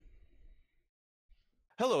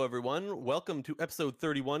Hello, everyone. Welcome to episode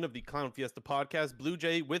 31 of the Clown Fiesta podcast. Blue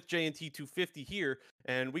Jay with JNT 250 here,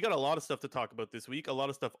 and we got a lot of stuff to talk about this week. A lot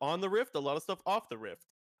of stuff on the Rift, a lot of stuff off the Rift.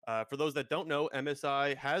 For those that don't know,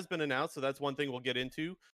 MSI has been announced, so that's one thing we'll get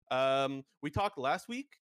into. We talked last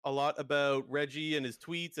week a lot about Reggie and his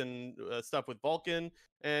tweets and stuff with Vulcan,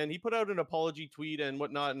 and he put out an apology tweet and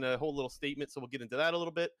whatnot and a whole little statement, so we'll get into that a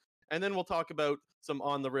little bit. And then we'll talk about some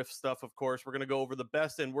on the Rift stuff, of course. We're going to go over the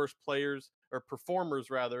best and worst players, or performers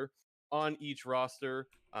rather, on each roster.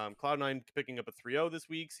 Cloud9 picking up a 3-0 this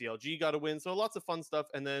week. CLG got a win. So lots of fun stuff.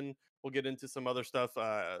 And then we'll get into some other stuff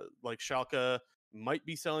like Schalke might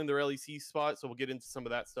be selling their LEC spot. So we'll get into some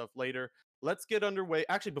of that stuff later. Let's get underway.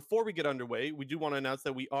 Actually, before we get underway, we do want to announce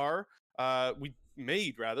that we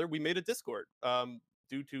made a Discord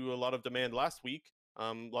due to a lot of demand last week.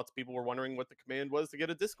 Lots of people were wondering what the command was to get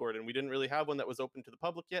a Discord, and we didn't really have one that was open to the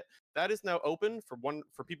public yet. That is now open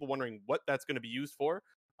for people wondering what that's going to be used for.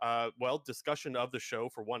 Well, discussion of the show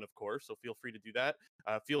for one, of course. So feel free to do that.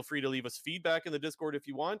 Feel free to leave us feedback in the Discord if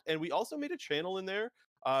you want. And we also made a channel in there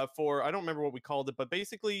for, I don't remember what we called it, but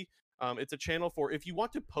basically it's a channel for if you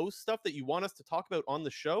want to post stuff that you want us to talk about on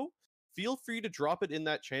the show. Feel free to drop it in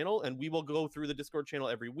that channel, and we will go through the Discord channel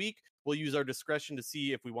every week. We'll use our discretion to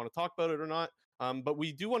see if we want to talk about it or not. But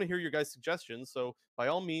we do want to hear your guys' suggestions. So by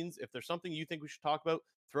all means, if there's something you think we should talk about,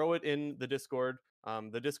 throw it in the Discord.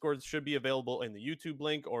 The Discord should be available in the YouTube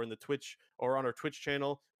link or in the Twitch or on our Twitch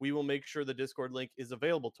channel. We will make sure the Discord link is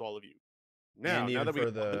available to all of you. Now that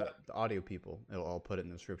for the audio people, I'll put it in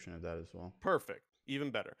the description of that as well. Perfect. Even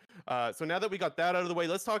better. So now that we got that out of the way,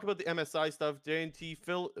 let's talk about the MSI stuff. JNT,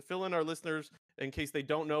 fill in our listeners in case they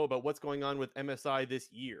don't know about what's going on with MSI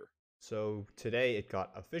this year. So today it got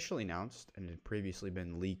officially announced, and it had previously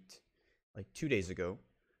been leaked like 2 days ago.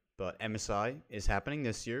 But MSI is happening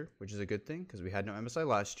this year, which is a good thing because we had no MSI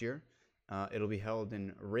last year. It'll be held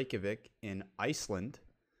in Reykjavik in Iceland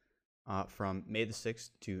from May the 6th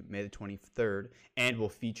to May the 23rd, and will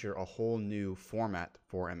feature a whole new format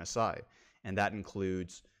for MSI. And that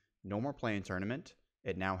includes no more play-in tournament.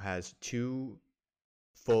 It now has 2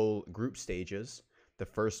 full group stages. The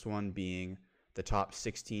first one being the top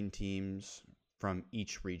 16 teams from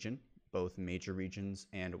each region, both major regions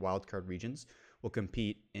and wildcard regions, will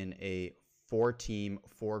compete in a 4-team,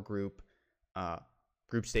 4-group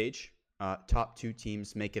group stage. Top 2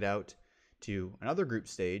 teams make it out to another group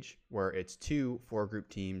stage where it's 2 4-group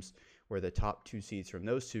teams where the top 2 seeds from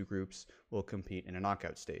those 2 groups will compete in a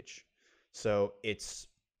knockout stage. So it's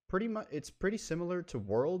pretty similar to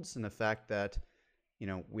Worlds in the fact that, you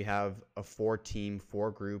know, we have a 4-team,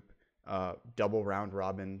 4-group double round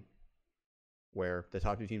robin where the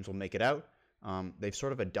top 2 teams will make it out. They've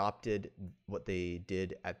sort of adopted what they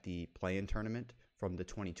did at the play-in tournament from the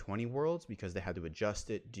 2020 Worlds because they had to adjust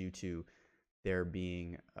it due to there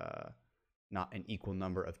being not an equal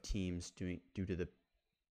number of teams due to the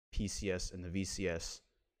PCS and the VCS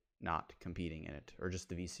not competing in it, or just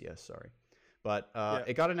the VCS, sorry. But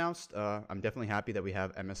It got announced. I'm definitely happy that we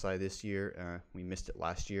have MSI this year. We missed it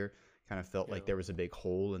last year. Kind of felt like there was a big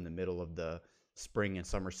hole in the middle of the spring and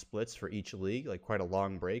summer splits for each league, like quite a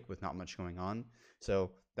long break with not much going on.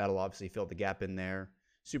 So that'll obviously fill the gap in there.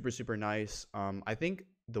 Super, super nice. I think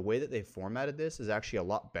the way that they formatted this is actually a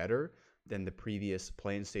lot better than the previous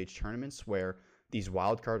play-in stage tournaments where these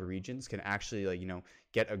wildcard regions can actually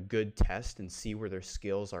get a good test and see where their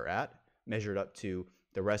skills are at, measured up to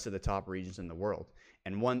the rest of the top regions in the world.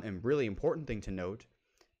 And one really important thing to note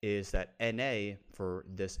is that NA for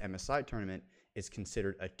this MSI tournament is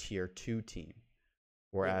considered a tier 2 team,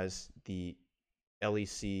 whereas the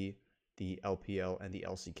LEC, the LPL, and the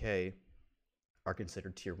LCK are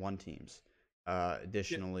considered tier 1 teams.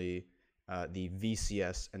 Additionally, the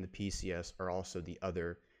VCS and the PCS are also the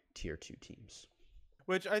other tier 2 teams.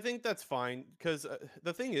 Which I think that's fine, because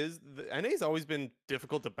the thing is, the NA's always been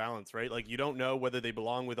difficult to balance, right? Like, you don't know whether they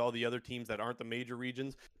belong with all the other teams that aren't the major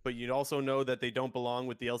regions, but you also know that they don't belong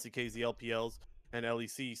with the LCKs, the LPLs, and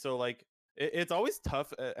LEC. So, like, it's always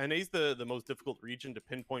tough. NA's the most difficult region to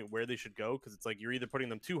pinpoint where they should go, because it's like you're either putting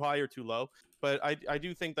them too high or too low. But I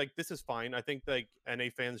do think, like, this is fine. I think, like, NA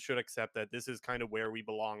fans should accept that this is kind of where we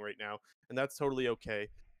belong right now, and that's totally okay.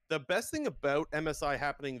 The best thing about MSI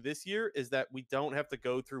happening this year is that we don't have to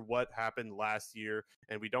go through what happened last year,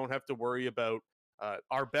 and we don't have to worry about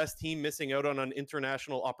our best team missing out on an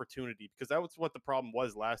international opportunity, because that was what the problem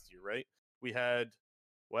was last year, right? We had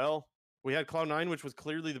Cloud9, which was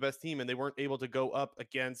clearly the best team, and they weren't able to go up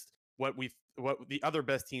against what the other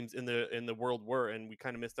best teams in the world were, and we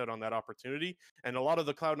kind of missed out on that opportunity. And a lot of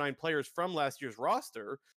the Cloud9 players from last year's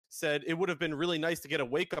roster said it would have been really nice to get a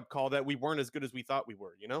wake-up call that we weren't as good as we thought we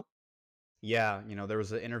were, you know? Yeah, there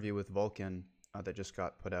was an interview with Vulcan that just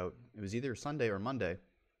got put out. It was either Sunday or Monday,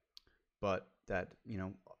 but that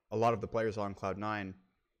a lot of the players on Cloud9,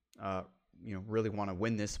 uh, really want to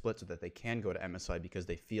win this split so that they can go to MSI because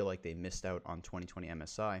they feel like they missed out on 2020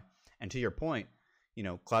 MSI. And to your point,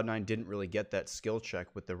 Cloud9 didn't really get that skill check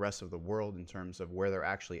with the rest of the world in terms of where they're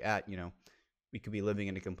actually at. We could be living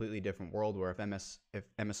in a completely different world where if MSI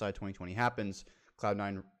 2020 happens,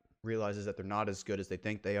 Cloud9 realizes that they're not as good as they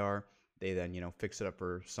think they are. They then, fix it up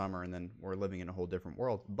for summer, and then we're living in a whole different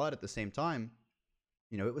world. But at the same time,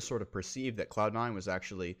 it was sort of perceived that Cloud9 was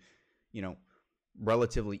actually, you know,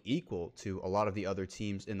 relatively equal to a lot of the other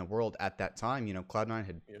teams in the world at that time. Cloud9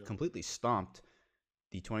 had Yeah. completely stomped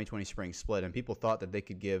the 2020 spring split, and people thought that they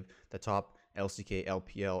could give the top LCK,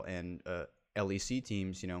 LPL, and LEC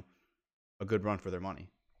teams, a good run for their money.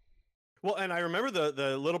 Well, and I remember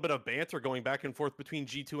the little bit of banter going back and forth between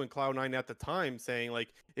G2 and Cloud9 at the time, saying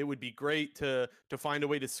like it would be great to find a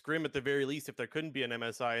way to scrim at the very least if there couldn't be an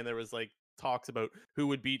MSI, and there was like talks about who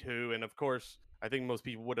would beat who, and of course I think most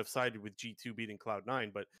people would have sided with G2 beating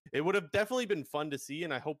Cloud9, but it would have definitely been fun to see,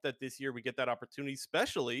 and I hope that this year we get that opportunity,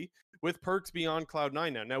 especially with Perkz beyond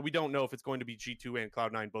Cloud9 now. Now we don't know if it's going to be G2 and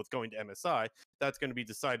Cloud9 both going to MSI. That's going to be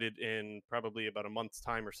decided in probably about a month's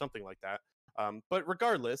time or something like that. But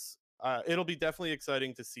regardless, it'll be definitely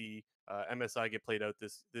exciting to see MSI get played out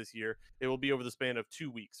this year. It will be over the span of 2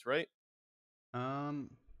 weeks, right? I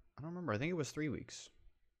don't remember. I think it was 3 weeks.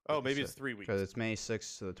 Oh, maybe it's 3 weeks. Because it's May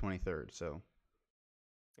 6th to the 23rd. So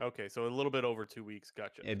okay, so a little bit over 2 weeks.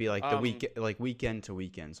 Gotcha. it'd be like weekend to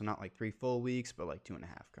weekend. So not like 3 full weeks, but like 2.5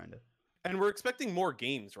 kind of. And we're expecting more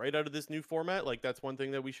games, right, out of this new format? Like that's one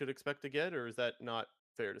thing that we should expect to get, or is that not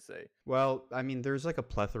fair to say? Well, I mean, there's like a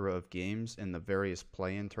plethora of games in the various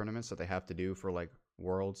play-in tournaments that they have to do for like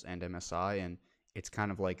Worlds and MSI, and it's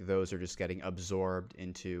kind of like those are just getting absorbed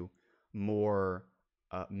into more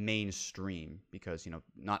mainstream because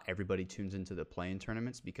not everybody tunes into the play-in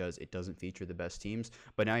tournaments because it doesn't feature the best teams.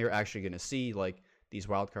 But now you're actually going to see like these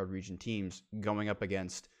wildcard region teams going up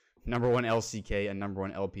against number one LCK and number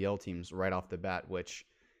one LPL teams right off the bat, which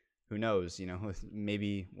who knows,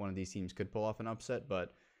 maybe one of these teams could pull off an upset.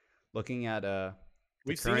 But looking at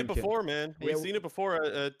we've seen it before, man. We've seen it before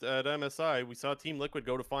at MSI. We saw Team Liquid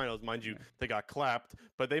go to finals. Mind you, they got clapped,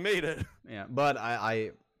 but they made it. Yeah, but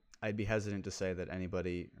I'd be hesitant to say that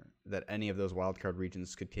any of those wildcard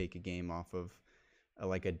regions could take a game off of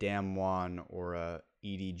like a Damwon or a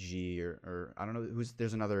EDG or I don't know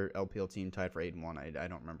there's another LPL team tied for 8-1. I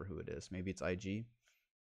don't remember who it is. Maybe it's IG.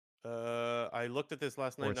 I looked at this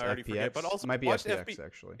last night and I already FPX. forget. But also it might be FPX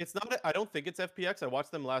actually. It's not. I don't think it's FPX. I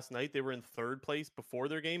watched them last night. They were in third place before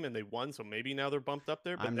their game and they won. So maybe now they're bumped up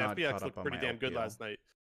there. But FPX looked pretty damn good last night.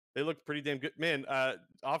 They looked pretty damn good, man.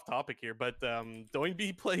 Off topic here, but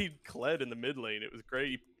Doinb played Kled in the mid lane. It was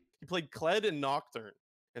great. He played Kled and Nocturne,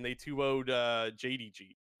 and they 2-0'd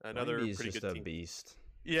JDG. Another Doinb is pretty just good a team. beast.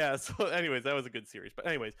 Yeah. So, anyways, that was a good series. But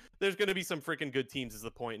anyways, there's going to be some freaking good teams, is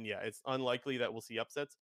the point. And yeah, it's unlikely that we'll see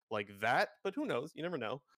upsets like that, but who knows? You never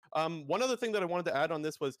know. One other thing that I wanted to add on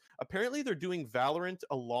this was apparently they're doing Valorant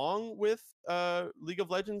along with League of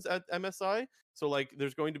Legends at MSI. So like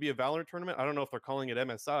there's going to be a Valorant tournament. I don't know if they're calling it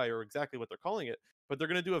MSI or exactly what they're calling it, but they're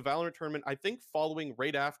going to do a Valorant tournament, I think following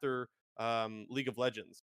right after League of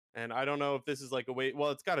Legends. And I don't know if this is like a way,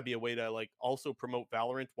 well, it's got to be a way to like also promote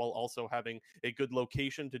Valorant while also having a good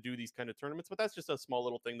location to do these kind of tournaments. But that's just a small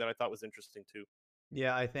little thing that I thought was interesting too.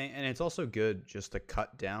 Yeah, I think, and it's also good just to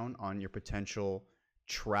cut down on your potential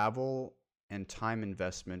travel and time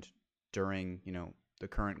investment during, the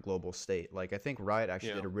current global state. Like, I think Riot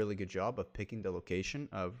actually did a really good job of picking the location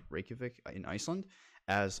of Reykjavik in Iceland,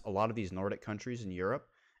 as a lot of these Nordic countries in Europe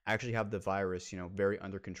actually have the virus, very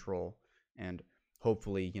under control, and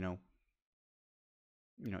hopefully,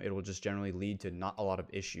 it will just generally lead to not a lot of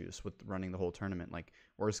issues with running the whole tournament. Like,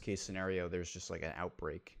 worst case scenario, there's just like an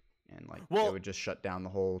outbreak. And like they would just shut down the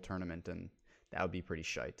whole tournament, and that would be pretty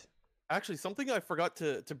shite. Actually, something I forgot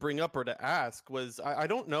to bring up or to ask was I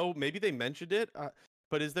don't know, maybe they mentioned it,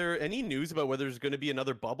 but is there any news about whether there's going to be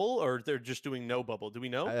another bubble or they're just doing no bubble? Do we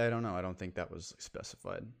know? I don't know. I don't think that was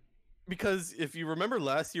specified. Because if you remember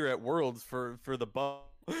last year at Worlds for the bubble,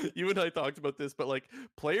 you and I talked about this, but like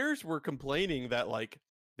players were complaining that like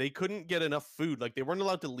they couldn't get enough food. Like they weren't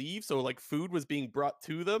allowed to leave. So like food was being brought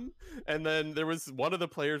to them. And then there was one of the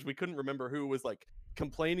players, we couldn't remember who, was like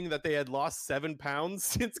complaining that they had lost 7 pounds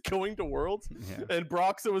since going to Worlds. Yeah. And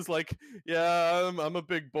Broxa was like, yeah, I'm a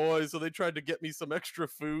big boy. So they tried to get me some extra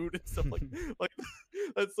food and stuff like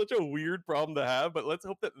that's such a weird problem to have. But let's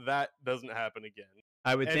hope that doesn't happen again.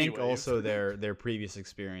 I would think also their previous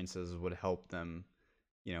experiences would help them,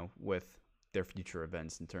 with their future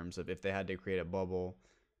events in terms of if they had to create a bubble,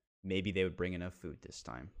 maybe they would bring enough food this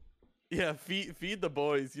time. Yeah, feed the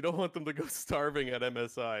boys. You don't want them to go starving at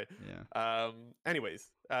MSI. Yeah. Anyways,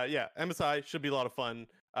 yeah, MSI should be a lot of fun.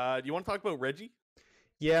 Do you want to talk about Reggie?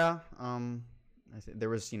 Yeah. There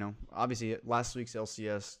was, obviously last week's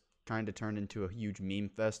LCS kind of turned into a huge meme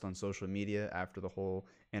fest on social media after the whole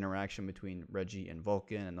interaction between Reggie and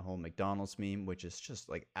Vulcan and the whole McDonald's meme, which is just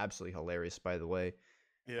like absolutely hilarious, by the way.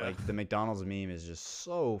 Yeah, Like the McDonald's meme is just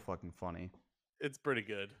so fucking funny. it's pretty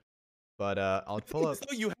good. But I'll pull up.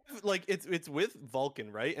 So you have like it's with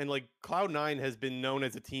Vulcan, right? And like Cloud9 has been known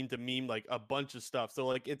as a team to meme like a bunch of stuff. So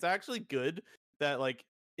like it's actually good that like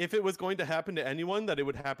if it was going to happen to anyone, that it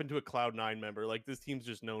would happen to a Cloud9 member. Like this team's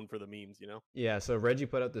just known for the memes, you know? Yeah, so Reggie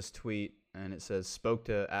put out this tweet and it says, spoke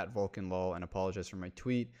to @VulcanLol and apologized for my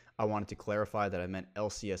tweet. I wanted to clarify that I meant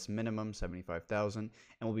LCS minimum, 75,000,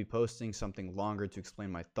 and will be posting something longer to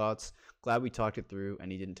explain my thoughts. Glad we talked it through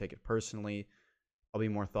and he didn't take it personally. I'll be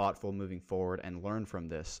more thoughtful moving forward and learn from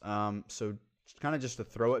this. So kind of just to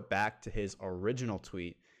throw it back to his original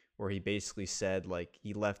tweet where he basically said, like,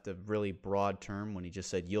 he left a really broad term when he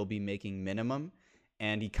just said, you'll be making minimum.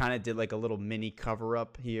 And he kind of did like a little mini cover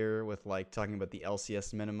up here with like talking about the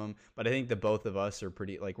LCS minimum. But I think the both of us are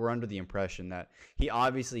pretty, like, we're under the impression that he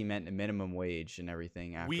obviously meant a minimum wage and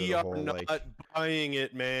everything after We the are whole, not like, buying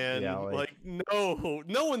it, man. Yeah, like no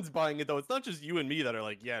one's buying it though. It's not just you and me that are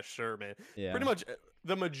like, yeah, sure, man. yeah. Pretty much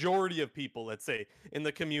the majority of people, let's say, in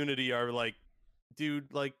the community are like,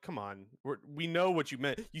 dude, like, come on. We know what you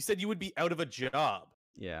meant. You said you would be out of a job.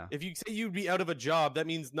 Yeah. If you say you'd be out of a job, that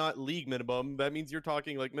means not league minimum. That means you're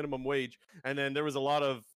talking like minimum wage. And then there was a lot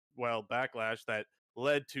of, well, backlash that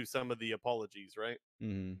led to some of the apologies, right?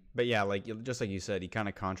 Mm-hmm. But yeah, like just like you said, he kind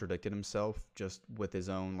of contradicted himself just with his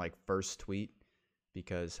own like first tweet,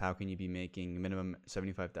 because how can you be making minimum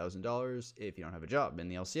 $75,000 if you don't have a job in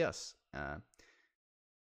the LCS? Yeah.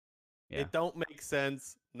 It don't make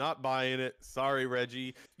sense. Not buying it. Sorry,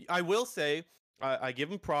 Reggie. I will say, I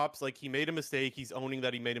give him props. Like, he made a mistake. He's owning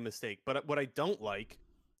that he made a mistake. But what I don't like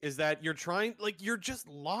is that you're trying, like, you're just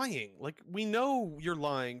lying. Like, we know you're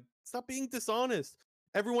lying. Stop being dishonest.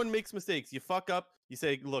 Everyone makes mistakes. You fuck up. You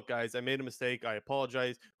say, look, guys, I made a mistake. I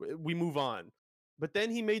apologize. We move on. But then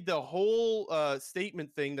he made the whole statement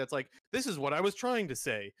thing that's like, this is what I was trying to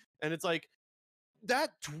say. And it's like,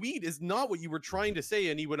 that tweet is not what you were trying to say.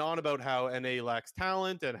 And he went on about how NA lacks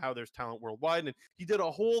talent and how there's talent worldwide. And he did a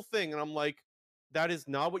whole thing. And I'm like, that is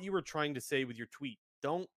not what you were trying to say with your tweet.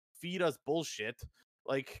 Don't feed us bullshit.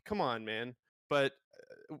 Like, come on, man. But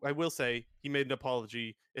I will say he made an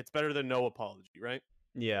apology. It's better than no apology, right?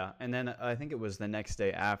 Yeah. And then I think it was the next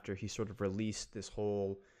day after he sort of released this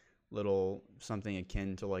whole little something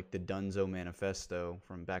akin to like the Dunzo manifesto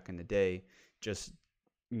from back in the day, just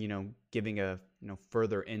giving a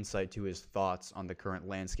further insight to his thoughts on the current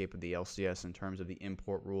landscape of the LCS in terms of the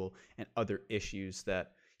import rule and other issues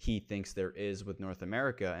that he thinks there is with North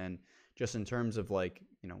America. And just in terms of like,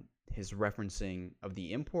 his referencing of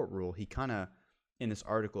the import rule, he kind of, in this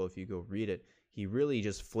article, if you go read it, he really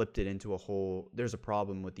just flipped it into a whole, there's a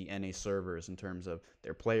problem with the NA servers in terms of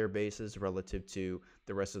their player bases relative to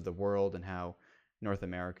the rest of the world, and how North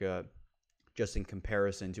America, just in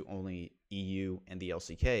comparison to only EU and the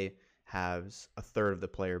LCK, has a third of the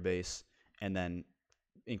player base, and then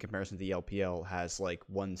in comparison to the LPL has like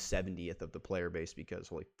 1/70th of the player base, because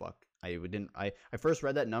holy fuck, I first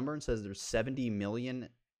read that number and says there's 70 million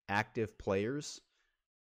active players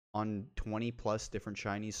on 20 plus different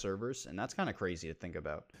Chinese servers, and that's kind of crazy to think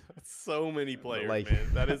about. That's so many players, like,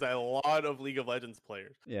 man. That is a lot of League of Legends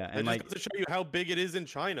players. Yeah, and just to show you how big it is in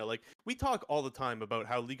China. Like, we talk all the time about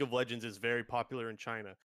how League of Legends is very popular in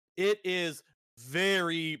China. It is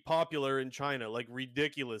very popular in China, like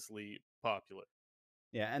ridiculously popular.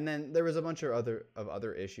 Yeah, and then there was a bunch of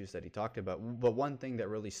other issues that he talked about. But one thing that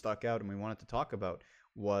really stuck out and we wanted to talk about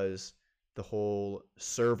was the whole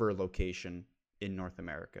server location in North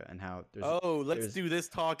America, and how let's do this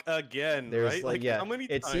talk again, there's right? Like, yeah, how many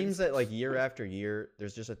it times? Seems that like year after year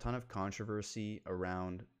there's just a ton of controversy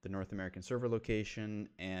around the North American server location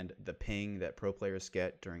and the ping that pro players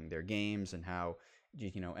get during their games, and how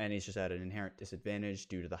NA's just at an inherent disadvantage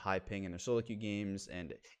due to the high ping in their solo queue games,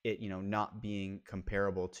 and it not being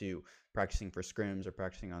comparable to practicing for scrims or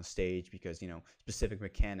practicing on stage, because specific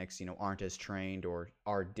mechanics aren't as trained or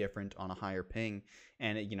are different on a higher ping.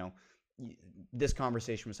 And this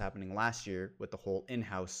conversation was happening last year with the whole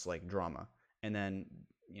in-house like drama, and then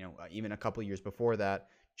even a couple years before that,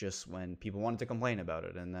 just when people wanted to complain about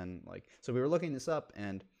it. And then so we were looking this up,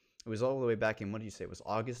 and it was all the way back in, what did you say, it was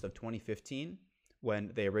August of 2015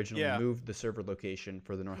 when they originally Yeah. moved the server location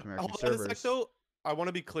for the North American Hold on a sec, servers. though. I want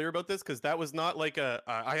to be clear about this because that was not like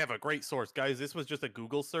I have a great source, guys. This was just a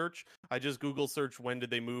Google search. I just Google searched when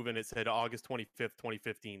did they move, and it said August 25th,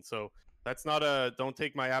 2015. So that's not a. Don't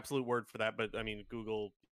take my absolute word for that, but I mean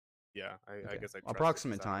Google. Yeah, I Okay, guess I trust it because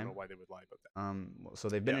approximate I don't know time. why they would lie about that. So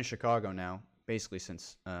they've been in Chicago now, basically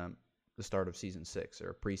since the start of season 6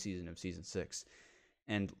 or preseason of season 6,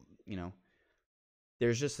 and you know,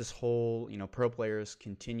 there's just this whole, pro players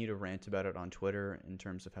continue to rant about it on Twitter in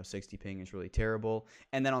terms of how 60 ping is really terrible,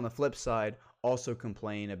 and then on the flip side, also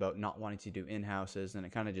complain about not wanting to do in-houses, and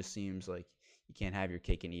it kind of just seems like you can't have your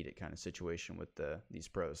cake and eat it kind of situation with these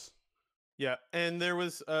pros. Yeah, and there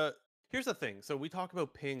was here's the thing. So we talk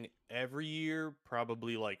about ping every year,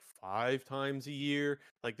 probably like 5 times a year.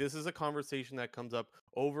 Like this is a conversation that comes up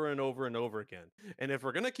over and over and over again. And if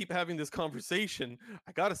we're going to keep having this conversation,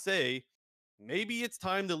 I got to say maybe it's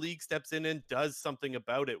time the league steps in and does something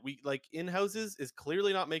about it. We like in-houses is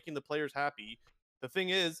clearly not making the players happy. The thing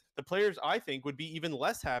is, the players I think would be even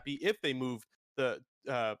less happy if they moved the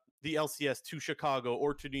LCS to Chicago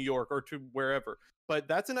or to New York or to wherever. But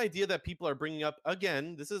that's an idea that people are bringing up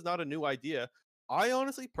again. This is not a new idea. I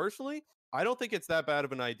honestly, personally, I don't think it's that bad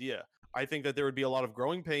of an idea. I think that there would be a lot of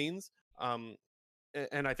growing pains.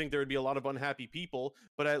 And I think there would be a lot of unhappy people,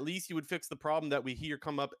 but at least you would fix the problem that we hear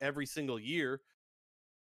come up every single year.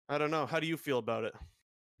 I don't know. How do you feel about it?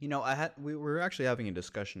 We were actually having a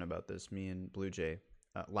discussion about this, me and Blue Jay,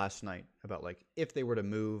 last night, about like if they were to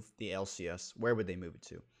move the LCS, where would they move it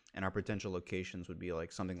to? And our potential locations would be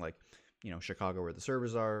like something like, Chicago where the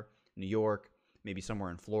servers are, New York, maybe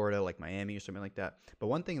somewhere in Florida like Miami or something like that. But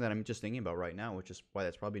one thing that I'm just thinking about right now, which is why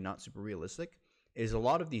that's probably not super realistic, is a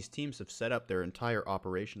lot of these teams have set up their entire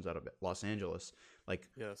operations out of Los Angeles. Like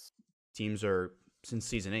Yes. teams are since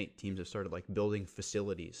season 8, teams have started like building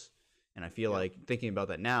facilities, and I feel Yep. like thinking about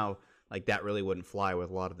that now, like that really wouldn't fly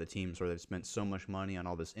with a lot of the teams where they've spent so much money on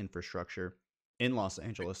all this infrastructure in Los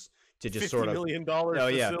Angeles to just $50 sort of, million oh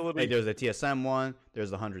yeah, facility. like there's the TSM one, there's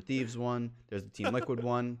the 100 Thieves one, there's the Team Liquid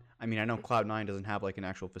one. I mean, I know Cloud9 doesn't have like an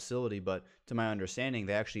actual facility, but to my understanding,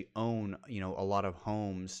 they actually own, a lot of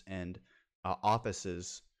homes and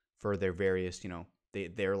offices for their various,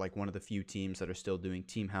 they're like one of the few teams that are still doing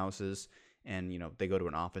team houses, and they go to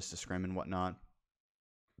an office to scrim and whatnot.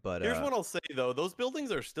 But Here's what I'll say though: those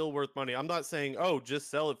buildings are still worth money. I'm not saying, oh, just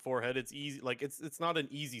sell it forehead. It's easy. Like it's not an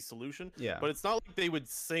easy solution. yeah, But it's not like they would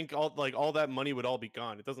sink all that money would all be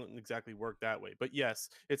gone. It doesn't exactly work that way. But yes,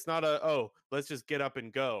 it's not a let's just get up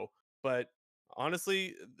and go. But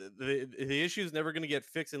honestly, the issue is never going to get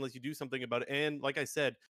fixed unless you do something about it. And like I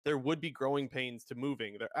said, there would be growing pains to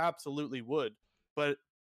moving. There absolutely would. But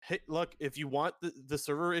hey, look, if you want the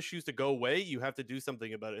server issues to go away, you have to do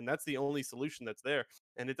something about it, and that's the only solution that's there.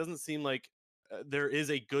 And it doesn't seem like there is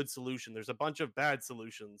a good solution. There's a bunch of bad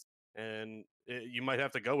solutions, and you might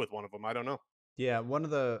have to go with one of them. I don't know. yeah. One of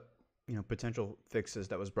the potential fixes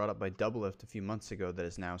that was brought up by Doublelift a few months ago that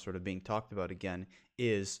is now sort of being talked about again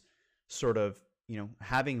is sort of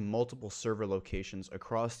having multiple server locations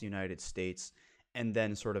across the United States, and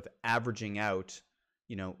then sort of averaging out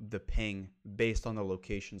the ping based on the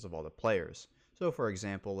locations of all the players. So for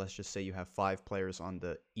example, let's just say you have 5 players on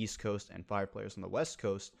the East Coast and 5 players on the West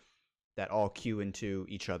Coast that all queue into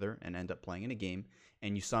each other and end up playing in a game,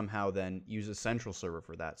 and you somehow then use a central server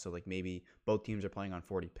for that. So like maybe both teams are playing on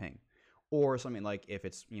 40 ping. Or something like if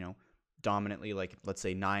it's, dominantly like let's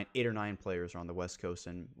say 8 or 9 players are on the West Coast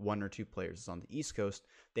and 1 or 2 players is on the East Coast,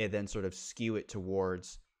 they then sort of skew it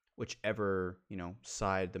towards whichever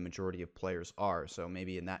side the majority of players are. So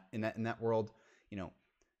maybe in that world,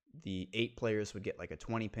 the 8 players would get like a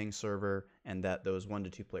 20 ping server, and that those 1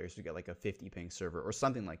 to 2 players would get like a 50 ping server or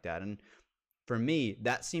something like that. And for me,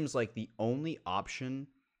 that seems like the only option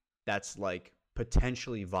that's like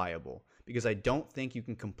potentially viable, because I don't think you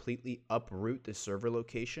can completely uproot the server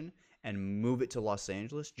location and move it to Los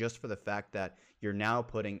Angeles just for the fact that you're now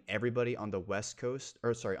putting everybody on the West Coast,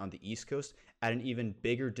 or sorry, on the East Coast at an even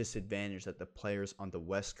bigger disadvantage that the players on the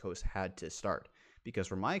West Coast had to start. Because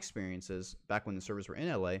from my experiences, back when the servers were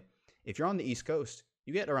in LA, if you're on the East Coast,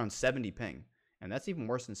 you get around 70 ping, and that's even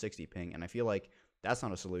worse than 60 ping, and I feel like that's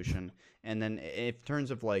not a solution. And then in terms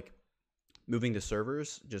of like moving the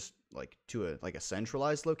servers just like to a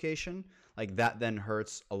centralized location, like that then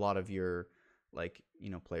hurts a lot of your like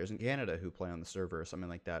players in Canada who play on the server or something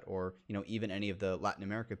like that, or even any of the Latin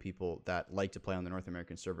America people that like to play on the North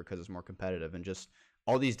American server because it's more competitive, and just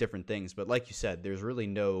all these different things. But like you said, there's really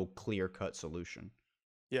no clear-cut solution.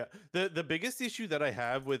 Yeah, the biggest issue that I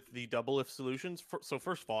have with the double if solutions, so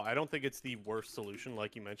first of all, I don't think it's the worst solution,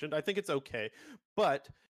 like you mentioned. I think it's okay, but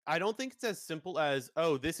I don't think it's as simple as,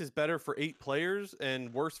 oh, this is better for 8 players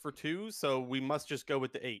and worse for 2, so we must just go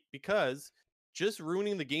with the 8. Because just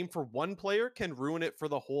ruining the game for 1 player can ruin it for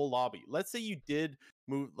the whole lobby. Let's say you did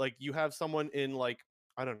move, like you have someone in like,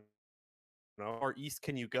 I don't know, or east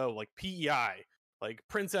can you go? Like PEI, like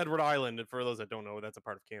Prince Edward Island. And for those that don't know, that's a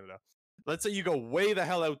part of Canada. Let's say you go way the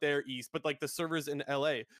hell out there east, but like the servers in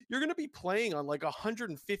LA, you're gonna be playing on like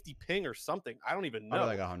 150 ping or something. I don't even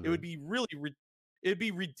Probably know. like It would 100. be really, it'd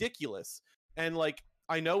be ridiculous. And like,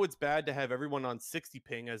 I know it's bad to have everyone on 60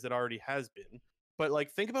 ping as it already has been, but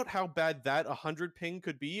like, think about how bad that 100 ping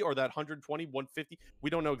could be, or that 120, 150.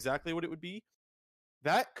 We don't know exactly what it would be.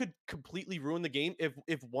 That could completely ruin the game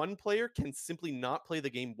if 1 player can simply not play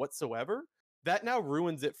the game whatsoever. That now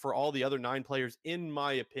ruins it for all the other 9 players, in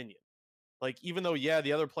my opinion. Like, even though, yeah,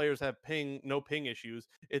 the other players have no ping issues,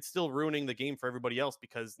 it's still ruining the game for everybody else,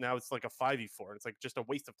 because now it's like a 5v4. It's like just a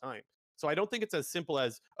waste of time. So I don't think it's as simple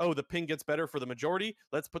as, oh, the ping gets better for the majority,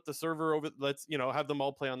 let's put the server over, let's, have them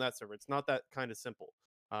all play on that server. It's not that kind of simple.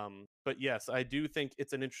 But yes, I do think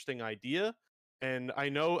it's an interesting idea. And I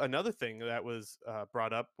know another thing that was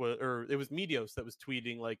brought up, or it was Medios that was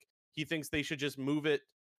tweeting, like, he thinks they should just move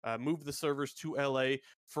the servers to LA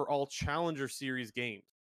for all Challenger Series games.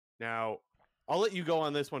 Now, I'll let you go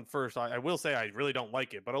on this one first. I will say I really don't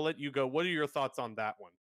like it, but I'll let you go. What are your thoughts on that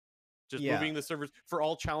one? Just Yeah, moving the servers for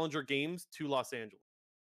all Challenger games to Los Angeles.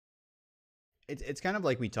 it's kind of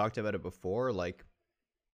like we talked about it before. Like,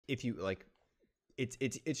 if you like,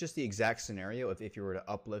 it's just the exact scenario of if you were to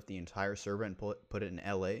uplift the entire server and put it in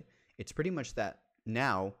LA. It's pretty much that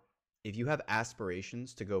now. If you have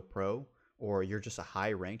aspirations to go pro, or you're just a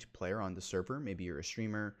high ranked player on the server, maybe you're a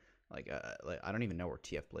streamer. Like I don't even know where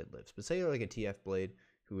TF Blade lives, but say you're like a TF Blade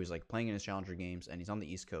who is like playing in his Challenger games and he's on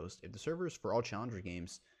the East Coast. If the servers for all Challenger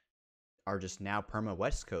games are just now perma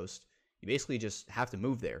West Coast, you basically just have to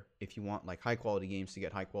move there if you want like high quality games to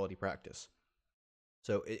get high quality practice.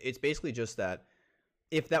 So it's basically just that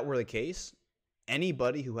if that were the case,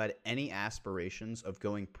 anybody who had any aspirations of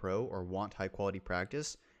going pro or want high quality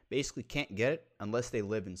practice basically can't get it unless they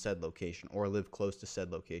live in said location or live close to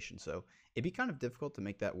said location. So it'd be kind of difficult to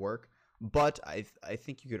make that work. But I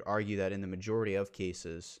think you could argue that in the majority of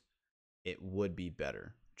cases, it would be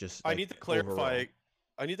better. Just I like need to clarify. overall.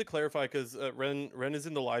 I need to clarify because Ren is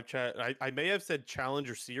in the live chat. I may have said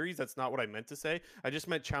Challenger Series. That's not what I meant to say. I just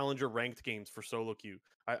meant Challenger ranked games for solo queue.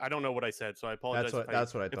 I don't know what I said, so I apologize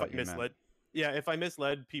That's what I if I thought you meant. misled. Yeah, if I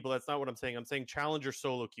misled people, that's not what I'm saying. I'm saying Challenger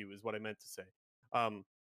solo queue is what I meant to say. Um,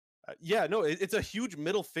 yeah, no, it's a huge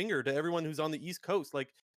middle finger to everyone who's on the East Coast. Like,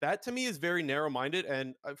 that to me is very narrow-minded.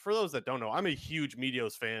 And for those that don't know, I'm a huge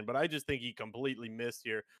Medios fan, but I just think he completely missed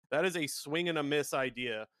here. That is a swing and a miss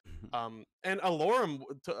idea. And Alorum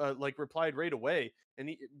like replied right away.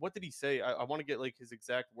 And what did he say? I want to get like his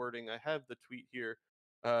exact wording. I have the tweet here.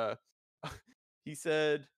 Uh, he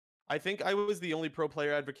said, I think I was the only pro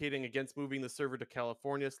player advocating against moving the server to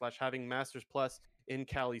California / having Masters Plus in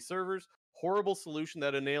Cali servers. Horrible solution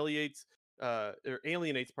that alienates,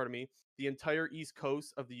 pardon me, the entire East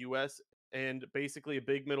Coast of the US, and basically a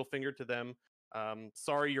big middle finger to them.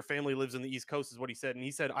 Sorry, your family lives in the East Coast, is what he said. And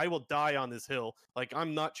he said, I will die on this hill. Like,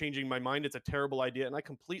 I'm not changing my mind. It's a terrible idea. And I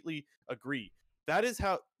completely agree. That is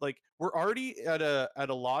how, like, we're already at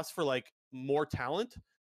a loss for like more talent.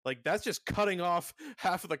 Like, that's just cutting off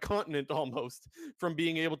half of the continent almost from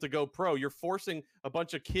being able to go pro. You're forcing a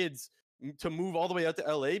bunch of kids to move all the way out to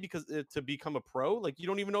LA because to become a pro. Like, you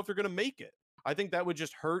don't even know if you're going to make it. I think that would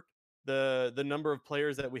just hurt the number of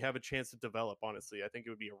players that we have a chance to develop. Honestly, I think it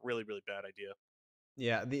would be a really, really bad idea.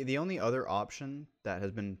 Yeah, the only other option that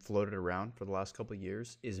has been floated around for the last couple of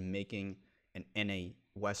years is making an NA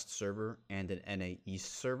West server and an NA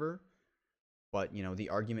East server. But, the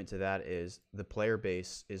argument to that is the player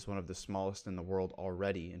base is one of the smallest in the world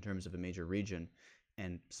already in terms of a major region,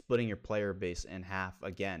 and splitting your player base in half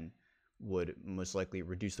again would most likely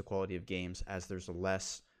reduce the quality of games, as there's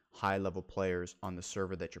less high-level players on the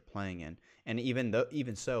server that you're playing in. And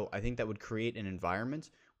even so, I think that would create an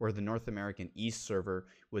environment where the North American East server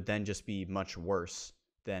would then just be much worse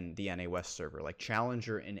than the NA West server. Like,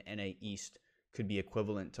 Challenger in NA East could be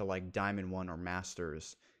equivalent to like Diamond 1 or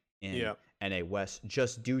Masters in NA West,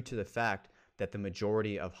 just due to the fact that the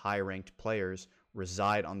majority of high-ranked players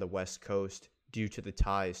reside on the West Coast due to the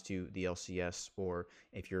ties to the LCS, or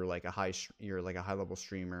if you're like a high-level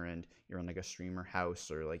streamer and you're in like a streamer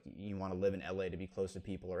house, or like you want to live in LA to be close to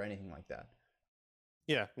people or anything like that.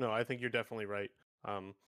 Yeah, no, I think you're definitely right.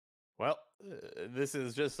 Well, this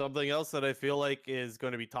is just something else that I feel like is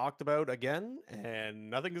going to be talked about again, and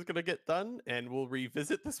nothing is going to get done, and we'll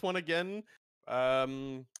revisit this one again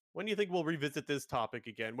When do you think we'll revisit this topic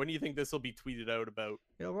again? When do you think this will be tweeted out about?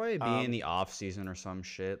 It'll probably be in the off season or some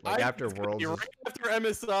shit. Like I think after it's gonna be Worlds right is after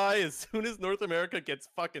MSI. As soon as North America gets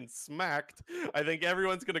fucking smacked, I think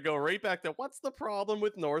everyone's gonna go right back to what's the problem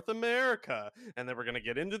with North America, and then we're gonna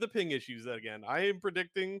get into the ping issues again. I am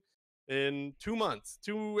predicting in 2 months,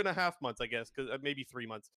 2.5 months, I guess, because maybe 3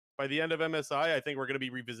 months. By the end of MSI, I think we're gonna be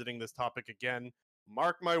revisiting this topic again.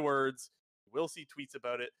 Mark my words. We'll see tweets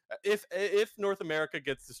about it. If North America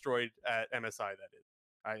gets destroyed at MSI, that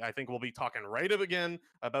is. I think we'll be talking right up again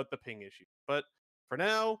about the ping issue. But for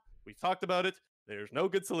now, we've talked about it. There's no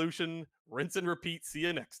good solution. Rinse and repeat. See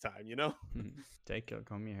you next time, you know? take care,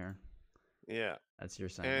 comb your hair. Yeah. That's your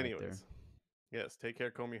sign right there. Yes, take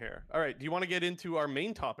care, comb your hair. All right. Do you want to get into our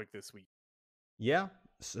main topic this week? Yeah.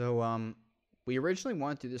 So we originally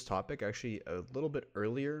wanted to do this topic actually a little bit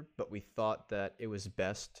earlier, but we thought that it was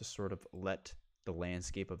best to sort of let the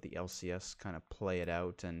landscape of the LCS kind of play it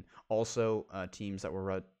out, and also teams that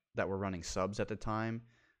were running subs at the time,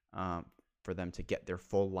 for them to get their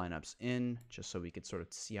full lineups in, just so we could sort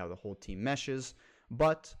of see how the whole team meshes.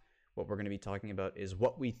 But what we're going to be talking about is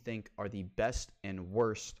what we think are the best and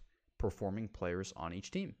worst performing players on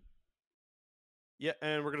each team. Yeah,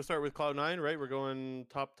 and we're going to start with Cloud9, right? We're going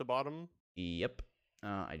top to bottom. Yep.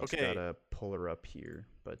 I just gotta pull her up here,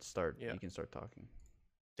 but you can start talking.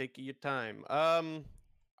 Take your time.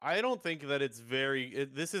 I don't think that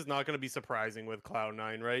this is not going to be surprising with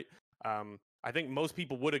Cloud9, right? I think most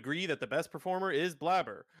people would agree that the best performer is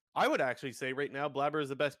Blabber. I would actually say right now Blabber is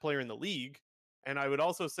the best player in the league, and I would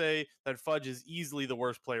also say that Fudge is easily the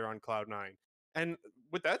worst player on Cloud9. And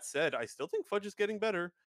with that said, I still think Fudge is getting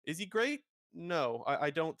better. Is he great? No, I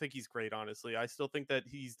don't think he's great, honestly. I still think that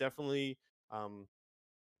he's definitely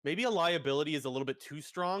maybe a liability is a little bit too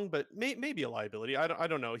strong, but maybe a liability. I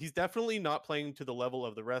don't know. He's definitely not playing to the level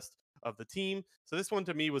of the rest of the team. So this one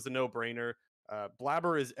to me was a no-brainer.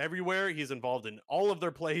 Blabber is everywhere. He's involved in all of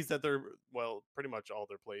their plays pretty much all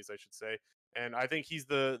their plays, I should say. And I think he's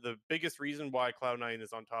the biggest reason why Cloud9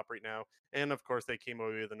 is on top right now. And of course, they came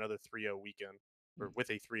away with another 3-0 weekend, or with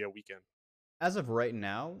a 3-0 weekend. As of right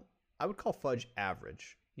now, I would call Fudge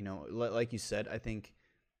average. You know, like you said, I think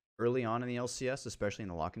early on in the LCS, especially in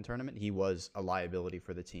the lock-in tournament, he was a liability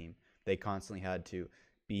for the team. They constantly had to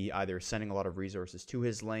be either sending a lot of resources to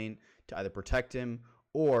his lane to either protect him,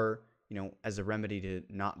 or, you know, as a remedy to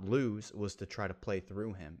not lose, was to try to play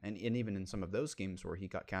through him. And even in some of those games where he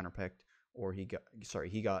got counterpicked, or he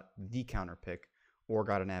got the counter pick, or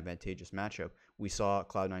got an advantageous matchup, we saw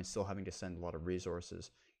Cloud9 still having to send a lot of resources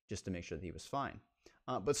just to make sure that he was fine.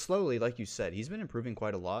 But slowly, like you said, he's been improving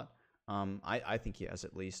quite a lot. I think he has,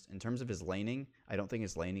 at least. In terms of his laning, I don't think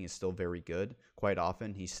his laning is still very good. Quite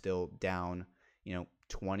often, he's still down,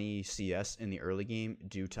 20 CS in the early game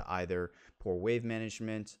due to either poor wave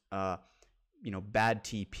management, bad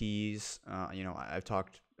TPs. I've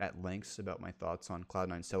talked at lengths about my thoughts on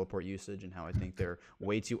Cloud9's teleport usage and how I think they're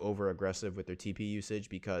way too over-aggressive with their TP usage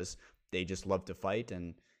because they just love to fight,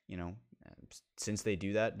 and, since they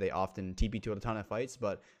do that, they often TP to a ton of fights,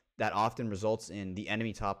 but that often results in the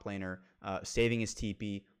enemy top laner saving his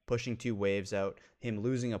TP, pushing 2 waves out, him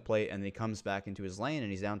losing a plate, and then he comes back into his lane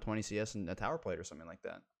and he's down 20 CS in a tower plate or something like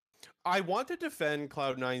that. I want to defend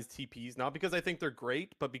Cloud9's TPs, not because I think they're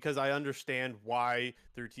great, but because I understand why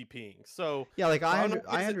they're TPing. So yeah, like I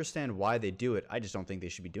understand why they do it. I just don't think they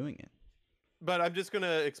should be doing it. But I'm just going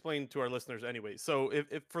to explain to our listeners anyway. So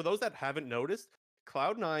if for those that haven't noticed,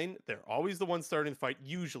 Cloud9, they're always the ones starting the fight.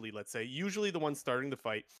 Usually the ones starting the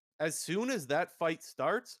fight. As soon as that fight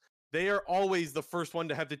starts, they are always the first one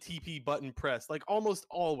to have the TP button pressed, like almost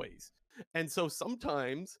always. And so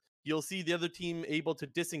sometimes you'll see the other team able to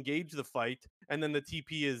disengage the fight, and then the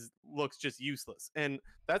TP looks just useless. And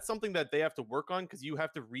that's something that they have to work on, because you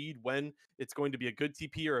have to read when it's going to be a good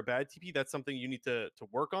TP or a bad TP. That's something you need to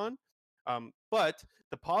work on. But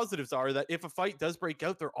the positives are that if a fight does break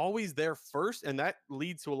out, they're always there first, and that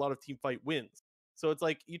leads to a lot of team fight wins. So it's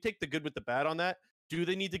like you take the good with the bad on that. Do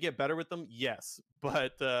they need to get better with them? Yes,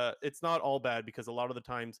 but it's not all bad, because a lot of the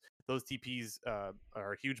times those TPs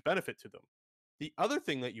are a huge benefit to them. The other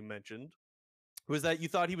thing that you mentioned was that you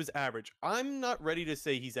thought he was average. I'm not ready to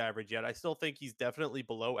say he's average yet. I still think he's definitely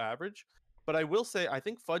below average, but I will say I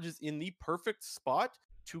think Fudge is in the perfect spot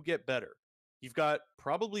to get better. You've got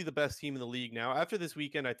probably the best team in the league now. After this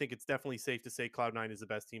weekend, I think it's definitely safe to say Cloud9 is the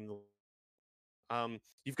best team in the league.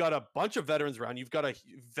 You've got a bunch of veterans around. You've got a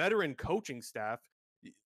veteran coaching staff.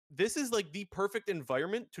 This is like the perfect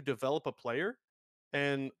environment to develop a player.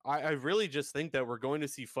 And I really just think that we're going to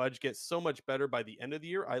see Fudge get so much better by the end of the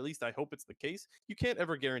year. At least I hope it's the case. You can't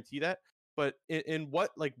ever guarantee that. but in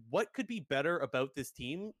what could be better about this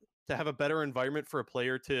team to have a better environment for a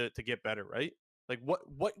player to get better, right? Like what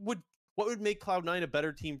would make Cloud9 a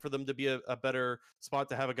better team for them to be a better spot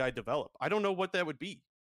to have a guy develop? I don't know what that would be.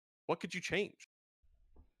 What could you change?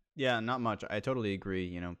 Yeah, not much. I totally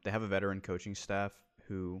agree. They have a veteran coaching staff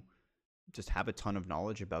who just have a ton of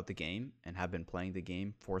knowledge about the game and have been playing the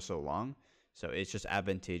game for so long. So it's just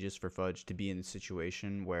advantageous for Fudge to be in the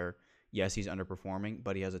situation where, yes, he's underperforming,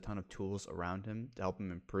 but he has a ton of tools around him to help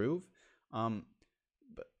him improve.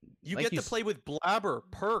 But you like get to play with Blabber,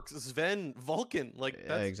 Perks, Sven, Vulcan. Like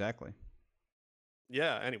yeah, exactly.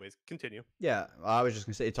 Yeah. Anyways, continue. Yeah, I was just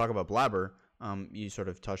gonna say, talk about Blabber. You sort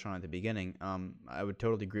of touched on it at the beginning. I would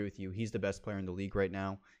totally agree with you. He's the best player in the league right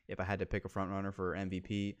now. If I had to pick a front runner for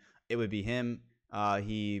MVP, it would be him.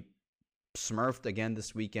 He smurfed again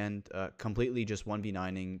this weekend, completely just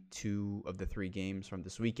 1v9ing 2 of the 3 games from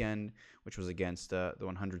this weekend, which was against the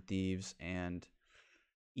 100 Thieves and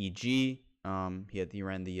EG. He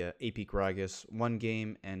ran the AP Gragas 1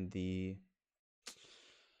 game and the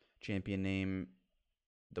champion name,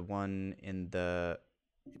 the one in the...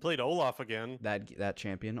 He played Olaf again. That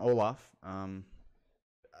champion, Olaf.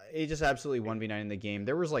 He just absolutely 1v9 in the game.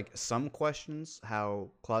 There was some questions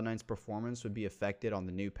how Cloud9's performance would be affected on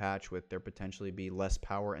the new patch with there potentially be less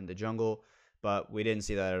power in the jungle, but we didn't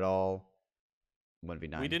see that at all.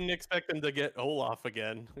 1v9. We didn't expect them to get Olaf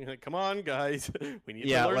again. Like, come on, guys. We need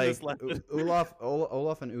to learn this lesson.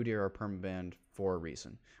 Olaf and Udyr are permabanned for a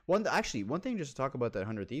reason. One thing just to talk about that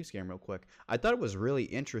 100 Thieves game real quick. I thought it was really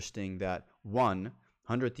interesting that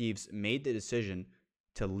 100 Thieves made the decision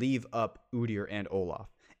to leave up Udyr and Olaf.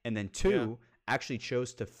 And then 2, actually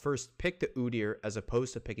chose to first pick the Udyr as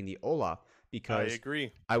opposed to picking the Olaf. Because I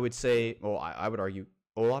agree. I would say, I would argue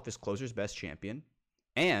Olaf is Closer's best champion.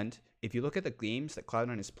 And if you look at the games that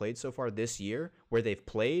Cloud9 has played so far this year, where they've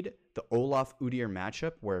played the Olaf-Udyr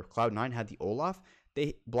matchup, where Cloud9 had the Olaf,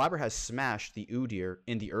 Blabber has smashed the Udyr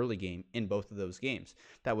in the early game in both of those games.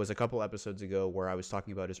 That was a couple episodes ago where I was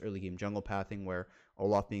talking about his early game jungle pathing, where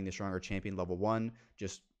Olaf, being the stronger champion level 1,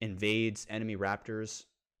 just invades enemy Raptors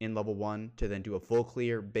in level 1 to then do a full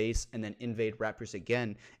clear base and then invade Raptors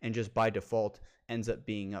again, and just by default ends up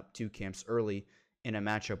being up 2 camps early in a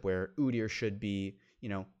matchup where Udyr should be,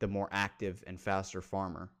 the more active and faster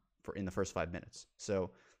farmer in the first 5 minutes. So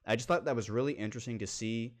I just thought that was really interesting to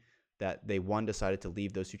see that they, 1, decided to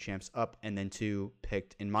leave those 2 champs up, and then 2,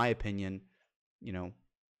 picked, in my opinion,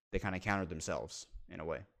 they kind of countered themselves in a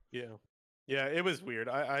way. Yeah, it was weird.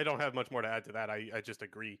 I don't have much more to add to that. I just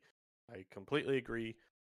agree. I completely agree.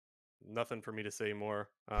 Nothing for me to say more.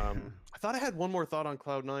 I thought I had one more thought on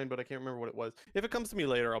Cloud9, but I can't remember what it was. If it comes to me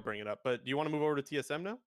later, I'll bring it up. But do you want to move over to TSM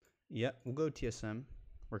now? Yeah, we'll go TSM.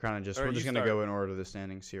 We're just gonna go in order of the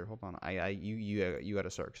standings here. Hold on, you got to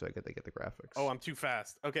start because I get to get the graphics. Oh, I'm too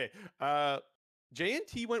fast. Okay,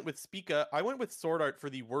 JNT went with Spica. I went with Sword Art for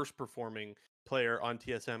the worst performing player on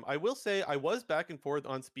TSM. I will say I was back and forth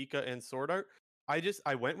on Spica and Sword Art.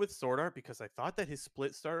 I went with Sword Art because I thought that his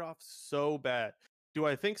split started off so bad. Do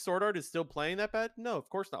I think Sword Art is still playing that bad? No, of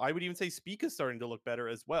course not. I would even say Spica is starting to look better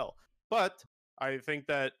as well. But I think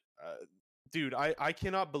that, dude, I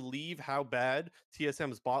cannot believe how bad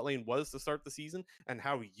TSM's bot lane was to start the season and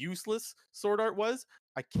how useless Sword Art was.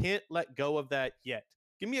 I can't let go of that yet.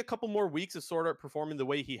 Give me a couple more weeks of Sword Art performing the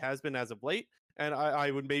way he has been as of late, and I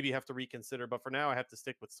would maybe have to reconsider. But for now, I have to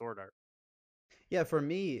stick with Sword Art. Yeah, for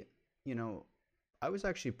me, I was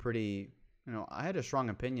actually pretty, I had a strong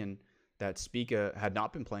opinion that Spica had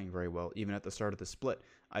not been playing very well, even at the start of the split.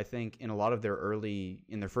 I think in a lot of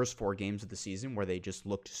in their first 4 games of the season, where they just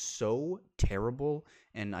looked so terrible,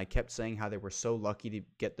 and I kept saying how they were so lucky to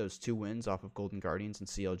get those 2 wins off of Golden Guardians and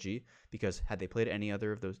CLG, because had they played any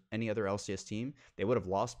other LCS team, they would have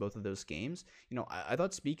lost both of those games. I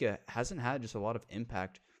thought Spica hasn't had just a lot of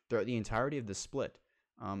impact throughout the entirety of the split.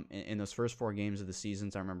 In those first 4 games of the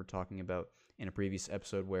seasons, I remember talking about in a previous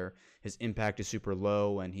episode where his impact is super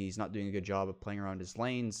low and he's not doing a good job of playing around his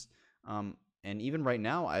lanes. And even right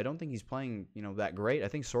now, I don't think he's playing, that great. I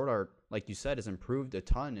think Sword Art, like you said, has improved a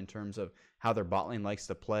ton in terms of how their bot lane likes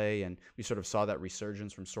to play. And we sort of saw that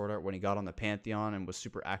resurgence from Sword Art when he got on the Pantheon and was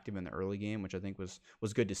super active in the early game, which I think was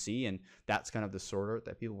good to see. And that's kind of the Sword Art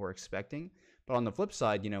that people were expecting. But on the flip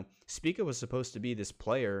side, Spica was supposed to be this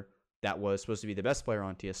player that was supposed to be the best player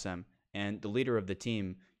on TSM and the leader of the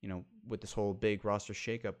team, with this whole big roster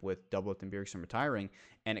shakeup with Doublelift and Bjergsen retiring.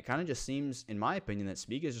 And it kind of just seems, in my opinion, that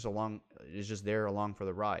Spica is just there along for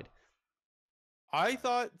the ride. I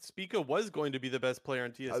thought Spica was going to be the best player on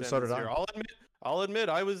TSM so this did year. I. I'll admit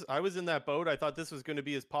I was in that boat. I thought this was going to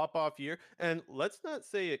be his pop-off year. And let's not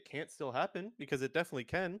say it can't still happen, because it definitely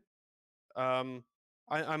can. I'm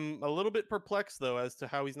a little bit perplexed though as to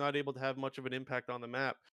how he's not able to have much of an impact on the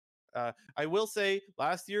map. I will say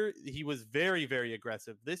last year he was very, very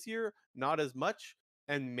aggressive. This year, not as much.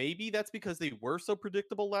 And maybe that's because they were so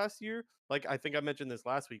predictable last year. Like I think I mentioned this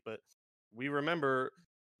last week, but we remember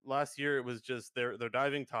last year it was just they're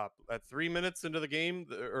diving top at 3 minutes into the game,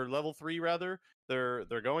 or level 3 rather. They're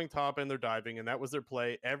going top and they're diving, and that was their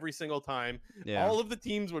play every single time. Yeah. All of the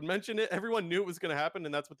teams would mention it. Everyone knew it was going to happen,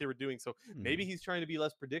 and that's what they were doing. So maybe Mhm. he's trying to be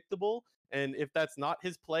less predictable, and if that's not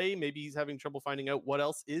his play, maybe he's having trouble finding out what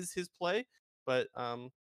else is his play. But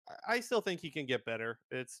I still think he can get better.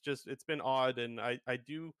 It's been odd, and I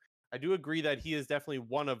do agree that he is definitely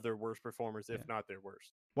one of their worst performers, if Yeah. not their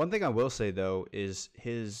worst. One thing I will say though is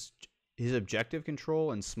his objective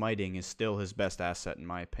control and smiting is still his best asset in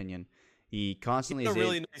my opinion. He He constantly had is a able,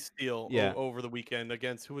 really nice steal yeah, over the weekend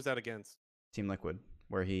against who was that against? Team Liquid,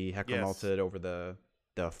 where he heckler Yes. malted over the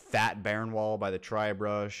fat Baron wall by the tri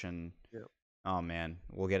brush, and Yeah. oh man,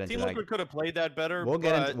 we'll get into Team that. Liquid could have played that better, We'll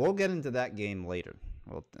get into but that game later.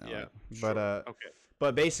 Well, yeah, but sure. Okay.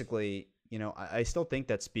 but basically, I still think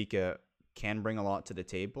that Spica can bring a lot to the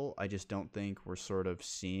table. I just don't think we're sort of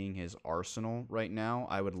seeing his arsenal right now.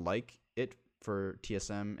 I would like it for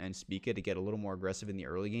TSM and Spica to get a little more aggressive in the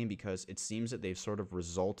early game, because it seems that they've sort of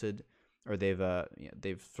resulted, or they've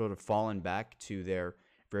sort of fallen back to their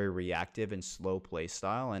very reactive and slow play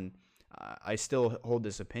style. And I still hold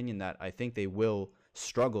this opinion that I think they will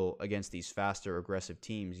struggle against these faster, aggressive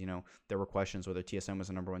teams. There were questions whether TSM was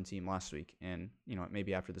the number one team last week, and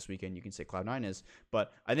maybe after this weekend you can say Cloud9 is,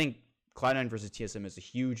 but I think Cloud9 versus TSM is a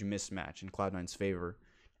huge mismatch in Cloud9's favor,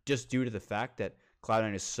 just due to the fact that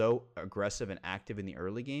Cloud9 is so aggressive and active in the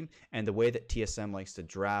early game, and the way that TSM likes to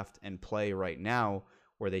draft and play right now,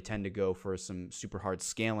 where they tend to go for some super hard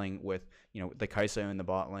scaling with the Kai'Sa in the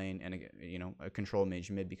bot lane and a control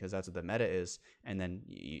mage mid, because that's what the meta is, and then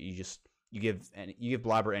you give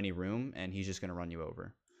Blabber any room and he's just going to run you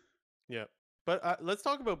over. Yeah. But let's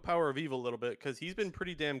talk about Power of Evil a little bit, because he's been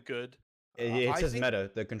pretty damn good. It's I his think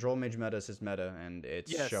meta. The control mage meta is his meta, and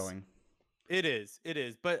it's yes, showing. it is. It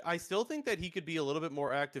is. But I still think that he could be a little bit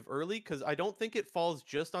more active early, because I don't think it falls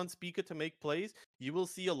just on Spica to make plays. You will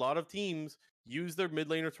see a lot of teams use their mid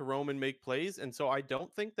laner to roam and make plays. And so I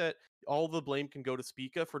don't think that all the blame can go to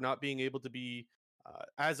Spica for not being able to be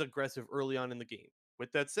as aggressive early on in the game.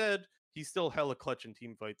 With that said, he's still hella clutch in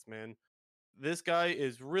team fights, man. This guy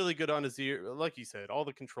is really good on Azir. Like you said, all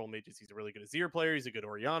the control mages, he's a really good Azir player. He's a good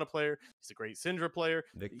Orianna player. He's a great Syndra player.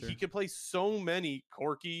 He Victor. can play so many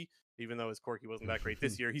Corki, even though his Corki wasn't that great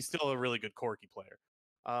this year. He's still a really good Corki player.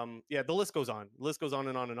 Yeah, the list goes on. The list goes on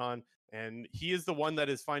and on and on. And he is the one that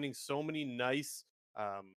is finding so many nice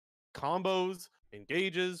combos,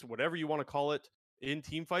 engages, whatever you want to call it, in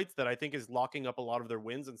team fights, that I think is locking up a lot of their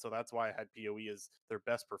wins. And so that's why I had PoE as their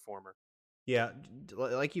best performer. Yeah,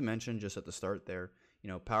 like you mentioned just at the start there,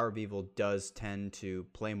 Power of Evil does tend to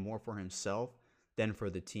play more for himself than for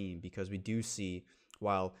the team, because we do see,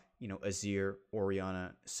 while, Azir,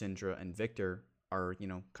 Orianna, Syndra, and Victor are,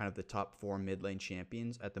 kind of the top 4 mid lane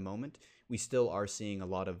champions at the moment, we still are seeing a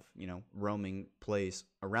lot of, roaming plays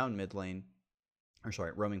around mid lane, or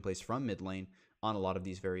sorry, roaming plays from mid lane on a lot of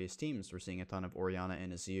these various teams. We're seeing a ton of Orianna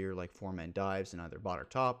and Azir, like 4-man dives in either bot or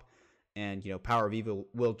top. And, Power of Evil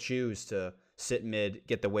will choose to sit mid,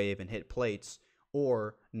 get the wave, and hit plates,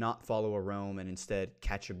 or not follow a roam and instead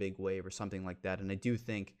catch a big wave or something like that. And I do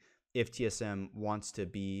think if TSM wants to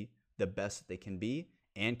be the best that they can be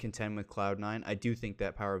and contend with Cloud9, I do think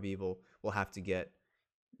that Power of Evil will have to get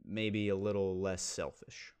maybe a little less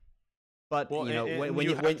selfish. But, Well, and when you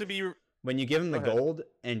you have to be. when you give him the Go ahead. gold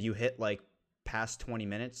and you hit like past 20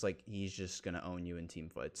 minutes, like he's just going to own you in team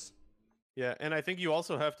fights. Yeah, and I think you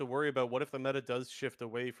also have to worry about what if the meta does shift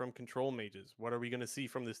away from control mages? What are we going to see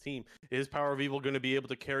from this team? Is Power of Evil going to be able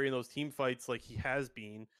to carry in those team fights like he has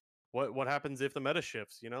been? What happens if the meta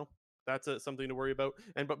shifts? That's something to worry about.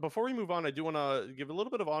 But before we move on, I do want to give a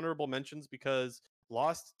little bit of honorable mentions, because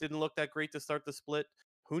Lost didn't look that great to start the split.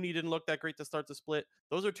 Huni didn't look that great to start the split.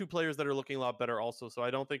 Those are two players that are looking a lot better also. So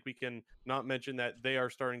I don't think we can not mention that they are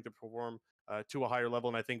starting to perform to a higher level,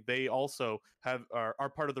 and I think they also are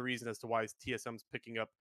part of the reason as to why TSM's picking up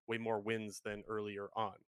way more wins than earlier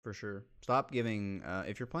on. For sure. Stop giving.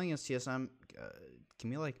 If you're playing against TSM, can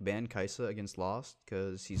we like ban Kai'Sa against Lost,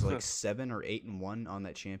 because he's like 7 or 8-1 on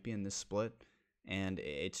that champion this split, and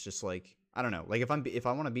it's just like, I don't know. Like if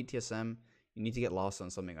I want to beat TSM, you need to get Lost on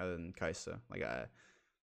something other than Kai'Sa. Like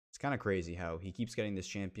it's kind of crazy how he keeps getting this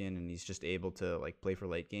champion and he's just able to like play for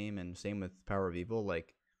late game, and same with Power of Evil.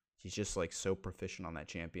 Like he's just like so proficient on that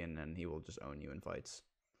champion, and he will just own you in fights.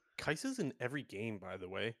 Kaisa's in every game, by the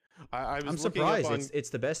way. I I'm was looking up surprised. on It's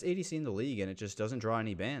the best ADC in the league, and it just doesn't draw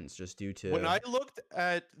any bans just due when to. I looked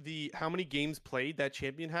at the how many games played that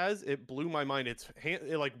champion has, it blew my mind.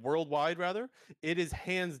 Like worldwide rather, it is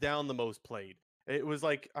hands down the most played. It was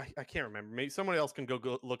like I can't remember. Maybe someone else can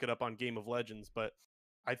go look it up on Game of Legends, but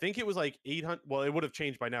I think it was like 800. Well, it would have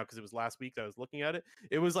changed by now because it was last week that I was looking at it.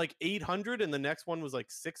 It was like 800, and the next one was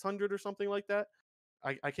like 600 or something like that.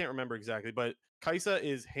 I can't remember exactly, but Kaisa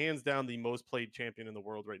is hands down the most played champion in the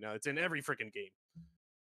world right now. It's in every freaking game.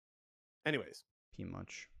 Anyways, Pretty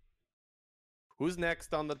much. who's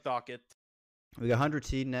next on the docket? We got 100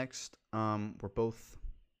 Seed next. We're both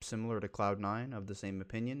similar to Cloud9 of the same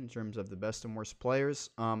opinion in terms of the best and worst players.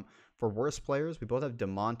 For worst players, we both have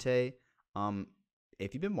Damonte.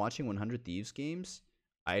 If you've been watching 100 Thieves games,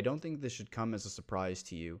 I don't think this should come as a surprise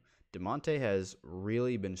to you. Damonte has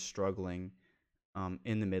really been struggling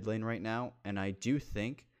in the mid lane right now, and I do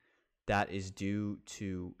think that is due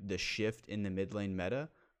to the shift in the mid lane meta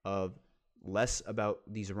of less about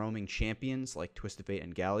these roaming champions like Twisted Fate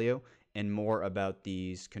and Galio, and more about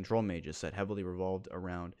these control mages that heavily revolved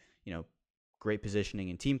around, great positioning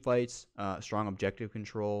in team fights, strong objective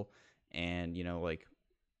control, and, like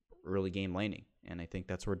early game laning. And I think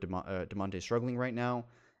that's where Damonte is struggling right now.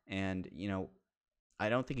 And, I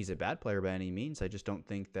don't think he's a bad player by any means. I just don't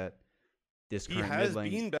think that this He current has mid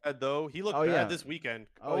lane. been bad though. He looked Oh, bad yeah. this weekend.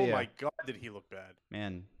 Oh, Oh yeah. my god, did he look bad?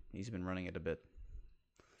 Man, he's been running it a bit.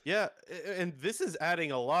 Yeah, and this is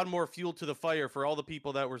adding a lot more fuel to the fire for all the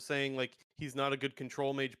people that were saying like he's not a good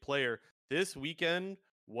control mage player. This weekend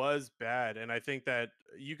was bad, and I think that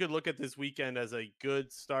you could look at this weekend as a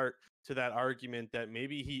good start to that argument that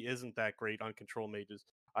maybe he isn't that great on control mages.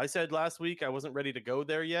 I said last week I wasn't ready to go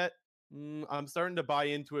there yet. I'm starting to buy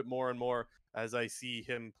into it more and more as I see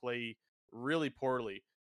him play really poorly.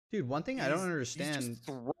 Dude, one thing I don't He's just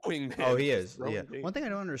understand. throwing, man. Oh, he He's is. throwing Yeah. games. One thing I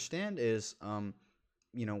don't understand is,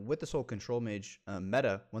 with this whole control mage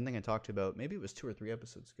meta, one thing I talked about, maybe it was 2 or 3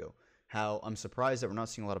 episodes ago, how I'm surprised that we're not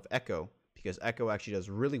seeing a lot of Echo, because Echo actually does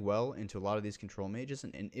really well into a lot of these control mages,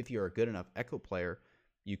 and if you're a good enough Echo player,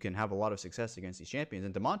 you can have a lot of success against these champions.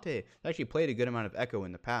 And Damonte actually played a good amount of Echo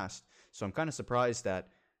in the past, so I'm kind of surprised that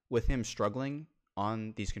with him struggling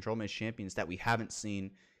on these control mage champions that we haven't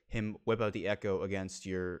seen him whip out the Echo against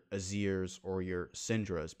your Azirs or your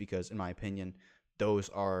Syndras, because in my opinion, those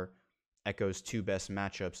are Echo's 2 best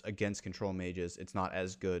matchups against control mages. It's not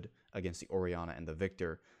as good against the Orianna and the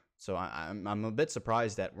Victor. So I'm a bit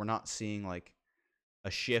surprised that we're not seeing like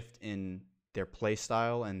a shift in their play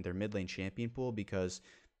style and their mid lane champion pool, because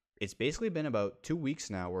it's basically been about 2 weeks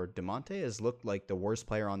now where Damonte has looked like the worst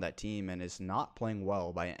player on that team and is not playing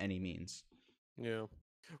well by any means. Yeah.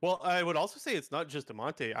 Well, I would also say it's not just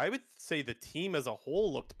Damonte. I would say the team as a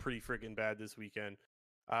whole looked pretty friggin' bad this weekend.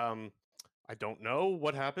 I don't know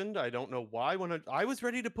what happened. I don't know why. When I was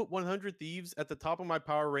ready to put 100 Thieves at the top of my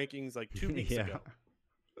power rankings like 2 weeks ago.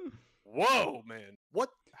 Whoa, man. What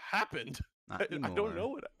happened? Not I don't know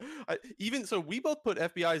what. Even so, we both put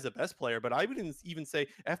FBI as the best player, but I wouldn't even say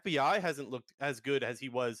FBI hasn't looked as good as he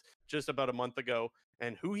was just about a month ago.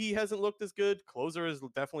 And who he hasn't looked as good, Closer has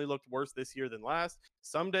definitely looked worse this year than last.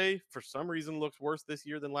 Someday, for some reason, looks worse this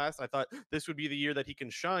year than last. I thought this would be the year that he can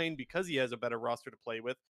shine because he has a better roster to play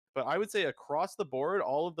with. But I would say across the board,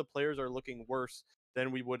 all of the players are looking worse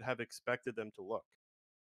than we would have expected them to look.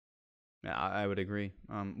 Yeah, I would agree.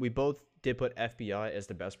 We both did put FBI as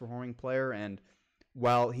the best performing player, and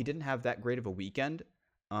while he didn't have that great of a weekend,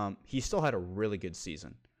 he still had a really good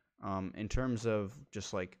season. In terms of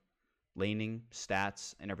just like laning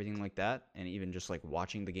stats and everything like that, and even just like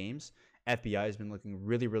watching the games, FBI has been looking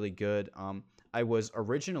really, really good. I was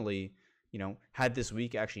originally, had this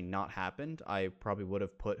week actually not happened, I probably would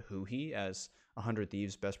have put Huhi as 100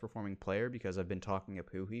 Thieves best performing player, because I've been talking up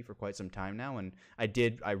Huhi for quite some time now, and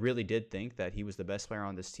I really did think that he was the best player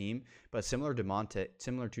on this team. But similar to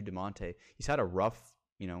Damonte, he's had a rough,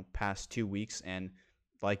 past 2 weeks, and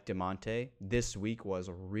like Damonte, this week was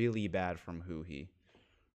really bad from Huhi.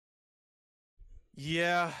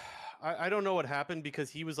 Yeah, I don't know what happened because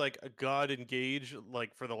he was like a god engaged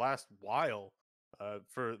like for the last while,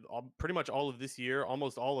 pretty much all of this year,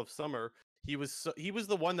 almost all of summer. He was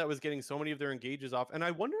the one that was getting so many of their engages off, and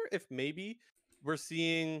I wonder if maybe we're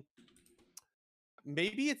seeing.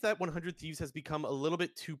 Maybe it's that 100 Thieves has become a little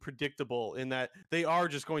bit too predictable in that they are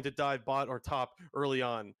just going to dive bot or top early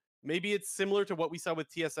on. Maybe it's similar to what we saw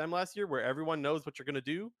with TSM last year, where everyone knows what you're going to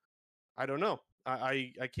do. I don't know.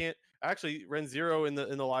 I can't actually. Ren Zero in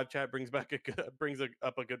the live chat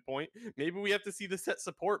up a good point. Maybe we have to see the Set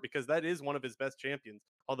support because that is one of his best champions.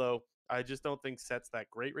 Although I just don't think Set's that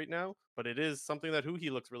great right now, but it is something that he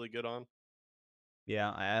looks really good on.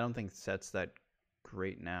 Yeah, I don't think Set's that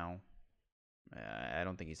great now. I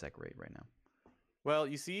don't think he's that great right now. Well,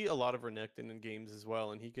 you see a lot of Renekton in games as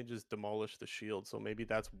well, and he can just demolish the shield. So maybe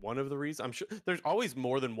that's one of the reasons. I'm sure there's always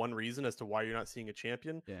more than one reason as to why you're not seeing a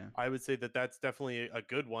champion. Yeah. I would say that that's definitely a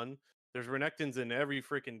good one. There's Renekton's in every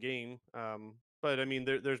freaking game. But I mean,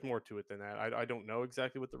 there's more to it than that. I don't know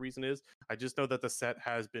exactly what the reason is. I just know that the set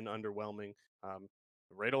has been underwhelming,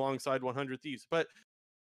 right alongside 100 Thieves. But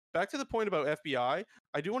back to the point about FBI,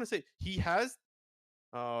 I do want to say he has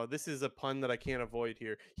this is a pun that I can't avoid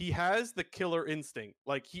here. He has the killer instinct.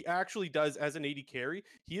 Like he actually does as an AD carry.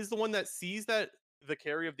 He is the one that sees that the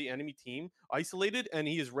carry of the enemy team isolated and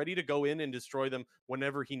he is ready to go in and destroy them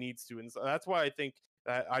whenever he needs to. And so that's why I think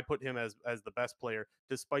that I put him as the best player,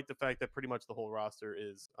 despite the fact that pretty much the whole roster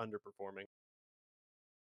is underperforming.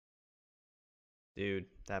 Dude,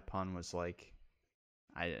 that pun was like,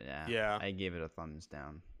 Yeah. I gave it a thumbs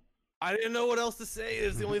down. I didn't know what else to say.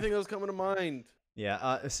 It's the only thing that was coming to mind.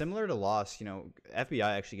 Yeah, similar to Lost, FBI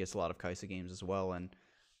actually gets a lot of Kai'Sa games as well, and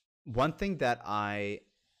one thing that I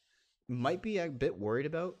might be a bit worried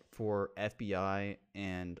about for FBI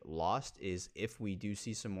and Lost is if we do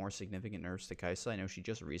see some more significant nerfs to Kai'Sa. I know she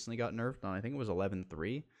just recently got nerfed on, I think it was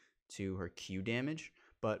 11-3 to her Q damage,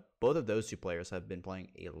 but both of those two players have been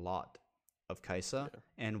playing a lot of Kai'Sa, Yeah.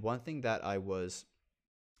 and one thing that I was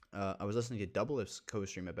listening to Doublelift's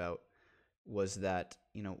co-stream about was that,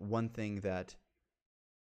 one thing that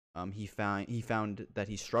he found that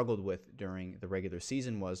he struggled with during the regular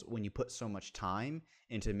season was when you put so much time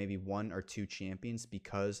into maybe one or two champions,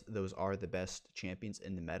 because those are the best champions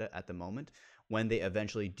in the meta at the moment. When they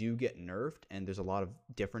eventually do get nerfed, and there's a lot of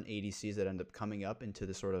different ADCs that end up coming up into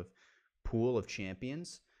the sort of pool of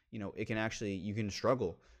champions, it can actually, you can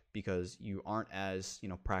struggle because you aren't as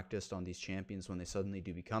practiced on these champions when they suddenly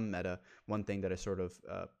do become meta. One thing that I sort of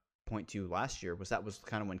point to last year was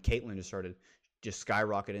kind of when Caitlyn just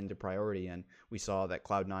skyrocket into priority, and we saw that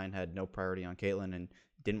Cloud9 had no priority on Caitlyn and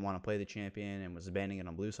didn't want to play the champion and was abandoning it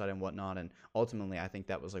on blue side and whatnot, and ultimately I think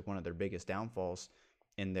that was like one of their biggest downfalls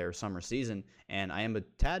in their summer season. And I am a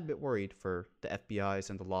tad bit worried for the FBIs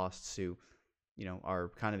and the Losts who are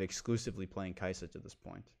kind of exclusively playing Kai'Sa to this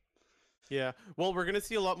point. Yeah, well, we're gonna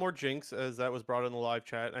see a lot more Jinx, as that was brought in the live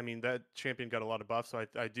chat. I mean, that champion got a lot of buffs, so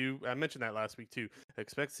I mentioned that last week too. I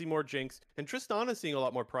expect to see more Jinx, and Tristana seeing a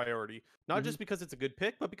lot more priority, not just because it's a good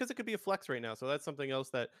pick, but because it could be a flex right now. So that's something else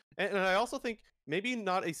that, and I also think maybe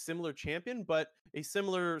not a similar champion, but a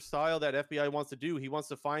similar style that FBI wants to do. He wants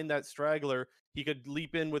to find that straggler. He could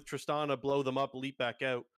leap in with Tristana, blow them up, leap back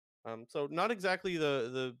out. So not exactly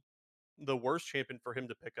the worst champion for him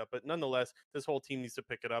to pick up, but nonetheless, this whole team needs to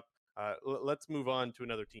pick it up. Let's move on to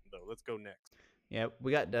another team, though. Let's go next. Yeah,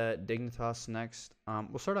 we got Dignitas next.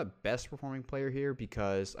 We'll start at best performing player here,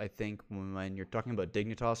 because I think when you're talking about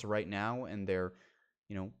Dignitas right now and their,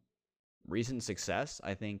 recent success,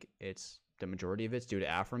 I think it's the majority of it's due to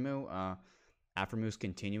Aphromoo. Aphromoos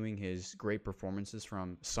continuing his great performances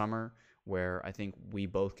from summer, where I think we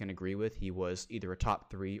both can agree with he was either a top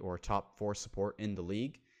 3 or a top 4 support in the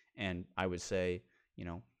league. And I would say,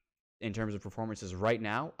 in terms of performances right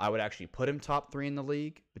now, I would actually put him top 3 in the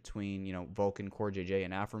league between, Vulcan, Core JJ,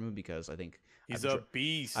 and Aphromoo, because I think he's a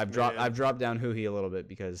beast. I've dropped down Huhi a little bit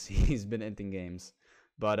because he's been inting games.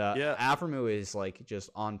 But yeah. Aphromoo is like just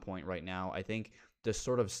on point right now. I think the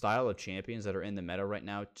sort of style of champions that are in the meta right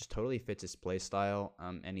now just totally fits his play style.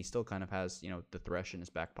 And he still kind of has, the Thresh in his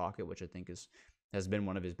back pocket, which I think has been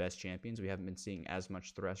one of his best champions. We haven't been seeing as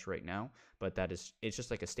much Thresh right now, but it's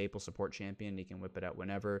just like a staple support champion. He can whip it out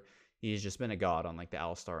whenever. He's just been a god on like the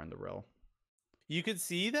Alistar and the Rill. You could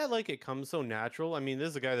see that like it comes so natural. I mean, this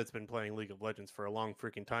is a guy that's been playing League of Legends for a long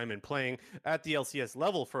freaking time and playing at the LCS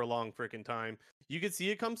level for a long freaking time. You could see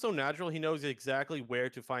it come so natural. He knows exactly where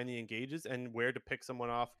to find the engages and where to pick someone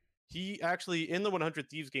off. He actually, in the 100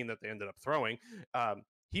 Thieves game that they ended up throwing,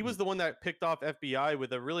 he was the one that picked off FBI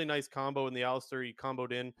with a really nice combo in the Alistar. He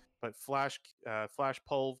comboed in, but flash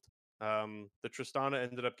pulved. The Tristana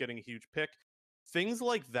ended up getting a huge pick. Things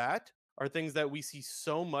like that are things that we see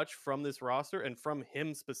so much from this roster and from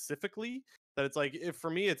him specifically that it's like, for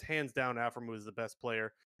me, it's hands down Aphromoo is the best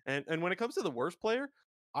player. And when it comes to the worst player,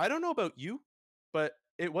 I don't know about you, but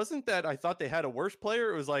it wasn't that I thought they had a worse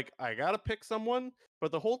player. It was like, I got to pick someone,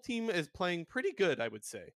 but the whole team is playing pretty good, I would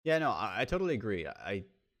say. Yeah, no, I totally agree.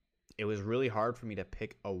 It was really hard for me to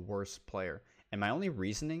pick a worse player. And my only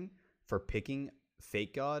reasoning for picking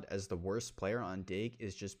Fake God as the worst player on Dig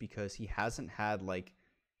is just because he hasn't had like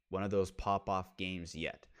one of those pop off games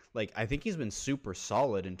yet. Like I think he's been super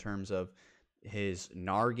solid in terms of his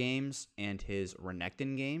Gnar games and his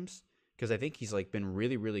Renekton games, because I think he's like been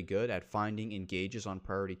really, really good at finding engages on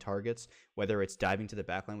priority targets, whether it's diving to the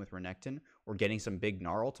backline with Renekton or getting some big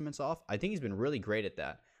Gnar ultimates off. I think he's been really great at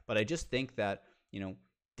that. But I just think that,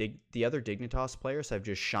 the other Dignitas players have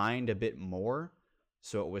just shined a bit more.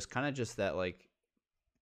 So it was kind of just that, like,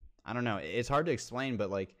 I don't know. It's hard to explain, but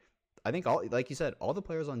like, I think like you said, all the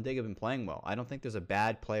players on Dig have been playing well. I don't think there's a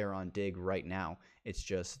bad player on Dig right now. It's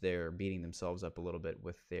just they're beating themselves up a little bit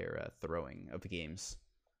with their throwing of games.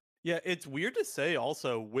 Yeah, it's weird to say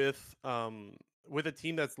also with a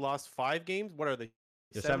team that's lost 5 games. What are they?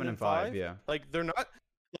 They're 7-5, yeah. Like they're not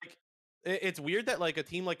like it's weird that like a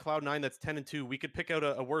team like Cloud9 that's 10-2, we could pick out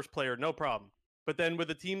a worse player, no problem. But then with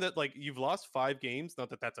a team that like you've lost 5 games, not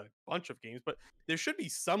that that's a bunch of games, but there should be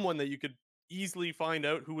someone that you could easily find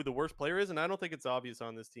out who the worst player is, and I don't think it's obvious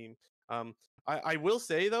on this team. I will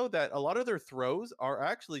say though that a lot of their throws are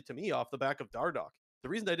actually to me off the back of Dardoch. The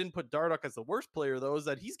reason I didn't put Dardoch as the worst player though is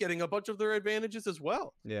that he's getting a bunch of their advantages as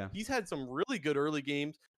well. Yeah, he's had some really good early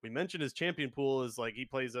games. We mentioned his champion pool is like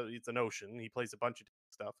it's an ocean. He plays a bunch of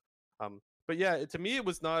stuff. But yeah, to me it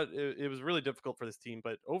was not. It was really difficult for this team.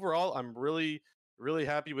 But overall, I'm really really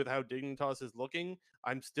happy with how Dignitas is looking.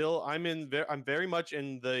 I'm very much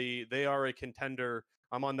in they are a contender.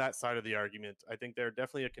 I'm on that side of the argument. I think they're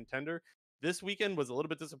definitely a contender. This weekend was a little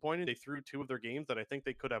bit disappointing. They threw 2 of their games that I think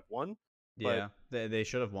they could have won. Yeah, they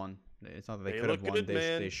should have won. It's not that they could have won.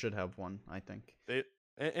 They should have won, I think.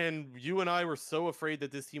 And you and I were so afraid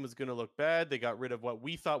that this team was going to look bad. They got rid of what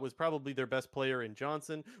we thought was probably their best player in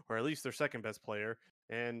Johnson, or at least their second best player.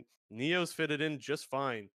 And Neos fitted in just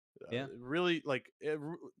fine. Yeah. Really,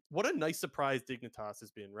 what a nice surprise Dignitas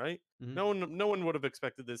has been, right? Mm-hmm. No one would have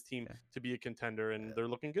expected this team to be a contender, and they're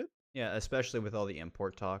looking good. Yeah, especially with all the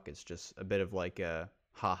import talk. It's just a bit of like a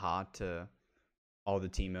ha-ha to all the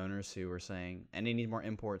team owners who were saying, and they need more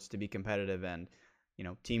imports to be competitive, and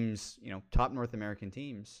teams, top North American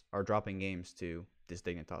teams are dropping games to this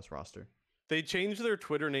Dignitas roster. They changed their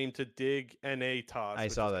Twitter name to Dig NA Toss. I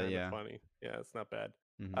saw that. Yeah, funny. Yeah, it's not bad.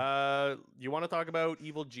 Mm-hmm. You want to talk about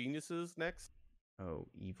Evil Geniuses next? Oh,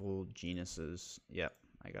 Evil Geniuses. Yep,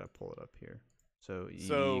 I gotta pull it up here. So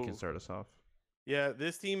you can start us off. Yeah,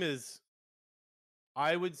 this team is,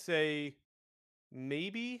 I would say,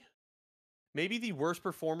 maybe the worst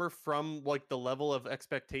performer from like the level of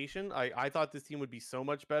expectation. I thought this team would be so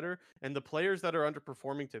much better, and the players that are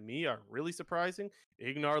underperforming to me are really surprising.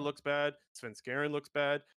 Ignar looks bad. Svenskeren looks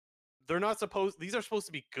bad. These are supposed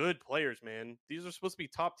to be good players, man. These are supposed to be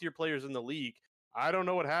top tier players in the league. I don't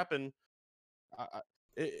know what happened.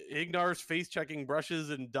 Ignar's face checking brushes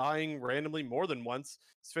and dying randomly more than once.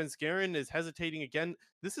 Svenskeren is hesitating again.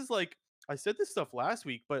 This is like, I said this stuff last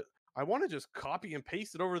week, but I want to just copy and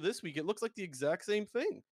paste it over this week. It looks like the exact same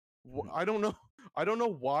thing. I don't know. I don't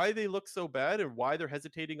know why they look so bad and why they're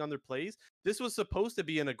hesitating on their plays. This was supposed to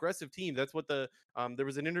be an aggressive team. That's what there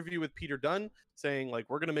was an interview with Peter Dunn saying, like,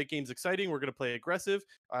 we're going to make games exciting. We're going to play aggressive.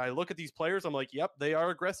 I look at these players. I'm like, yep, they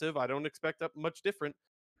are aggressive. I don't expect that much different.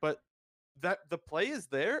 But that the play is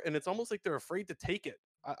there, and it's almost like they're afraid to take it.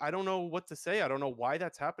 I don't know what to say. I don't know why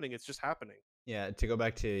that's happening. It's just happening. Yeah, to go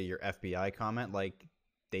back to your FBI comment, like,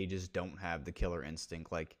 they just don't have the killer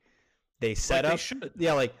instinct. Like, they set up.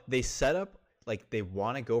 They set up, like, they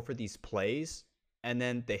want to go for these plays, and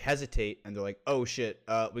then they hesitate, and they're like, oh, shit,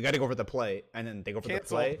 we got to go for the play. And then they go for the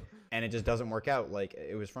play, and it just doesn't work out. Like,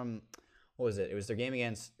 it was from, what was it? It was their game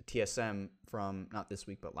against TSM from, not this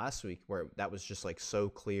week, but last week, where that was just, like, so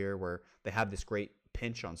clear, where they have this great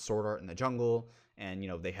pinch on Sword Art in the jungle, and,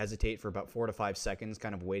 they hesitate for about 4 to 5 seconds,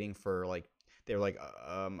 kind of waiting for, like, they were like,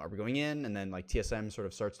 are we going in? And then, like, TSM sort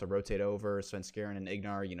of starts to rotate over. Svenskeren and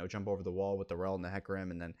Ignar, jump over the wall with the Rel and the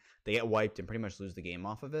Hecarim, and then they get wiped and pretty much lose the game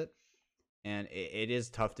off of it. And it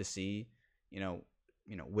is tough to see,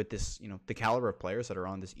 with this, the caliber of players that are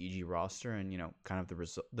on this EG roster, and, kind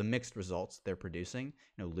of the mixed results they're producing,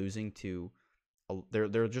 losing to,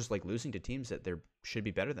 they're just like losing to teams that they should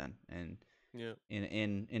be better than. And yeah,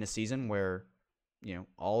 in a season where,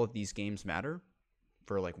 all of these games matter,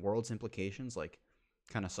 for like Worlds implications, like,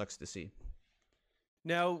 kind of sucks to see.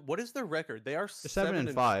 Now, what is their record? They're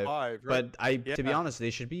 7-5, right? But to be honest, they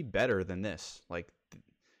should be better than this. Like,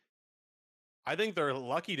 I think they're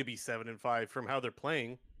lucky to be 7-5 from how they're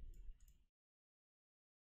playing.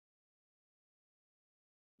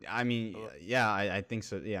 I mean, yeah, I think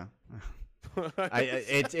so. Yeah,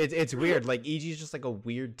 it's weird. Like, EG is just like a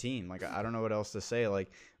weird team. Like, I don't know what else to say. Like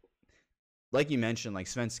you mentioned, like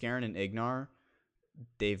Svenskeren and Ignar,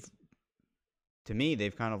 they've to me,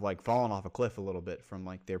 they've kind of like fallen off a cliff a little bit from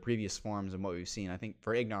like their previous forms and what we've seen. I think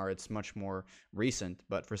for Ignar, it's much more recent,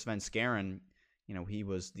 but for Svenskeren, he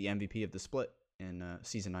was the MVP of the split in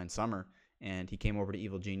Season 9 Summer, and he came over to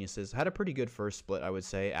Evil Geniuses. Had a pretty good first split, I would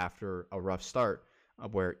say, after a rough start,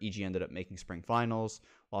 where EG ended up making Spring Finals,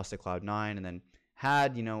 lost to Cloud9, and then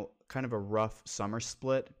had, kind of a rough summer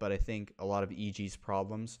split, but I think a lot of EG's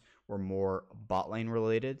problems were more bot lane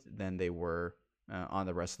related than they were on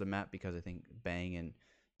the rest of the map, because I think Bang and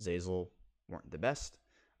Zeyzal weren't the best.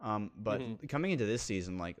 But coming into this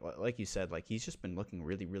season, like you said, like he's just been looking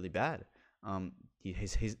really, really bad.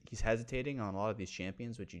 He's hesitating on a lot of these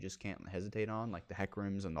champions, which you just can't hesitate on, like the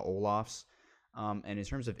Heckrooms and the Olafs. And in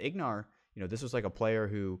terms of Ignar, this was like a player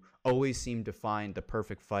who always seemed to find the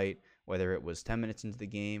perfect fight, whether it was 10 minutes into the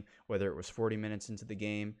game, whether it was 40 minutes into the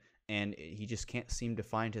game, and he just can't seem to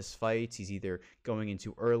find his fights. He's either going in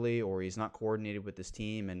too early, or he's not coordinated with his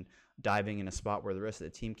team and diving in a spot where the rest of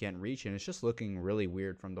the team can't reach, and it's just looking really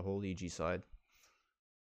weird from the whole EG side.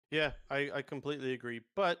 Yeah, I completely agree,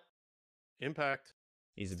 but Impact,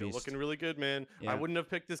 he's still beast. Looking really good, man. Yeah. I wouldn't have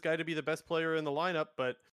picked this guy to be the best player in the lineup,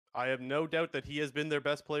 but I have no doubt that he has been their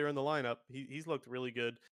best player in the lineup. He's looked really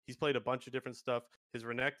good. He's played a bunch of different stuff. His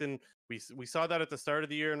Renekton, we saw that at the start of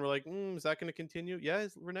the year, and we're like, is that going to continue? Yeah,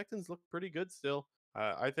 his Renekton's looked pretty good still.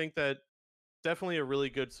 I think that definitely a really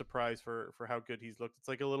good surprise for how good he's looked. It's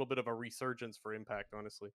like a little bit of a resurgence for Impact,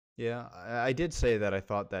 honestly. Yeah, I did say that I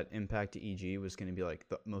thought that Impact to EG was going to be like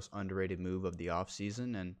the most underrated move of the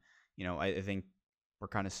offseason, and I think we're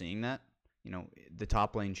kind of seeing that. The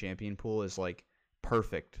top lane champion pool is like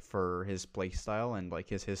perfect for his play style and like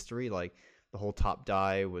his history. Like the whole top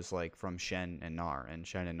die was like from Shen and Gnar, and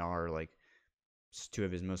Shen and Gnar are like two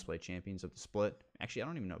of his most played champions of the split. Actually, I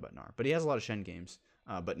don't even know about Gnar, but he has a lot of Shen games.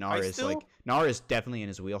 But Gnar is definitely in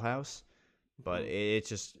his wheelhouse. But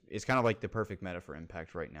it's kind of like the perfect meta for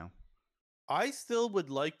Impact right now. I still would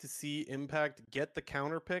like to see Impact get the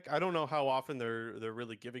counter pick. I don't know how often they're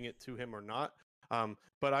really giving it to him or not.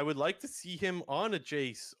 But I would like to see him on a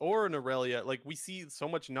Jace or an Aurelia. Like, we see so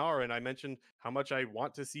much Gnar, and I mentioned how much I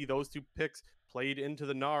want to see those two picks played into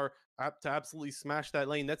the Gnar to absolutely smash that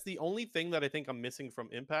lane. That's the only thing that I think I'm missing from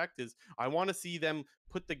Impact, is I want to see them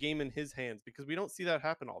put the game in his hands, because we don't see that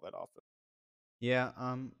happen all that often. Yeah,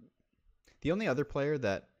 the only other player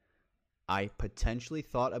that I potentially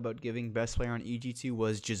thought about giving best player on EG2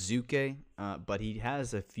 was Jizuke, but he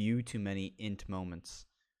has a few too many int moments.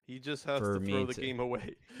 He just has to throw the game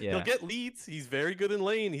away. Yeah. He'll get leads. He's very good in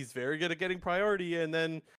lane. He's very good at getting priority. And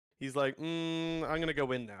then he's like, I'm going to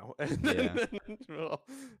go in now. And then,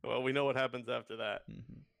 well, we know what happens after that.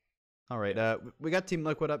 Mm-hmm. All right. We got Team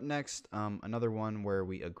Liquid up next. Another one where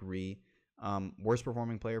we agree. Worst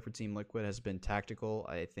performing player for Team Liquid has been Tactical.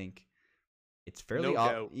 I think it's fairly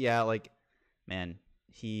yeah, like, man,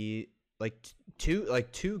 he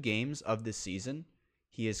two games of this season,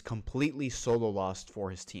 he is completely solo lost for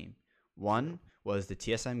his team. One was the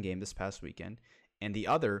TSM game this past weekend, and the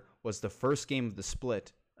other was the first game of the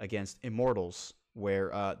split against Immortals,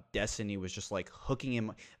 where Destiny was just like hooking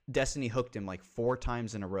him. Destiny hooked him like 4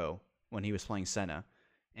 times in a row when he was playing Senna.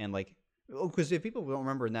 And like, because if people don't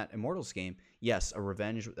remember, in that Immortals game, yes, a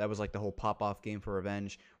Revenge, that was like the whole pop-off game for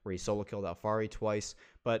Revenge, where he solo killed Alphari twice.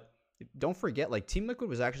 But don't forget, like, Team Liquid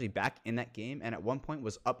was actually back in that game, and at one point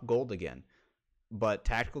was up gold again. But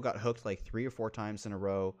Tactical got hooked like 3 or 4 times in a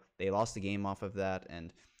row. They lost the game off of that.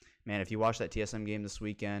 And man, if you watch that TSM game this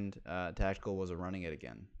weekend, Tactical was running it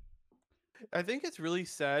again. I think it's really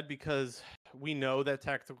sad, because we know that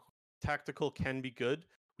Tactical can be good.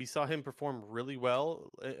 We saw him perform really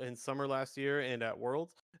well in summer last year and at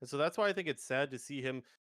Worlds. And so that's why I think it's sad to see him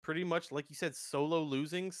pretty much, like you said, solo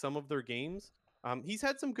losing some of their games. He's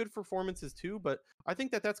had some good performances too, but I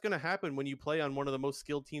think that that's going to happen when you play on one of the most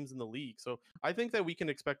skilled teams in the league. So I think that we can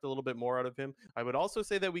expect a little bit more out of him. I would also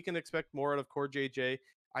say that we can expect more out of CoreJJ.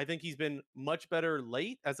 I think he's been much better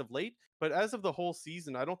as of late, but as of the whole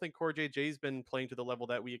season, I don't think CoreJJ's been playing to the level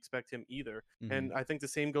that we expect him either. Mm-hmm. And I think the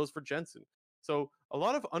same goes for Jensen. So a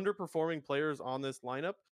lot of underperforming players on this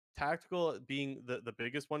lineup, Tactical being the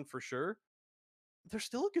biggest one for sure. They're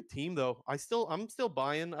still a good team, though. I'm still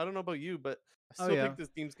buying. I don't know about you, but I still think this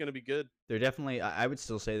team's going to be good. They're definitely. I would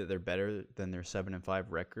still say that they're better than their 7-5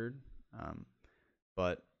 record.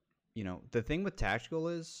 But the thing with Tactical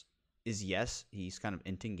is yes, he's kind of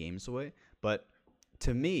inting games away. But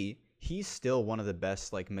to me, he's still one of the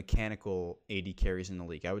best like mechanical AD carries in the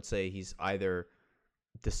league. I would say he's either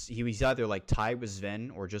like tied with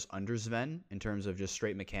Zven or just under Zven in terms of just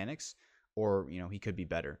straight mechanics, or he could be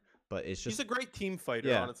better. but it's He's just a great team fighter,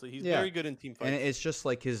 yeah, honestly. He's yeah, very good in team and fights. it's just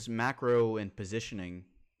like his macro and positioning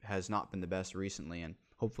has not been the best recently, and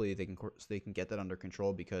hopefully they can get that under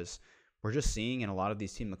control because we're just seeing in a lot of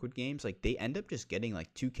these Team Liquid games like they end up just getting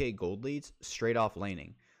like 2K gold leads straight off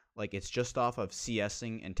laning. Like it's just off of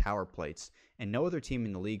CSing and tower plates, and no other team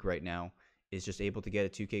in the league right now is just able to get a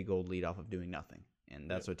 2K gold lead off of doing nothing. And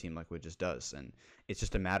that's what Team Liquid just does. And it's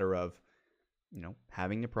just a matter of,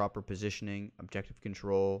 having the proper positioning, objective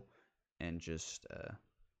control, and just,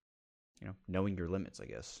 knowing your limits, I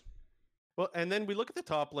guess. Well, and then we look at the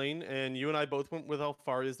top lane, and you and I both went with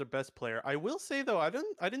Alfari as their best player. I will say though, I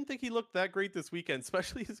didn't think he looked that great this weekend,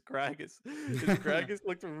 especially his Gragas. His Gragas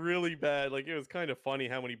looked really bad. Like it was kind of funny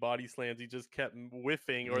how many body slams he just kept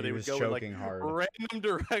whiffing, or He they would was go in like choking hard. random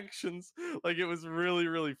directions. Like it was really,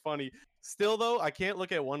 really funny. Still though, I can't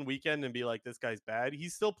look at one weekend and be like, this guy's bad.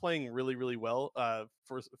 He's still playing really, really well.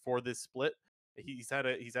 For this split, he's had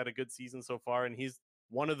a good season so far, and he's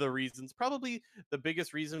one of the reasons, probably the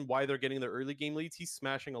biggest reason why they're getting the early game leads. He's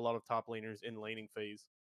smashing a lot of top laners in laning phase.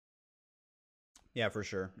 Yeah, for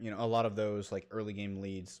sure. A lot of those like early game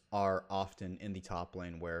leads are often in the top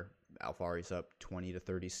lane where Alfari's up 20 to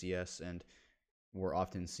 30 CS, and we're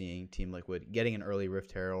often seeing Team Liquid getting an early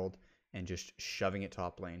Rift Herald and just shoving it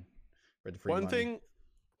top lane for the free money.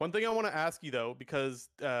 One thing I want to ask you though, because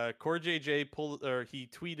Core JJ he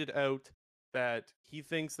tweeted out that he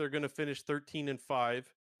thinks they're going to finish 13-5,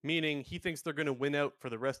 meaning he thinks they're going to win out for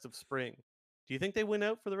the rest of spring. Do you think they win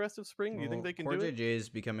out for the rest of spring? Do you think they can do it? JJ is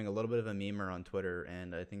becoming a little bit of a memer on Twitter,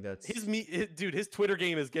 and I think that's his Twitter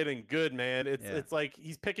game is getting good, man. It's like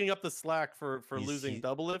he's picking up the slack for losing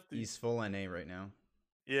Doublelift. He's full NA right now.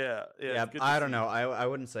 Yeah. I don't know. I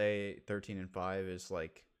wouldn't say 13-5 is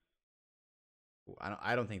like.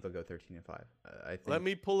 I don't think they'll go 13-5. I think. Let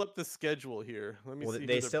me pull up the schedule here. Let me see.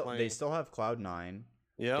 They still have Cloud9.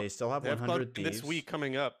 Yeah. They still have 100 Thieves this week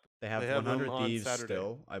coming up. They have 100 Thieves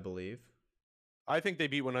still, I believe. I think they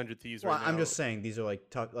beat 100 Thieves right now. I'm just saying these are like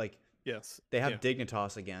tough. Like yes, they have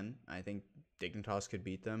Dignitas again. I think Dignitas could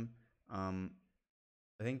beat them. I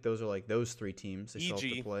think those are like those three teams they still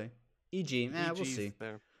have to play. EG, we'll see.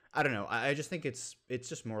 There. I don't know. I just think it's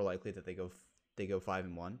just more likely that they go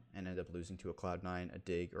 5-1 and end up losing to a Cloud9, a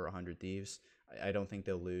Dig, or 100 Thieves. I don't think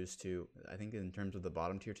they'll lose to. I think in terms of the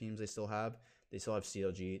bottom tier teams they still have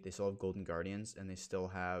CLG, they still have Golden Guardians, and they still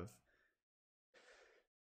have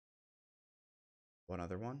one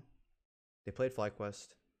other one. They played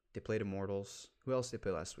FlyQuest. They played Immortals. Who else did they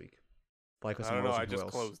play last week? FlyQuest. I don't know. I just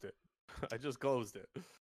closed it. I just closed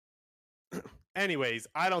it. Anyways,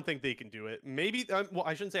 I don't think they can do it. Maybe. Well,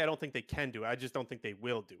 I shouldn't say I don't think they can do it. I just don't think they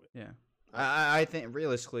will do it. Yeah. I think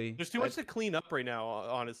realistically, there's too much to clean up right now.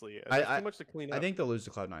 Honestly, there's too much to clean up. I think they'll lose to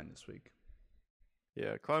Cloud9 this week.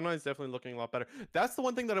 Yeah, Cloud9 is definitely looking a lot better. That's the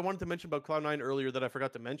one thing that I wanted to mention about Cloud9 earlier that I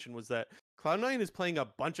forgot to mention was that Cloud9 is playing a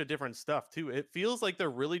bunch of different stuff too. It feels like they're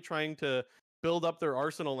really trying to build up their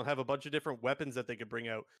arsenal and have a bunch of different weapons that they could bring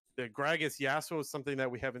out. The Gragas Yasuo is something that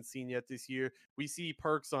we haven't seen yet this year. We see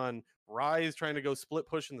perks on Ryze trying to go split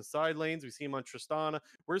push in the side lanes. We see him on Tristana.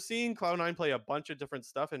 We're seeing Cloud9 play a bunch of different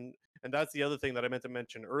stuff, and that's the other thing that I meant to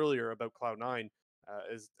mention earlier about Cloud9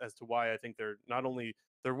 as to why I think they're not only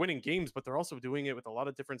they're winning games, but they're also doing it with a lot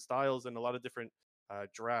of different styles and a lot of different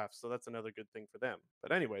drafts. So that's another good thing for them.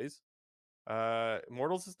 But anyways,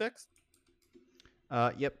 Immortals is next.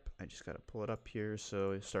 Yep. I just gotta pull it up here.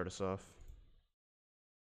 So start us off.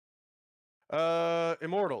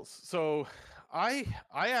 Immortals. So I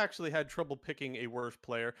actually had trouble picking a worse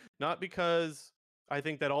player, not because I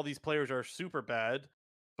think that all these players are super bad,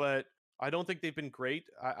 but I don't think they've been great.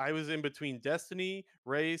 I was in between Destiny,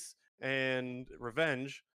 Race, and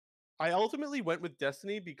Revenge. I ultimately went with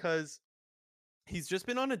Destiny because he's just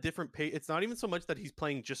been on a different page. It's not even so much that he's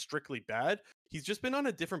playing just strictly bad. He's just been on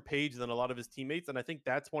a different page than a lot of his teammates. And I think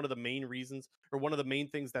that's one of the main reasons, or one of the main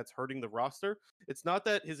things that's hurting the roster. It's not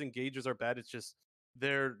that his engagers are bad. It's just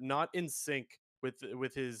they're not in sync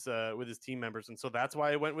with his team members. And so that's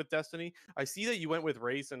why I went with Destiny. I see that you went with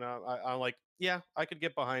Race, and I'm like, yeah, I could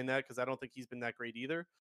get behind that because I don't think he's been that great either.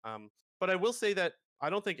 But I will say that I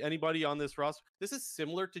don't think anybody on this roster, this is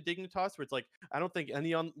similar to Dignitas, where it's like, I don't think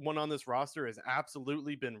anyone on this roster has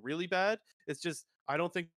absolutely been really bad. It's just, I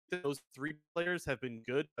don't think that those three players have been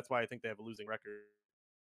good. That's why I think they have a losing record.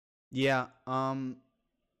 Yeah.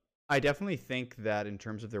 I definitely think that in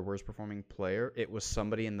terms of their worst performing player, it was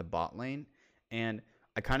somebody in the bot lane. And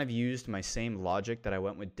I kind of used my same logic that I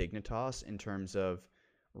went with Dignitas in terms of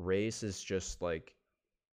Race is just like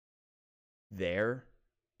there.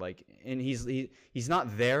 Like, and he's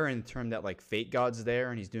not there in terms that like Fate God's there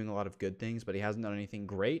and he's doing a lot of good things, but he hasn't done anything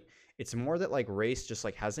great. It's more that like Race just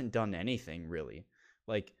like hasn't done anything really.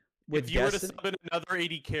 Like with If you were to Destiny, sub in another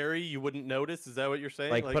AD carry, you wouldn't notice. Is that what you're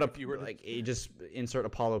saying? like Like put if up you were to, like you just insert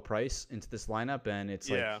Apollo Price into this lineup and it's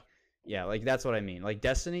like, yeah, yeah, like that's what I mean. Like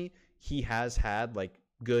Destiny, he has had like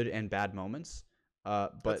good and bad moments.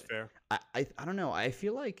 that's But fair. I don't know. I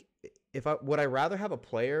feel like if I would I rather have a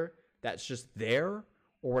player that's just there,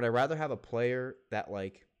 or would I rather have a player that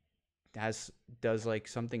like has does like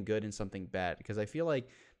something good and something bad? Because I feel like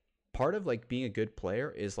part of like being a good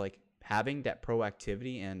player is like having that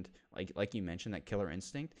proactivity and like you mentioned, that killer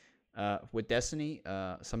instinct. With Destiny,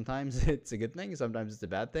 sometimes it's a good thing, sometimes it's a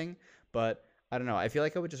bad thing. But I don't know. I feel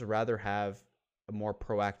like I would just rather have a more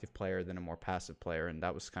proactive player than a more passive player, and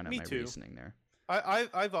that was kind of Me my too. reasoning there.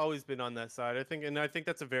 I've always been on that side. I think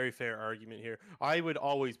that's a very fair argument here. I would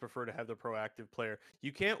always prefer to have the proactive player.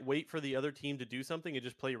 You can't wait for the other team to do something and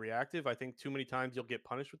just play reactive. I think too many times you'll get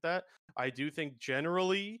punished with that. I do think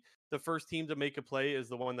generally the first team to make a play is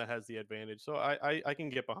the one that has the advantage. So I can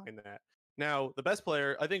get behind that. Now, the best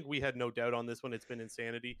player, I think we had no doubt on this one. It's been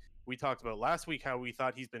Insanity. We talked about last week how we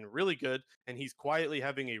thought he's been really good, and he's quietly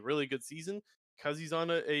having a really good season because he's on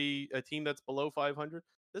a team that's below 500.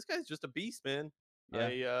 This guy's just a beast, man.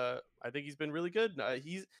 Yeah. I think he's been really good.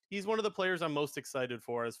 He's one of the players I'm most excited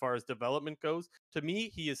for as far as development goes. To me,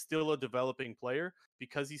 he is still a developing player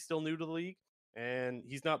because he's still new to the league, and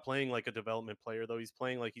he's not playing like a development player though. He's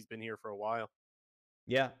playing like he's been here for a while.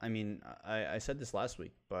 Yeah, I mean, I said this last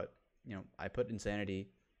week, but I put Insanity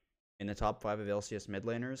in the top 5 of LCS mid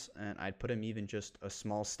laners, and I'd put him even just a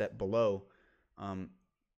small step below, um,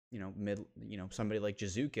 mid, somebody like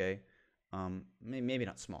Jizuke, maybe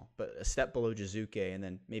not small, but a step below Jizuke, and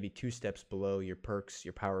then maybe 2 steps below your Perks,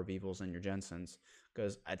 your Power of Evils, and your Jensens,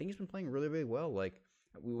 because I think he's been playing really, really well. Like,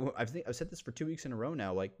 I've said this for 2 weeks in a row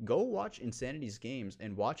now. Like, go watch Insanity's games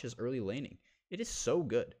and watch his early laning. It is so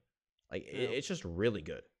good. Like, Yeah. it's just really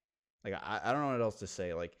good. Like, I don't know what else to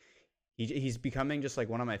say. Like, he's becoming just like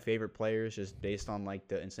one of my favorite players, just based on like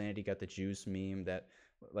the Insanity got the juice meme that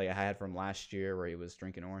like I had from last year where he was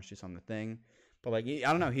drinking orange juice on the thing. But like,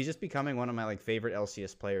 I don't know, he's just becoming one of my like favorite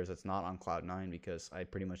LCS players that's not on Cloud9, because I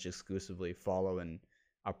pretty much exclusively follow and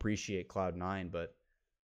appreciate Cloud9. But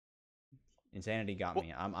Insanity got Well,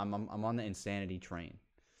 me. I'm on the Insanity train.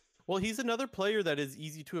 Well, he's another player that is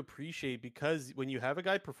easy to appreciate because when you have a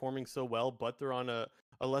guy performing so well, but they're on a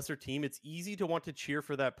lesser team, it's easy to want to cheer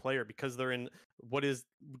for that player because they're in what is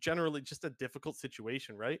generally just a difficult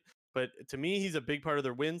situation, right? But to me, he's a big part of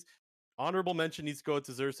their wins. Honorable mention needs to go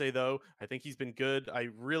to Xerxes, though. I think he's been good. I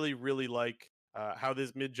really, really like how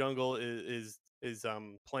this mid jungle is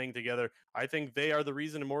playing together. I think they are the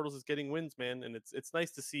reason Immortals is getting wins, man. And it's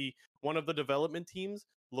nice to see one of the development teams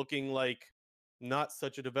looking like not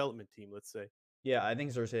such a development team, let's say. Yeah, I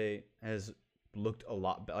think Xerxes has looked a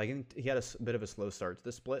lot better. I think he had a bit of a slow start to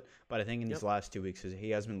the split, but I think in these Yep. last 2 weeks he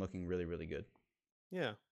has been looking really, really good.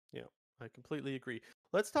 Yeah. Yeah. I completely agree.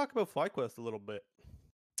 Let's talk about FlyQuest a little bit.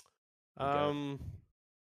 Okay.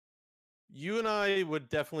 You and I would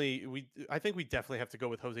definitely I think we definitely have to go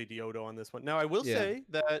with Jose Diodo on this one. Now I will Yeah. say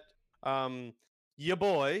that your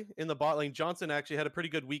boy in the bot lane, Johnson, actually had a pretty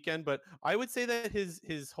good weekend, but I would say that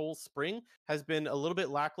his whole spring has been a little bit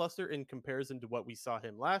lackluster in comparison to what we saw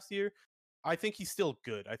him last year. I think he's still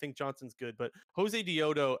good. I think Johnson's good, but Jose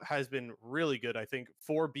Diodo has been really good. I think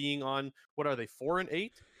for being on what are they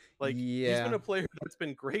 4-8? Like he's been Yeah. a player that's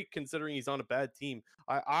been great considering he's on a bad team.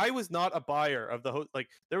 I was not a buyer of the like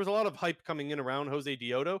there was a lot of hype coming in around Jose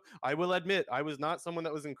Diodo. I will admit I was not someone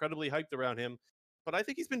that was incredibly hyped around him, but I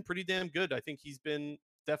think he's been pretty damn good. I think he's been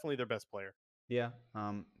definitely their best player. Yeah.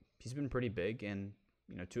 He's been pretty big, and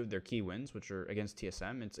 2 of their key wins, which are against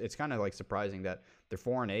TSM. It's kind of like surprising that they're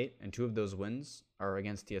 4-8, and 2 of those wins are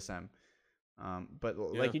against TSM. But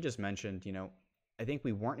Yeah. like you just mentioned, I think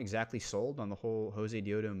we weren't exactly sold on the whole Jose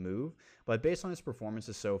Diodo move, but based on his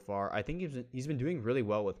performances so far, I think he's been doing really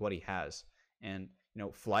well with what he has. And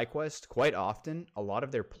FlyQuest, quite often, a lot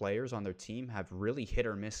of their players on their team have really hit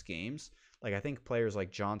or miss games. Like I think players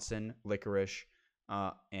like Johnson, Licorice,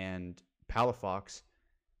 and Palafox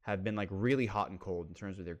have been like really hot and cold in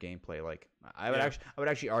terms of their gameplay. Like I would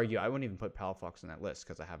actually argue I wouldn't even put Palafox on that list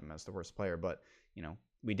because I have him as the worst player. But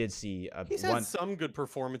we did see He's had some good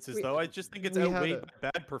performances we, though. I just think it's we had outweighed by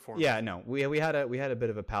bad performances. yeah, no, we had a bit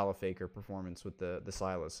of a Palafaker performance with the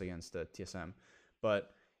Silas against TSM,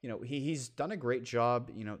 but he's done a great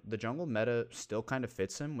job. The jungle meta still kind of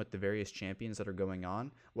fits him with the various champions that are going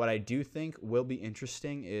on. What I do think will be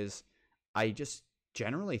interesting is I just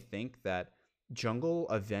generally think that jungle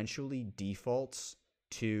eventually defaults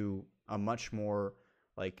to a much more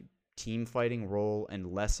like team fighting role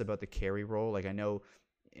and less about the carry role. Like I know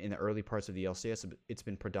in the early parts of the LCS, it's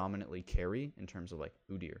been predominantly carry in terms of like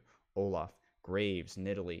Udyr, Olaf, Graves,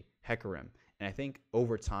 Nidalee, Hecarim. And I think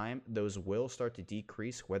over time, those will start to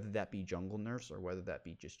decrease, whether that be jungle nerfs or whether that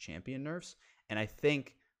be just champion nerfs. And I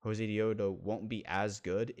think Jose Diodo won't be as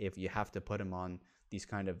good if you have to put him on these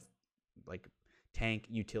kind of like tank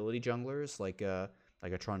utility junglers like a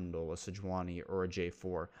Trundle, a Sejuani, or a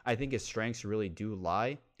J4. I think his strengths really do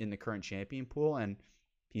lie in the current champion pool, and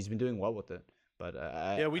he's been doing well with it. But we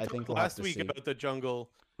I talked think we'll last have to week see. about the jungle.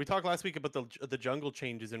 We talked last week about the jungle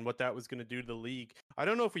changes and what that was going to do to the league. I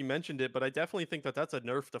don't know if we mentioned it, but I definitely think that that's a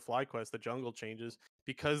nerf to FlyQuest, the jungle changes,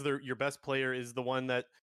 because your best player is the one that,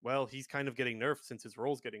 well, he's kind of getting nerfed since his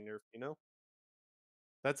role's getting nerfed, you know?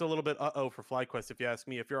 That's a little bit uh-oh for FlyQuest, if you ask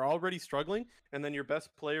me. If you're already struggling and then your best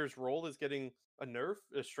player's role is getting a nerf,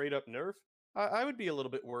 a straight up nerf, I would be a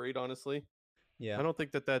little bit worried, honestly. Yeah. I don't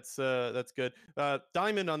think that's good.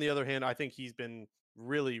 Diamond, on the other hand, I think he's been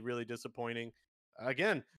really, really disappointing.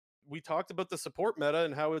 Again, we talked about the support meta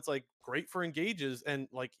and how it's like great for engages, and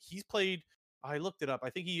like he's played. I looked it up.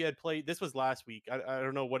 I think he had played. This was last week. I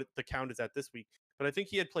don't know what the count is at this week, but I think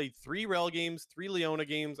he had played 3 Rel games, 3 Leona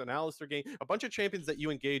games, an Alistar game, a bunch of champions that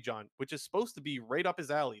you engage on, which is supposed to be right up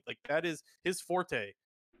his alley. Like that is his forte,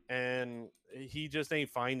 and he just ain't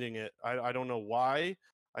finding it. I don't know why.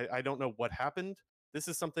 I don't know what happened. This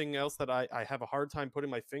is something else that I have a hard time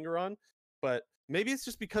putting my finger on, but maybe it's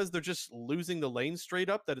just because they're just losing the lane straight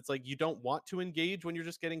up, that it's like you don't want to engage when you're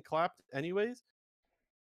just getting clapped anyways.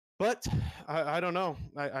 But I don't know.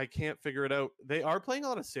 I can't figure it out. They are playing a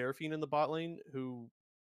lot of Seraphine in the bot lane, who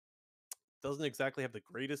doesn't exactly have the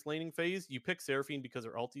greatest laning phase. You pick Seraphine because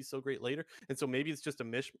her ulti's so great later, and so maybe it's just a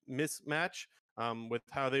mismatch with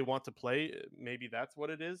how they want to play. Maybe that's what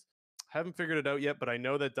it is. Haven't figured it out yet, but I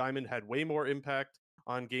know that Diamond had way more impact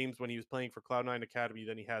on games when he was playing for Cloud9 Academy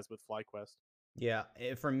than he has with FlyQuest. Yeah,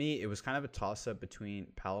 for me, it was kind of a toss-up between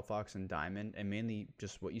Palafox and Diamond, and mainly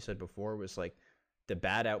just what you said before was like the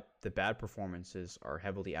bad performances are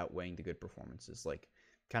heavily outweighing the good performances. Like,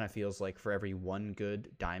 kind of feels like for every one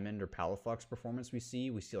good Diamond or Palafox performance we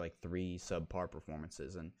see like 3 subpar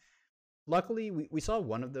performances. And luckily, we saw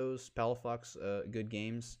one of those Palafox good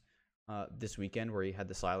games this weekend where he had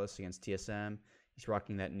the Sylas against TSM. He's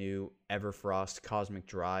rocking that new Everfrost Cosmic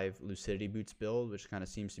Drive Lucidity Boots build, which kind of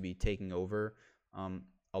seems to be taking over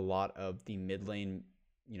a lot of the mid lane,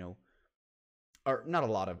 or not a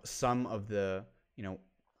lot of, some of the,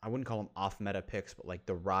 I wouldn't call them off meta picks, but like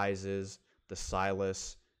the Rises, the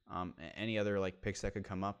Sylas, any other like picks that could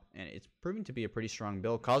come up. And it's proving to be a pretty strong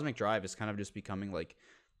build. Cosmic Drive is kind of just becoming like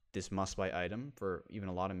this must-buy item for even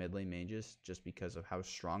a lot of mid lane mages just because of how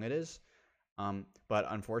strong it is. But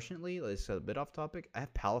unfortunately, it's a bit off topic. I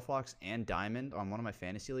have Palafox and Diamond on one of my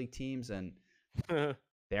fantasy league teams, and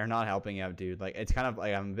they're not helping out, dude. Like, it's kind of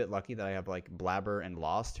like I'm a bit lucky that I have like Blabber and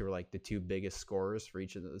Lost, who are like the 2 biggest scorers for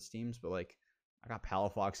each of those teams. But like, I got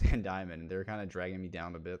Palafox and Diamond, and they're kind of dragging me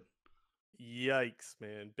down a bit. Yikes,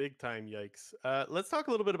 man! Big time yikes. Let's talk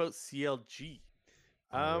a little bit about CLG.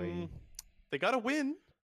 They got a win.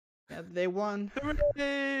 Yeah, they won.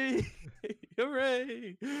 Hooray!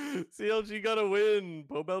 Hooray! CLG got a win.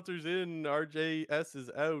 Pobelter's in. RJS is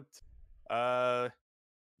out.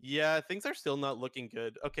 Yeah, things are still not looking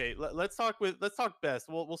good. Okay, let's talk best.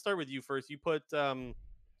 We'll start with you first. You put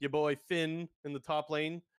your boy Finn in the top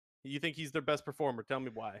lane. You think he's their best performer? Tell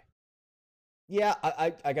me why. Yeah,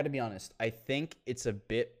 I got to be honest. I think it's a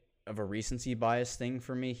bit of a recency bias thing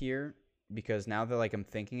for me here, because now that like I'm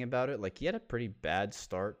thinking about it, like he had a pretty bad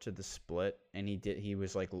start to the split, and he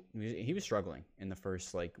was struggling in the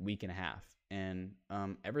first like week and a half. And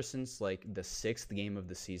ever since like the 6th game of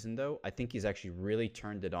the season, though, I think he's actually really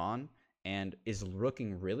turned it on and is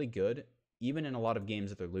looking really good, even in a lot of games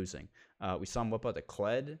that they're losing. We saw him whip out the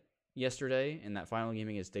Kled yesterday in that final game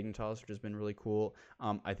against Dignitas, which has been really cool.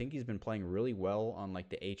 I think he's been playing really well on like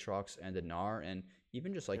the Aatrox and the Gnar, and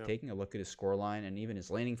even just like taking a look at his scoreline and even his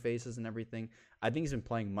laning phases and everything, I think he's been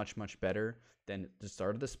playing much, much better than the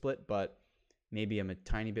start of the split. But maybe I'm a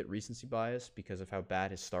tiny bit recency bias because of how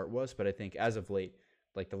bad his start was. But I think as of late,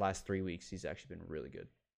 like the last 3 weeks, he's actually been really good.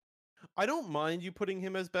 I don't mind you putting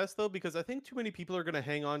him as best, though, because I think too many people are going to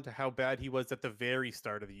hang on to how bad he was at the very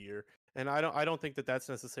start of the year, and I don't think that that's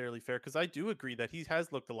necessarily fair, because I do agree that he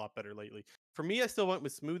has looked a lot better lately. For me, I still went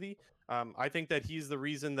with Smoothie. I think that he's the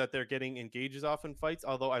reason that they're getting engages off in fights.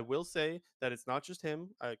 Although I will say that it's not just him,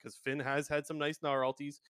 because Finn has had some nice Gnar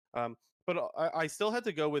ultis. But I still had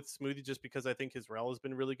to go with Smoothie just because I think his rel has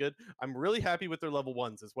been really good. I'm really happy with their level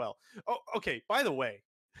 1s as well. Oh, okay. By the way,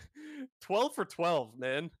 12 for 12,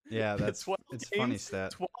 man. Yeah, that's it's funny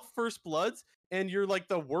stat. 12 first bloods. and you're like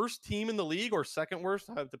the worst team in the league or second worst,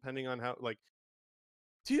 depending on how, like,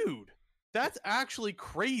 dude, that's actually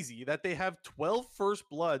crazy that they have 12 first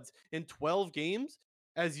bloods in 12 games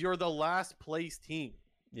as you're the last place team.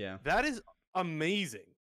 Yeah. That is amazing.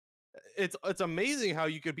 It's amazing how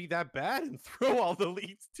you could be that bad and throw all the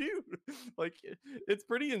leads too. Like, it's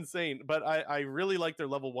pretty insane. But I really like their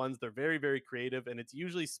level ones. They're very, very creative, and it's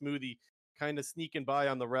usually Smoothie kind of sneaking by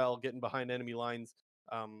on the rel, getting behind enemy lines.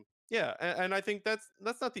 Yeah, and I think that's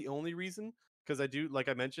not the only reason, because I do, like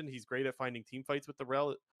I mentioned, he's great at finding team fights with the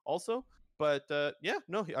rel also. But yeah,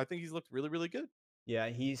 no, I think he's looked really, really good. Yeah,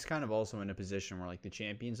 he's kind of also in a position where like the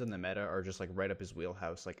champions in the meta are just like right up his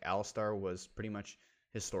wheelhouse. Like Alistar was pretty much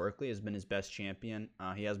historically has been his best champion.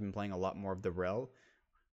 He has been playing a lot more of the rel.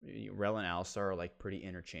 Rel and Alistar are like pretty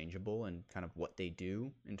interchangeable in kind of what they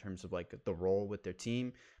do in terms of like the role with their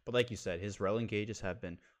team. But like you said, his rel engages have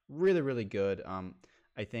been really, really good.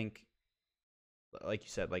 I think, like you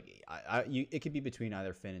said, like it could be between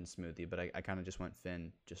either Finn and Smoothie, but I kind of just went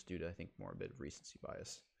Finn just due to I think more a bit of recency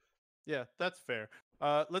bias. Yeah, that's fair.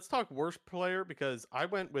 Let's talk worst player, because I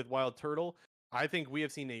went with Wild Turtle. I think we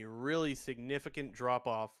have seen a really significant drop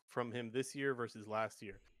off from him this year versus last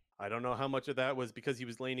year. I don't know how much of that was because he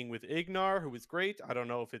was laning with Ignar, who was great. I don't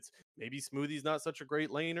know if it's maybe Smoothie's not such a great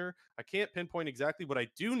laner. I can't pinpoint exactly. What I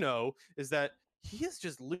do know is that he is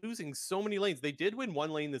just losing so many lanes. They did win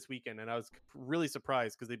one lane this weekend, and I was really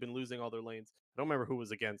surprised because they've been losing all their lanes. I don't remember who it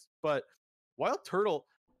was against, but Wild Turtle,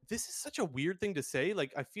 this is such a weird thing to say.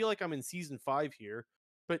 Like, I feel like I'm in season 5 here,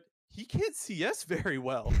 but he can't CS very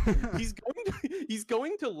well. He's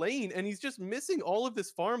going to lane, and he's just missing all of this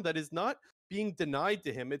farm that is not being denied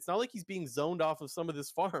to him. It's not like he's being zoned off of some of this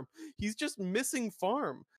farm. He's just missing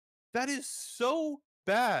farm. That is so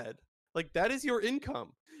bad. Like, that is your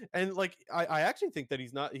income. And like, I actually think that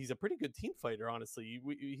he's a pretty good team fighter, honestly.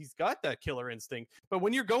 He's got that killer instinct. But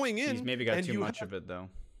when you're going in, He's maybe got too much of it though.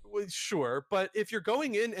 Sure, but if you're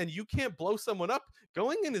going in and you can't blow someone up,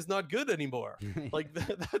 going in is not good anymore. Like,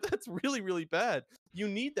 that's really, really bad. You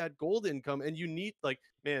need that gold income, and you need, like,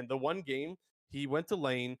 man, the one game he went to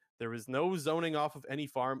lane, there was no zoning off of any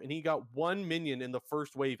farm, and he got 1 minion in the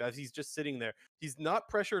first wave as he's just sitting there. He's not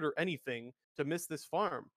pressured or anything to miss this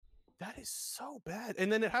farm. That is so bad.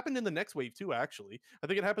 And then it happened in the next wave too, actually. I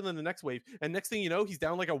think it happened in the next wave. And next thing you know, he's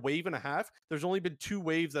down like a wave and a half. There's only been 2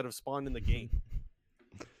 waves that have spawned in the game.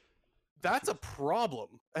 That's a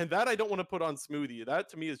problem, and that I don't want to put on Smoothie. That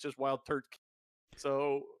to me is just Wild Turk.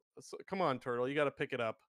 So come on, Turtle, you got to pick it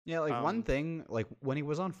up. Yeah, like one thing, like when he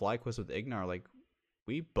was on FlyQuest with Ignar, like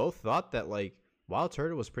we both thought that like Wild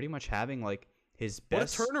Turtle was pretty much having like his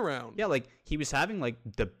best turnaround. Yeah, like he was having like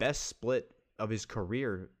the best split of his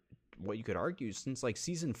career, what you could argue, since like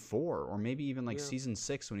season 4 or maybe even like season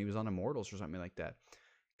 6 when he was on Immortals or something like that.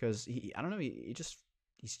 Because I don't know,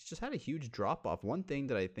 he's just had a huge drop off. One thing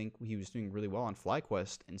that I think he was doing really well on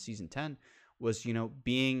FlyQuest in season 10 was, you know,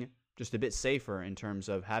 being just a bit safer in terms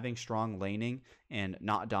of having strong laning and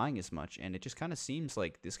not dying as much. And it just kind of seems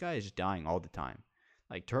like this guy is just dying all the time.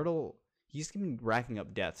 Like Turtle, he's been racking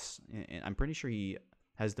up deaths, and I'm pretty sure he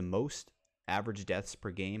has the most average deaths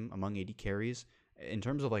per game among AD carries. In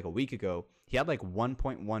terms of like a week ago, he had like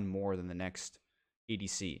 1.1 more than the next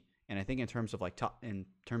ADC. And I think in terms of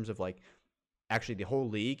like actually the whole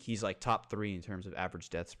league, he's like top 3 in terms of average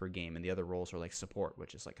deaths per game, and the other roles are like support,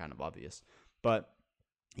 which is like kind of obvious. But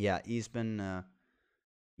yeah, he's been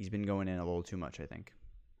going in a little too much, I think.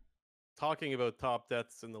 Talking about top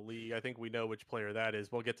deaths in the league, I think we know which player that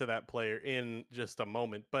is. We'll get to that player in just a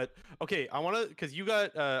moment. But okay, I want to, because you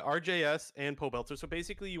got RJS and Pobelter, so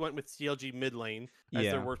basically you went with CLG mid lane as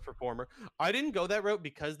their worst performer. I didn't go that route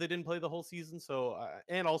because they didn't play the whole season. So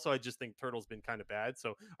and also I just think Turtle's been kind of bad,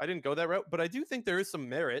 so I didn't go that route. But I do think there is some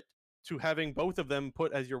merit to having both of them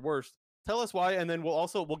put as your worst. Tell us why, and then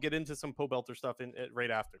we'll get into some Pobelter stuff in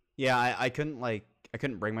right after. Yeah, I couldn't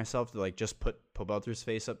bring myself to like just put Pobelter's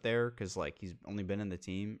face up there because like he's only been in the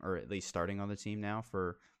team, or at least starting on the team now,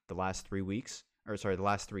 for the last 3 weeks, or sorry, the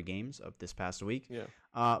last 3 games of this past week.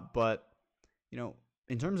 Yeah. But you know,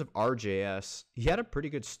 in terms of RJS, he had a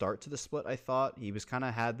pretty good start to the split. I thought he was kind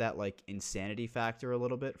of had that like insanity factor a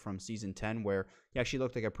little bit from season 10, where he actually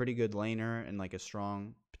looked like a pretty good laner and like a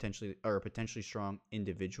strong potentially strong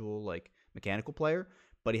individual like mechanical player,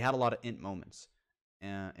 but he had a lot of int moments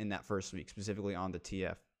in that first week, specifically on the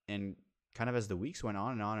TF. And kind of as the weeks went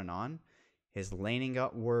on and on and on, his laning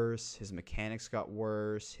got worse, his mechanics got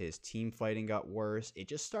worse, his team fighting got worse. It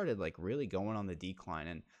just started like really going on the decline.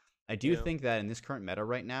 And I do think that in this current meta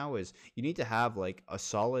right now is you need to have like a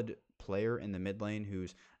solid player in the mid lane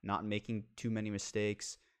who's not making too many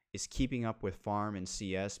mistakes, is keeping up with farm and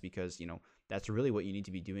CS, because, you know, that's really what you need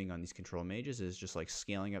to be doing on these control mages, is just like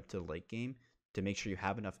scaling up to the late game to make sure you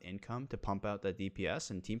have enough income to pump out that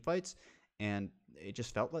DPS and team fights. And it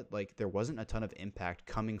just felt like there wasn't a ton of impact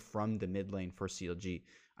coming from the mid lane for CLG.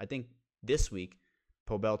 I think this week,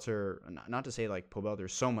 Pobelter, not to say like Pobelter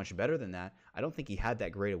is so much better than that. I don't think he had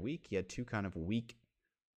that great a week. He had two kind of weak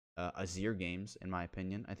Azir games, in my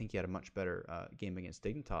opinion. I think he had a much better game against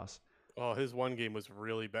Dignitas. Oh, his one game was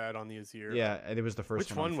really bad on the Azir. Yeah, and it was the first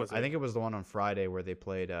Which one. one was it? I think it was the one on Friday where they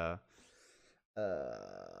played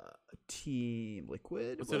Team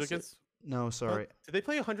Liquid. Was it against? No, sorry. Did they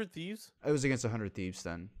play 100 Thieves? It was against 100 Thieves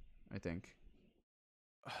then, I think.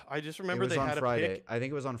 I just remember they on had Friday. a pick. I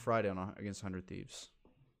think it was on Friday against 100 Thieves.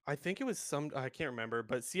 I think it was I can't remember,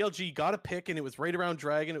 but CLG got a pick and it was right around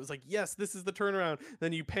Dragon. It was like, yes, this is the turnaround.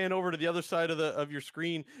 Then you pan over to the other side of your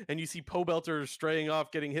screen and you see Pobelter straying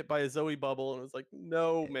off, getting hit by a Zoe bubble, and it was like,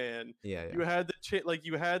 no, man. Yeah. You had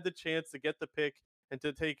the chance to get the pick and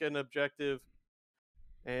to take an objective,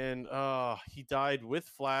 and he died with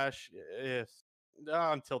flash.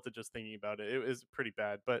 I'm tilted just thinking about it. It was pretty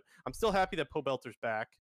bad, but I'm still happy that Pobelter's back.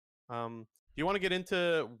 Do you want to get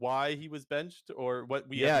into why he was benched or what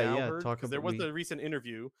we have now heard? Because there was a recent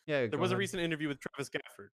interview. Yeah, there was a recent interview with Travis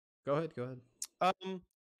Gafford. Go ahead.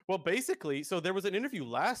 Well, basically, so there was an interview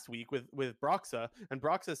last week with Broxa, and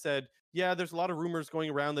Broxa said, yeah, there's a lot of rumors going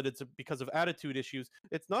around that it's because of attitude issues.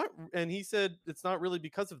 It's not, and he said it's not really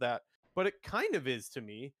because of that, but it kind of is to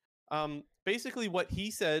me. Basically what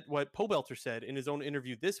Pobelter said in his own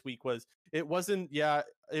interview this week was it wasn't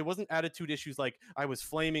attitude issues like I was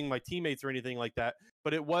flaming my teammates or anything like that,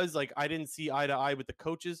 but it was like I didn't see eye to eye with the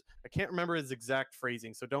coaches. I can't remember his exact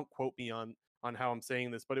phrasing, so don't quote me on how I'm saying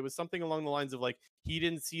this, but it was something along the lines of like he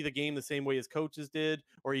didn't see the game the same way his coaches did,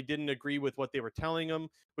 or he didn't agree with what they were telling him,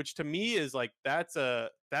 which to me is like that's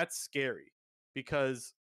scary,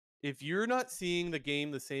 because if you're not seeing the game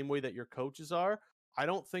the same way that your coaches are, I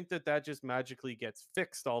don't think that just magically gets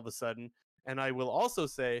fixed all of a sudden. And I will also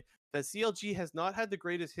say that CLG has not had the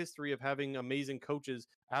greatest history of having amazing coaches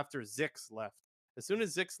after Zix left. As soon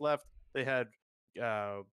as Zix left, they had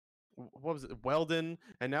what was it, Weldon,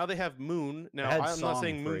 and now they have Moon. Now I'm not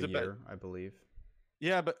saying Moon's a better, I believe.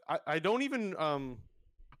 Yeah, but I don't even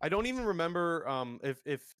remember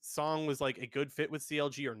if Song was like a good fit with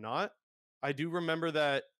CLG or not. I do remember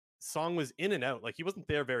that Song was in and out, like he wasn't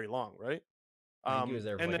there very long, right? I think he was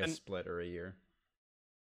there for like a split or a year.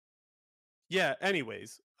 Yeah.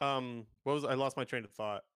 Anyways, I lost my train of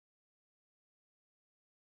thought.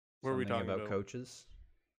 What were we talking about? Coaches?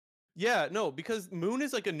 Yeah, no, because Moon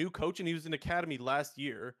is like a new coach and he was in academy last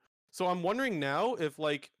year. So I'm wondering now if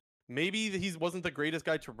like maybe he wasn't the greatest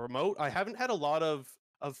guy to promote. I haven't had a lot of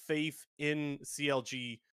faith in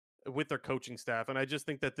CLG with their coaching staff, and I just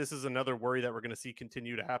think that this is another worry that we're going to see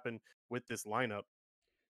continue to happen with this lineup.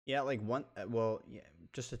 Yeah, like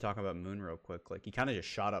just to talk about Moon real quick, like he kind of just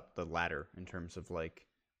shot up the ladder in terms of like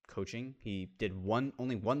coaching. He did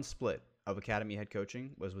only one split of academy head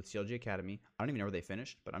coaching, was with CLG Academy. I don't even know where they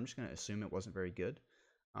finished, but I'm just going to assume it wasn't very good.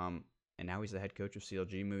 And now he's the head coach of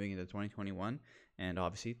CLG moving into 2021, and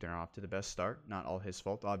obviously they're off to the best start. Not all his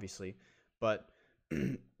fault, obviously, but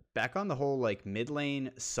back on the whole like mid lane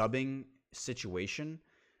subbing situation,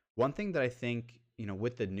 one thing that I think,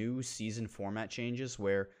 with the new season format changes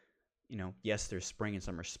where, yes, there's spring and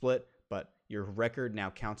summer split, but your record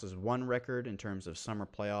now counts as one record in terms of summer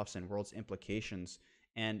playoffs and world's implications.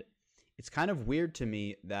 And it's kind of weird to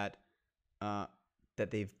me that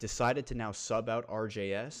they've decided to now sub out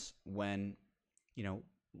RJS when,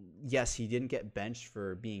 yes, he didn't get benched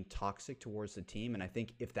for being toxic towards the team. And I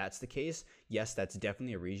think if that's the case, yes, that's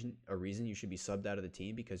definitely a reason you should be subbed out of the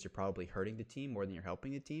team, because you're probably hurting the team more than you're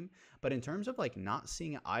helping the team. But in terms of like not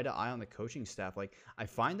seeing eye to eye on the coaching staff, like I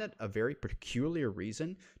find that a very peculiar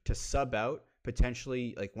reason to sub out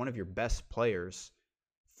potentially like one of your best players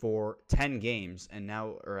for 10 games, and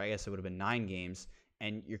now, or I guess it would have been 9 games,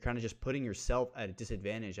 and you're kind of just putting yourself at a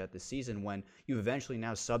disadvantage at the season when you eventually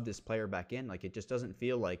now sub this player back in. Like it just doesn't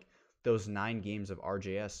feel like those 9 games of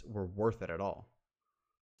RJS were worth it at all.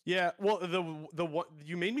 Yeah, well, the one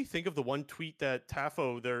you made me think of the one tweet that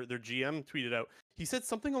Tafo, their GM, tweeted out. He said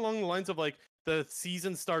something along the lines of like the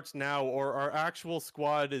season starts now, or our actual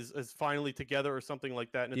squad is finally together, or something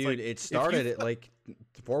like that. And Dude, it's like it started like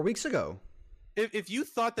 4 weeks ago. If you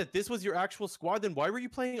thought that this was your actual squad, then why were you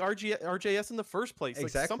playing RJS in the first place? Like,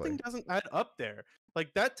 exactly. Something doesn't add up there.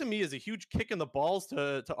 Like, that to me is a huge kick in the balls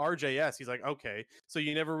to RJS. He's like, okay, so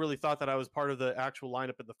you never really thought that I was part of the actual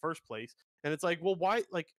lineup in the first place. And it's like, well, why?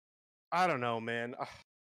 Like, I don't know, man.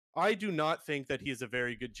 I do not think that he is a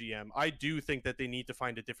very good GM. I do think that they need to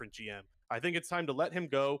find a different GM. I think it's time to let him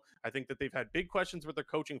go. I think that they've had big questions with their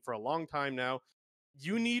coaching for a long time now.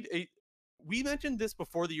 You need a we mentioned this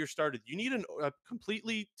before the year started. You need a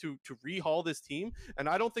completely to rehaul this team, and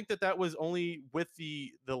I don't think that that was only with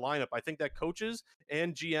the lineup. I think that coaches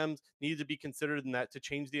and GMs needed to be considered in that to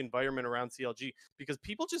change the environment around CLG, because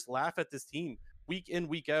people just laugh at this team week in,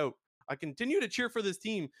 week out. I continue to cheer for this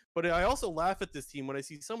team, but I also laugh at this team when I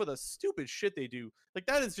see some of the stupid shit they do. Like,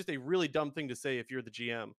 that is just a really dumb thing to say if you're the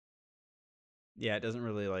GM. Yeah, it doesn't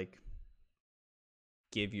really like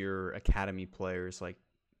give your academy players like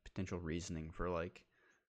potential reasoning for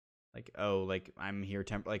oh, like I'm here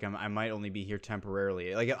I might only be here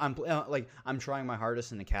temporarily. Like I'm trying my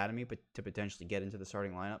hardest in academy, but to potentially get into the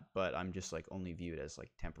starting lineup, but I'm just like only viewed as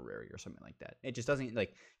like temporary or something like that. It just doesn't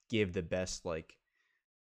like give the best like,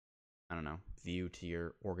 I don't know, view to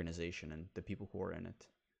your organization and the people who are in it.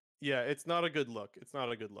 Yeah, it's not a good look. It's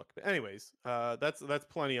not a good look. But anyways, that's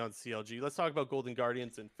plenty on CLG. Let's talk about Golden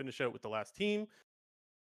Guardians and finish out with the last team.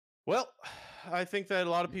 Well, I think that a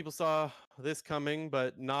lot of people saw this coming,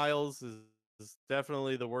 but Niles is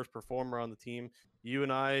definitely the worst performer on the team. You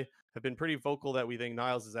and I have been pretty vocal that we think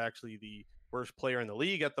Niles is actually the worst player in the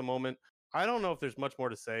league at the moment. I don't know if there's much more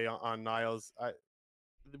to say on Niles.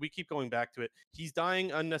 We keep going back to it. He's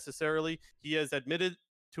dying unnecessarily. He has admitted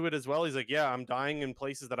to it as well. He's like, yeah, I'm dying in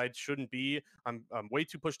places that I shouldn't be. I'm way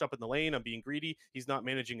too pushed up in the lane. I'm being greedy. He's not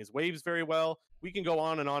managing his waves very well. We can go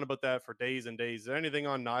on and on about that for days and days. Is there anything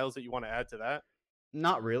on Niles that you want to add to that?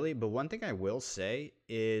 Not really, but one thing I will say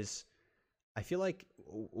is I feel like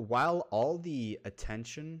while all the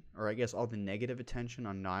attention, or I guess all the negative attention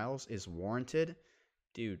on Niles is warranted,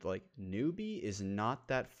 dude, like Newbie is not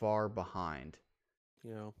that far behind.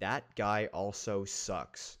 Yeah. That guy also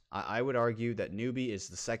sucks. I would argue that Newbie is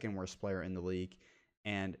the second worst player in the league,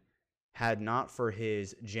 and had not for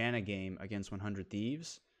his Janna game against 100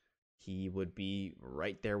 Thieves, he would be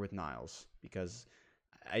right there with Niles, because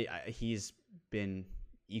he's been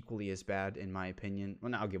equally as bad in my opinion. Well,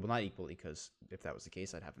 not equally, because if that was the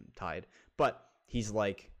case, I'd have him tied. But he's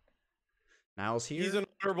like Niles here. He's an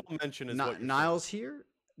honorable mention, is what you're Niles saying. here.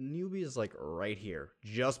 Newbie is like right here,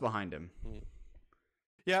 just behind him.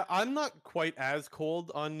 Yeah, I'm not quite as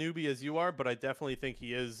cold on Newbie as you are, but I definitely think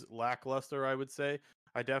he is lackluster, I would say.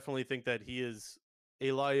 I definitely think that he is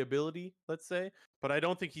a liability, let's say, but I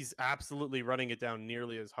don't think he's absolutely running it down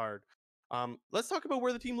nearly as hard. Let's talk about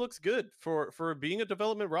where the team looks good for being a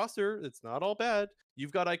development roster. It's not all bad.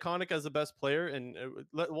 You've got Iconic as the best player, and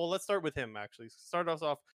let's start with him. Actually, start us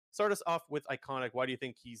off with Iconic. Why do you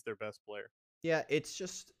think he's their best player? Yeah, it's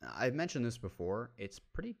just, I've mentioned this before. It's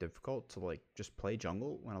pretty difficult to like just play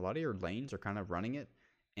jungle when a lot of your lanes are kind of running it.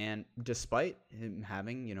 And despite him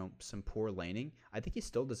having, some poor laning, I think he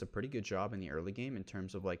still does a pretty good job in the early game in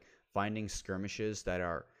terms of like finding skirmishes that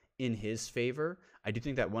are in his favor. I do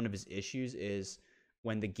think that one of his issues is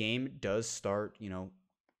when the game does start,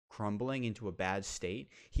 crumbling into a bad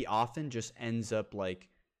state, he often just ends up like,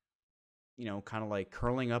 kind of like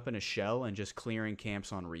curling up in a shell and just clearing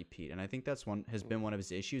camps on repeat. And I think that's has been one of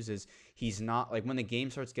his issues, is he's not like, when the game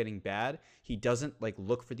starts getting bad, he doesn't like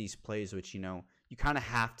look for these plays, which, you kind of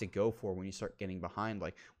have to go for when you start getting behind.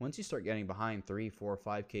 Like once you start getting behind 3, 4,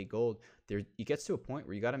 5K gold, there it gets to a point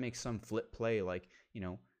where you got to make some flip play. Like,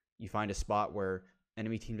 you find a spot where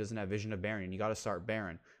enemy team doesn't have vision of Baron and you got to start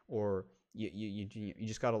Baron, or you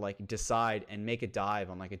just got to like decide and make a dive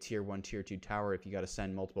on like a tier 1, tier 2 tower if you got to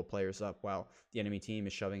send multiple players up while the enemy team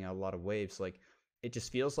is shoving out a lot of waves. Like it just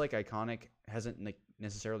feels like Iconic hasn't like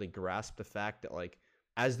necessarily grasped the fact that like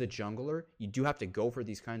as the jungler, you do have to go for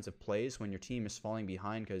these kinds of plays when your team is falling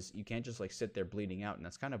behind, because you can't just like sit there bleeding out, and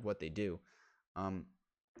that's kind of what they do.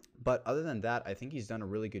 But other than that, I think he's done a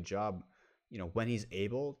really good job, when he's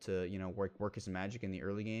able to, work his magic in the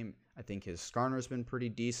early game. I think his Skarner's been pretty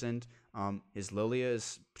decent. His Lilia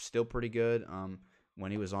is still pretty good.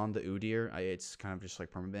 When he was on the Udyr, it's kind of just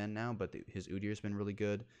like permaban now, but his Udyr's been really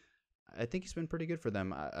good. I think he's been pretty good for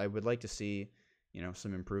them. I would like to see,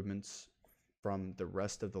 some improvements from the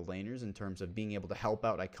rest of the laners in terms of being able to help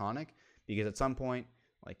out Iconic, because at some point,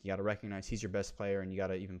 like, you got to recognize he's your best player and you got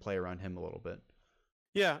to even play around him a little bit.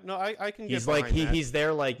 Yeah, no, I can. He's like he's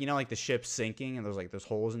there, like, like the ship's sinking and there's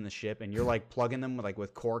holes in the ship and you're like plugging them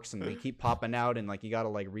with corks and they keep popping out and like you got to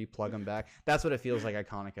like replug them back. That's what it feels like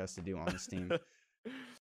Iconic has to do on this team.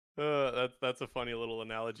 That's a funny little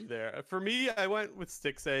analogy there. For me, I went with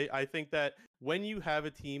Stixxay. I think that when you have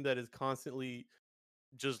a team that is constantly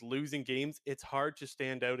just losing games, it's hard to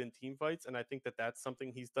stand out in team fights, and I think that that's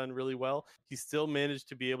something he's done really well. He's still managed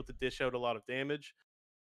to be able to dish out a lot of damage.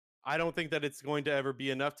 I don't think that it's going to ever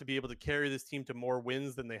be enough to be able to carry this team to more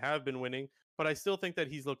wins than they have been winning, but I still think that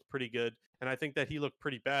he's looked pretty good, and I think that he looked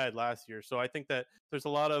pretty bad last year. So I think that there's a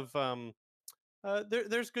lot of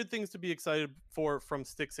there's good things to be excited for from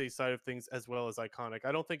Stixxay's side of things as well as Iconic.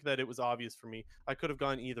 I don't think that it was obvious for me. I could have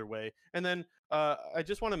gone either way. And then I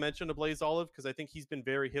just want to mention Blaze Olive because I think he's been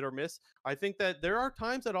very hit or miss. I think that there are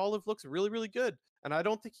times that Olive looks really, really good. And I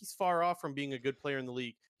don't think he's far off from being a good player in the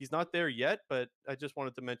league. He's not there yet, but I just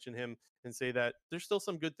wanted to mention him and say that there's still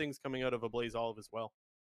some good things coming out of Blaze Olive as well.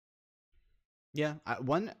 Yeah,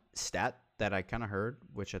 one stat that I kind of heard,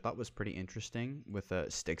 which I thought was pretty interesting with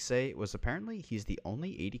Stixxay, was apparently he's the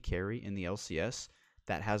only AD carry in the LCS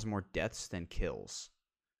that has more deaths than kills,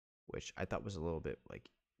 which I thought was a little bit like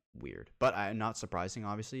weird, but not surprising,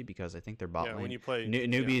 obviously, because I think their bot lane When you play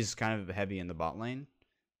newbies kind of heavy in the bot lane,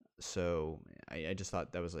 so I just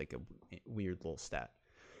thought that was like a weird little stat.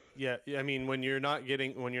 Yeah, I mean, when you're not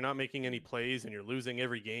making any plays and you're losing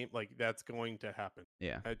every game, like that's going to happen.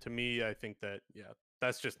 Yeah. To me, I think that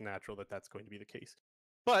that's just natural that that's going to be the case.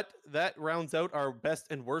 But that rounds out our best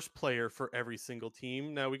and worst player for every single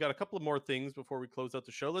team. Now we got a couple of more things before we close out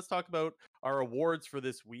the show. Let's talk about our awards for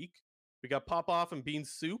this week. We got Pop Off and Bean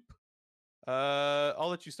Soup. I'll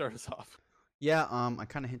let you start us off. Yeah, I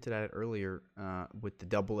kind of hinted at it earlier with the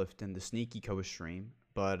Doublelift and the Sneaky co-stream,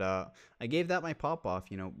 but I gave that my pop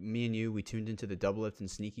off. You know, me and you, we tuned into the Doublelift and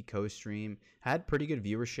Sneaky co-stream, had pretty good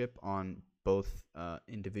viewership on both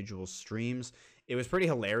individual streams. It was pretty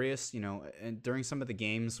hilarious, you know, and during some of the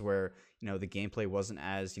games where, you know, the gameplay wasn't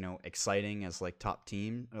as, you know, exciting as like top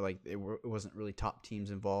team, or like it wasn't really top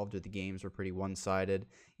teams involved, or the games were pretty one-sided.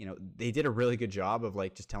 You know, they did a really good job of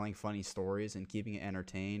like just telling funny stories and keeping it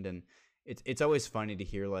entertained, and it's always funny to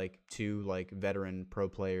hear like two like veteran pro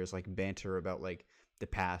players like banter about like the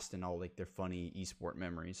past and all like their funny esport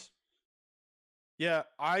memories. Yeah,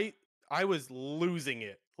 I was losing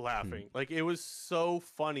it laughing. Like it was so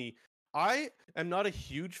funny. I am not a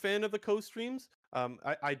huge fan of the co-streams.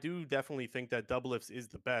 I do definitely think that Doublelifts is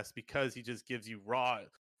the best because he just gives you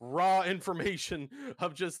raw information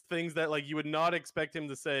of just things that like you would not expect him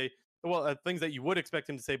to say. Well, things that you would expect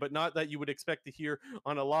him to say, but not that you would expect to hear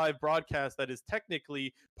on a live broadcast that is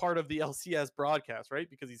technically part of the LCS broadcast, right?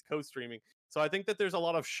 Because he's co-streaming. So I think that there's a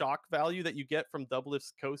lot of shock value that you get from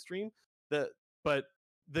Doublelift's co-stream. But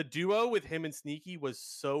the duo with him and Sneaky was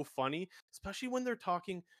so funny, especially when they're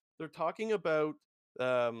talking about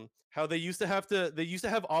how they used to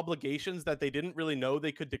have obligations that they didn't really know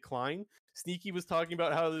they could decline. Sneaky was talking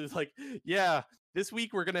about how it was like, yeah, this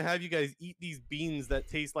week we're gonna have you guys eat these beans that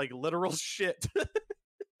taste like literal shit.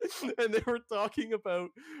 And they were talking about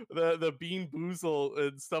the Bean Boozle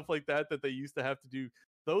and stuff like that they used to have to do.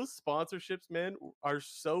 Those sponsorships, man, are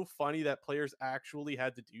so funny that players actually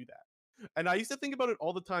had to do that. And I used to think about it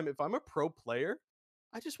all the time. If I'm a pro player,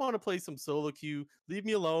 I just want to play some solo queue. Leave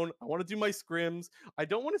me alone. I want to do my scrims. I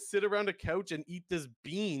don't want to sit around a couch and eat this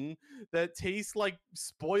bean that tastes like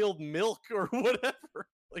spoiled milk or whatever.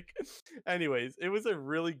 Like, anyways, it was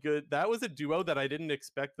that was a duo that I didn't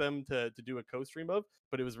expect them to do a co-stream of,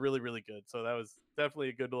 but it was really, really good. So that was definitely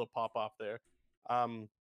a good little pop off there.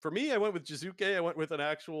 For me, I went with Jizuke. I went with an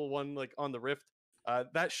actual one like on the Rift.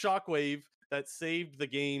 That shockwave that saved the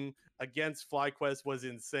game against FlyQuest was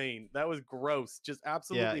insane. That was gross. Just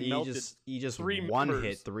absolutely melted. He just one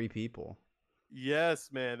hit three people. Yes,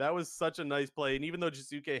 man. That was such a nice play. And even though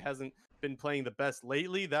Jizuke hasn't been playing the best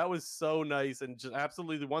lately, that was so nice and just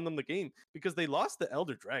absolutely won them the game because they lost the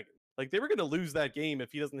Elder Dragon. Like they were going to lose that game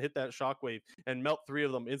if he doesn't hit that shockwave and melt three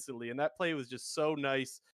of them instantly. And that play was just so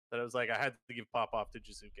nice that I was like, I had to give pop off to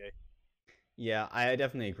Jizuke. Yeah, I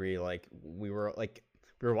definitely agree. Like we were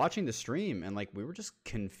watching the stream and like we were just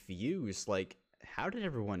confused. Like, how did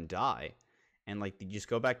everyone die? And like you just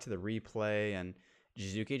go back to the replay and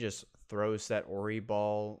Jizuke just throws that Ori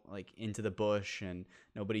ball like into the bush and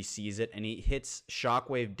nobody sees it, and he hits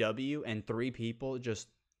Shockwave W and three people just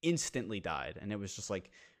instantly died, and it was just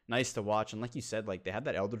like nice to watch. And like you said, like they had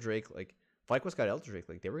that Elder Drake, like FlyQuest got Elder Drake,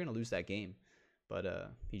 like they were gonna lose that game, but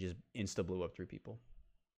he just insta blew up three people.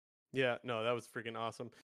 Yeah, no, that was freaking awesome.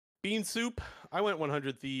 Bean Soup, I went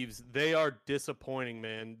 100 Thieves. They are disappointing,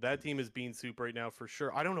 man. That team is Bean Soup right now for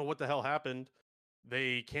sure. I don't know what the hell happened.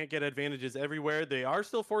 They can't get advantages everywhere. They are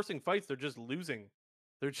still forcing fights. They're just losing.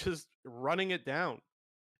 They're just running it down.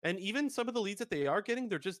 And even some of the leads that they are getting,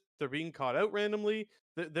 they're being caught out randomly.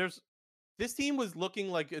 This team was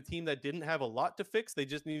looking like a team that didn't have a lot to fix. They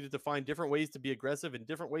just needed to find different ways to be aggressive and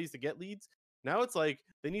different ways to get leads. Now it's like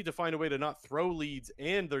they need to find a way to not throw leads,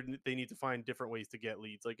 and they need to find different ways to get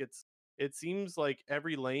leads. Like it seems like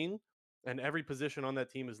every lane and every position on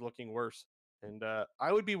that team is looking worse. And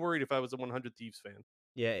I would be worried if I was a 100 Thieves fan.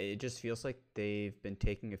 Yeah, it just feels like they've been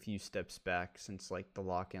taking a few steps back since like the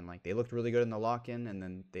lock-in. Like they looked really good in the lock-in, and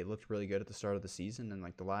then they looked really good at the start of the season. And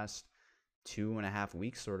like the last 2.5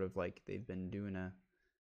 weeks, sort of like they've been doing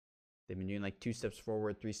like 2 steps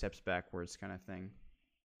forward, 3 steps backwards kind of thing.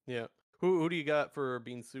 Yeah. Who do you got for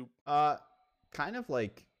Bean Soup? Kind of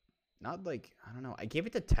like not like I don't know. I gave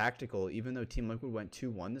it to tactical, even though Team Liquid went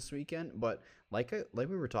 2-1 this weekend. But like we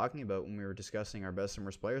were talking about when we were discussing our best and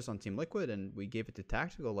worst players on Team Liquid, and we gave it to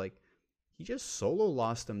tactical. Like he just solo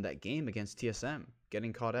lost them that game against TSM,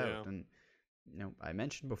 getting caught Yeah. out. And I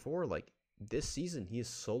mentioned before, like this season he has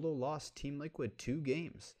solo lost Team Liquid 2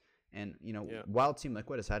 games. And Yeah. while Team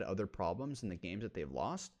Liquid has had other problems in the games that they've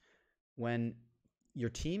lost, when your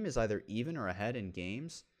team is either even or ahead in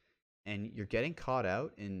games and you're getting caught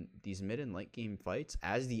out in these mid and late game fights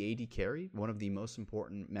as the AD carry, one of the most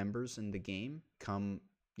important members in the game, come,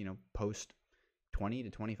 post 20 to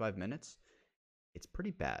 25 minutes, it's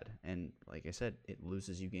pretty bad. And like I said, it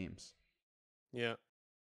loses you games. Yeah.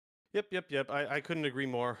 Yep. I couldn't agree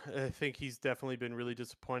more. I think he's definitely been really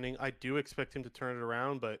disappointing. I do expect him to turn it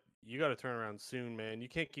around, but you got to turn around soon, man. You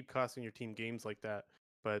can't keep costing your team games like that.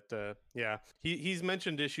 But yeah, he's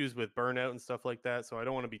mentioned issues with burnout and stuff like that, so I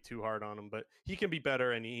don't want to be too hard on him. But he can be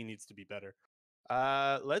better, and he needs to be better.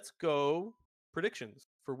 Let's go predictions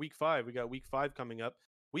for week 5. We got week 5 coming up.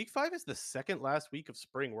 Week 5 is the second last week of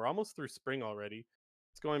spring. We're almost through spring already.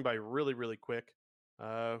 It's going by really, really quick.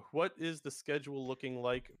 What is the schedule looking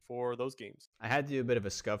like for those games? I had to do a bit of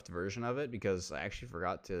a scuffed version of it because I actually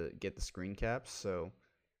forgot to get the screen caps, so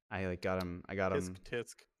I got them. I got them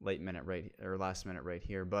Tisk. last minute right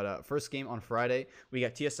here. But first game on Friday, we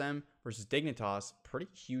got TSM versus Dignitas. Pretty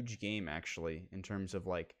huge game actually in terms of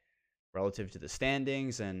like relative to the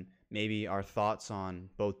standings and maybe our thoughts on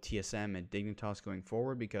both TSM and Dignitas going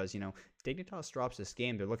forward. Because Dignitas drops this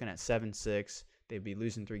game, they're looking at 7-6. They'd be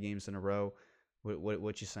losing 3 games in a row.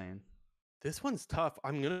 What you saying? This one's tough.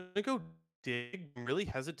 I'm gonna go Dig. I'm really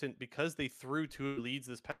hesitant because they threw 2 leads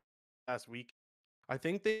this past week. I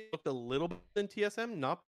think they looked a little bit in TSM,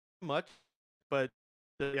 not much, but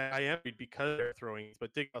I am worried because they're throwing.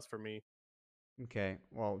 But Dig us for me. Okay,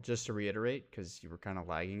 well, just to reiterate, because you were kind of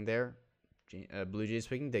lagging there, Blue Jays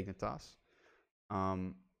picking Dignitas.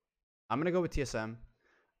 I'm gonna go with TSM.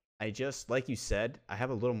 I just, like you said, I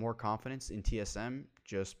have a little more confidence in TSM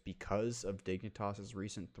just because of Dignitas's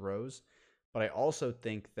recent throws. But I also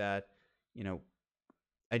think that,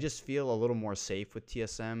 I just feel a little more safe with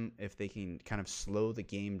TSM if they can kind of slow the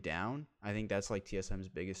game down. I think that's like TSM's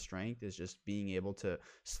biggest strength is just being able to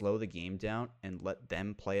slow the game down and let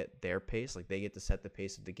them play at their pace. Like they get to set the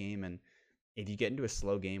pace of the game. And if you get into a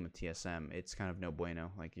slow game with TSM, it's kind of no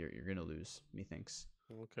bueno. Like you're going to lose, methinks.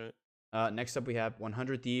 Okay. Next up, we have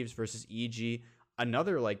 100 Thieves versus EG.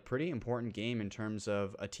 Another like pretty important game in terms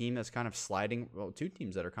of a team that's kind of sliding. Well, 2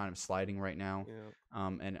 teams that are kind of sliding right now,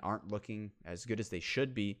 and aren't looking as good as they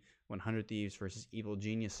should be. 100 Thieves versus Evil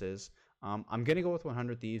Geniuses. I'm gonna go with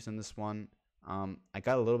 100 Thieves in this one. I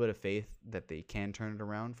got a little bit of faith that they can turn it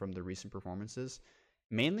around from the recent performances.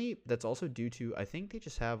 Mainly, that's also due to I think they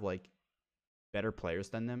just have like better players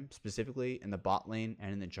than them, specifically in the bot lane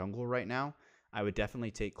and in the jungle right now. I would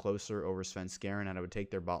definitely take Closer over Svenskeren, and I would take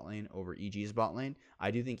their bot lane over EG's bot lane. I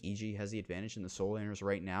do think EG has the advantage in the solo laners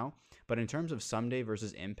right now, but in terms of Someday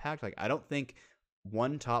versus Impact, like I don't think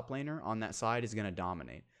one top laner on that side is going to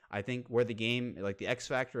dominate. I think where the game, like the X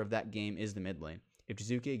factor of that game is the mid lane. If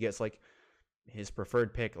Jizuke gets like his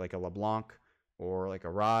preferred pick, like a LeBlanc or like a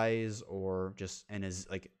Ryze or just an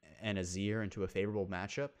Azir into a favorable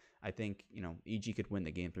matchup, I think, EG could win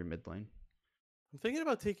the game through mid lane. I'm thinking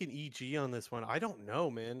about taking EG on this one. I don't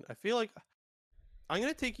know, man. I feel like I'm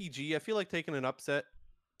gonna take EG. I feel like taking an upset.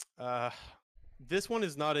 This one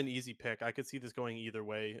is not an easy pick. I could see this going either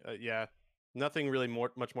way. Yeah, nothing really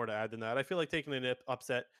much more to add than that. I feel like taking an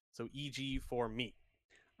upset. So EG for me.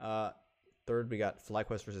 Third, we got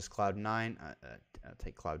FlyQuest versus Cloud9. I'll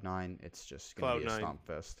take Cloud9. It's just going to be a stomp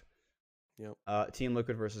fest. Yep. Team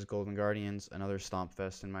Liquid versus Golden Guardians. Another stomp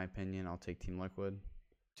fest, in my opinion. I'll take Team Liquid.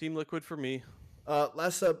 Team Liquid for me.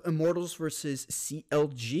 Last up, Immortals versus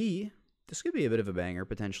CLG. This could be a bit of a banger,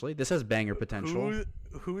 potentially. This has banger potential.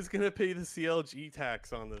 Who's going to pay the CLG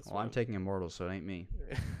tax on this one? I'm taking Immortals, so it ain't me.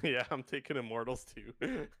 Yeah, I'm taking Immortals too.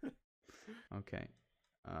 Okay.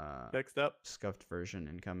 Next up. Scuffed version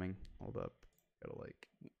incoming. Hold up. Gotta like...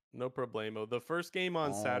 No problemo. The first game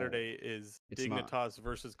on Saturday is Dignitas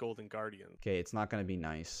versus Golden Guardians. Okay, it's not going to be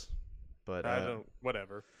nice. But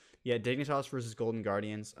whatever. Yeah, Dignitas versus Golden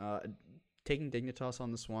Guardians. Taking Dignitas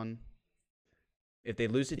on this one. If they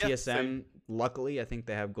lose to TSM, luckily I think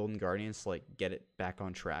they have Golden Guardians to like get it back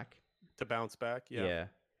on track. to bounce back. Yeah. Yeah.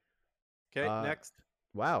 Okay, Uh, next.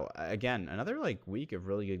 Wow. Again, another like week of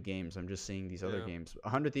really good games. I'm just seeing these other Yeah, games.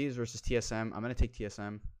 100 Thieves versus TSM. I'm gonna take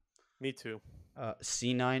TSM. me too.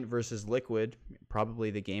 C9 versus Liquid. Probably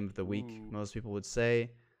the game of the week. Ooh. Most people would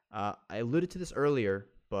say. I alluded to this earlier,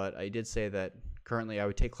 but I did say that currently I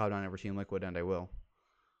would take Cloud9 over Team Liquid, and I will.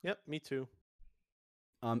 Yep, me too.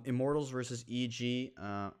 Immortals versus EG. If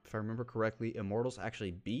I remember correctly, Immortals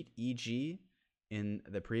actually beat EG in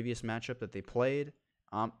the previous matchup that they played.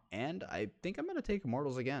 And I think I'm going to take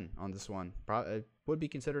Immortals again on this one. It would be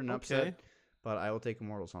considered an upset, but I will take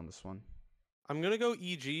Immortals on this one. I'm going to go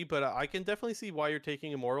EG, but I can definitely see why you're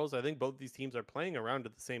taking Immortals. I think both these teams are playing around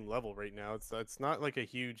at the same level right now. It's not like a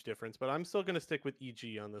huge difference, but I'm still going to stick with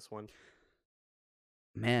EG on this one.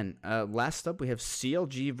 Man, last up we have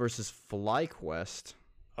CLG versus FlyQuest.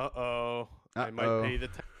 Uh-oh. I might pay the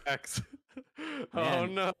tax. Oh,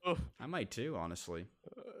 no. I might too, honestly.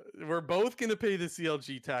 We're both going to pay the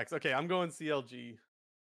CLG tax. Okay, I'm going CLG.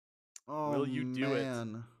 Oh, Will you do it?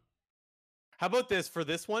 How about this? For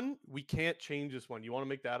this one, we can't change this one. You want to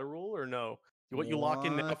make that a rule or no? You lock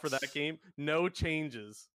in now for that game? No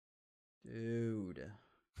changes. Dude.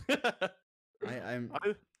 I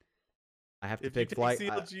have to If pick Fly.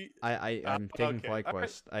 I'm taking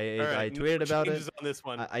FlyQuest. I tweeted about it. On this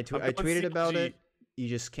one. I tweeted about it. You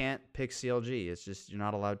just can't pick CLG. It's just you're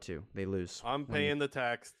not allowed to. They lose. I'm paying the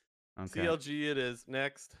tax. Okay. CLG it is.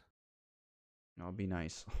 Next. No, it'll be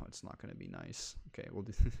nice. Oh, it's not going to be nice. Okay, we'll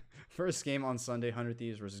do first game on Sunday, 100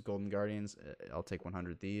 Thieves versus Golden Guardians. I'll take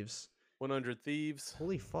 100 Thieves. 100 Thieves.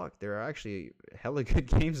 Holy fuck, there are actually hella good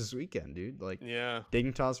games this weekend, dude. Like, yeah.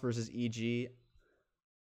 Dignitas versus EG.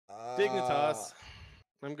 Dignitas.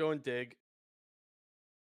 I'm going Dig.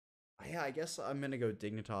 Yeah, I guess I'm going to go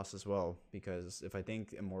Dignitas as well, because if I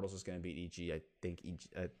think Immortals is going to beat EG, I think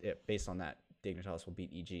based on that, Dignitas will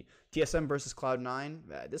beat EG. TSM versus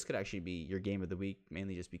Cloud9. This could actually be your game of the week,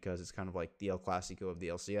 mainly just because it's kind of like the El Clasico of the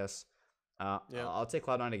LCS. I'll take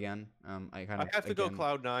Cloud9 again. I have to go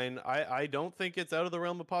Cloud9. I don't think it's out of the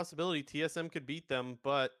realm of possibility. TSM could beat them,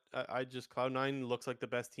 but I just Cloud9 looks like the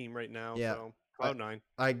best team right now. Yeah, so Cloud9.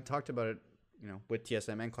 I talked about it, with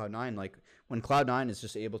TSM and Cloud9. Like when Cloud9 is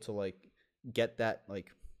just able to get that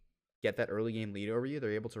early game lead over you,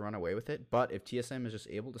 they're able to run away with it. But if TSM is just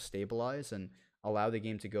able to stabilize and allow the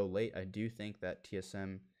game to go late, I do think that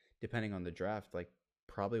TSM, depending on the draft,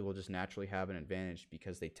 probably will just naturally have an advantage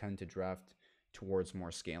because they tend to draft towards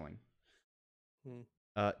more scaling.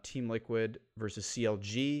 Team Liquid versus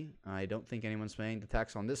CLG. I don't think anyone's paying the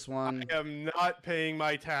tax on this one. I am not paying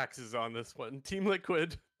my taxes on this one. Team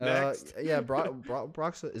Liquid. Next. Yeah,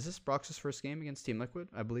 Brox. Is this Brox's first game against Team Liquid?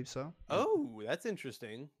 I believe so. Oh, that's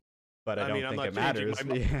interesting. But I don't think it matters.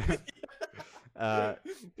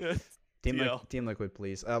 Team Liquid,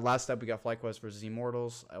 please. Last up, we got FlyQuest versus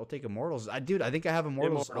Immortals. I will take Immortals. I think I have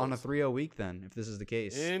Immortals on a 3-0 week then, if this is the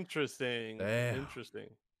case. Interesting. Damn. Interesting.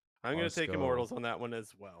 I'm going to take Immortals on that one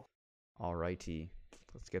as well. Alrighty.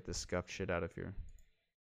 Let's get this scuffed shit out of here.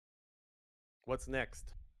 What's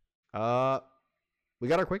next? We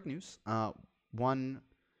got our quick news. One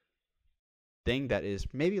thing that is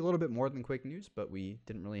maybe a little bit more than quick news, but we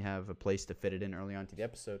didn't really have a place to fit it in early on to the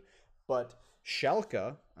episode. But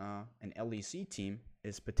Schalke, an LEC team,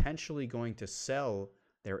 is potentially going to sell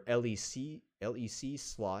their LEC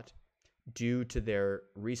slot due to their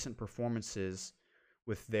recent performances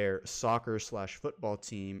with their soccer/football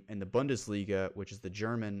team in the Bundesliga, which is the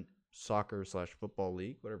German soccer/football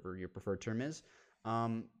league, whatever your preferred term is.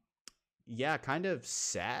 Yeah, kind of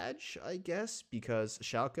sad, I guess, because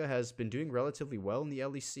Schalke has been doing relatively well in the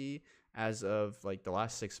LEC as of the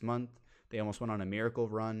last 6 months. They almost went on a miracle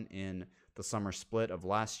run in the summer split of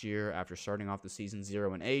last year after starting off the season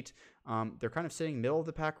 0-8. They're kind of sitting middle of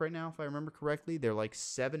the pack right now, if I remember correctly. They're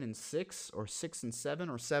 7-6 or 6-7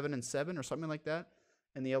 or 7-7 or something like that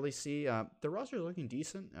in the LEC. The roster is looking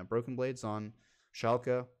decent. Broken Blades on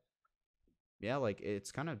Schalke. Yeah,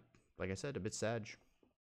 it's kind of, like I said, a bit sad.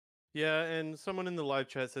 Yeah, and someone in the live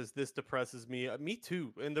chat says this depresses me. Me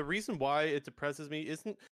too. And the reason why it depresses me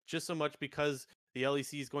isn't just so much because the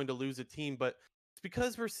LEC is going to lose a team, but it's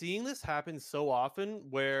because we're seeing this happen so often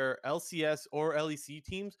where LCS or LEC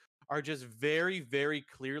teams are just very, very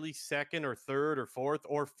clearly second or third or fourth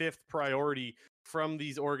or fifth priority from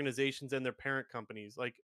these organizations and their parent companies.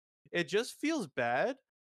 It just feels bad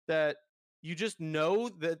that you just know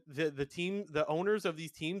that the owners of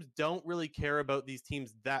these teams don't really care about these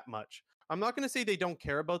teams that much. I'm not going to say they don't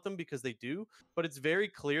care about them because they do, but it's very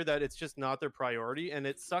clear that it's just not their priority, and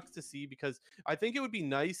it sucks to see because I think it would be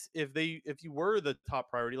nice if you were the top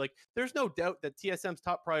priority. Like, there's no doubt that TSM's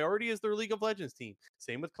top priority is their League of Legends team.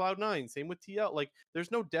 Same with Cloud9, same with TL. Like,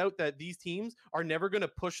 there's no doubt that these teams are never going to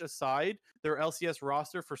push aside their LCS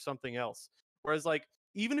roster for something else. Whereas, like,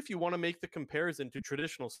 even if you want to make the comparison to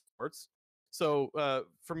traditional sports, so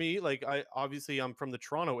for me, like, I'm from the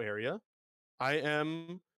Toronto area. I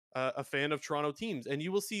am a fan of Toronto teams, and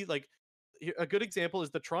you will see, like, a good example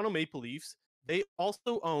is the Toronto Maple Leafs. They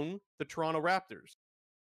also own the Toronto Raptors.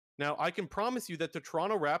 Now, I can promise you that the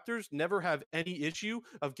Toronto Raptors never have any issue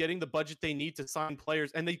of getting the budget they need to sign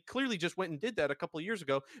players, and they clearly just went and did that a couple of years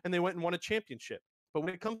ago, and they went and won a championship. But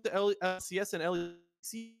when it comes to LCS and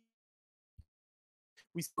LEC,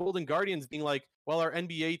 we see Golden Guardians being like, well, our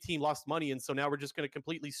NBA team lost money, and so now we're just going to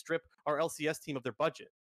completely strip our LCS team of their budget.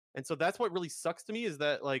 And so that's what really sucks to me, is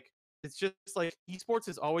that, like, it's just like esports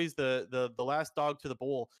is always the last dog to the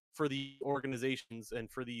bowl for the organizations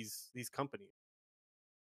and for these companies.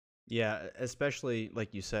 Yeah, especially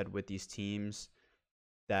like you said with these teams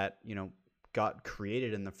that, got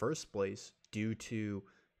created in the first place due to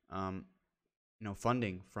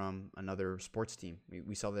funding from another sports team.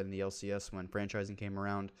 We saw that in the LCS when franchising came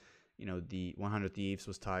around. The 100 Thieves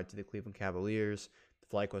was tied to the Cleveland Cavaliers. The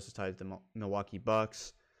FlyQuest was tied to the Milwaukee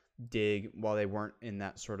Bucks. Dig, while they weren't in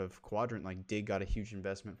that sort of quadrant, like Dig got a huge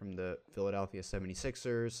investment from the Philadelphia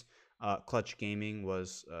 76ers. Clutch Gaming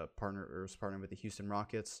was partnered with the Houston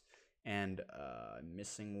Rockets. And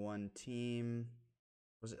missing one team.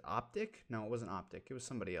 Was it Optic? No, it wasn't Optic. It was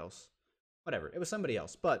somebody else. Whatever. It was somebody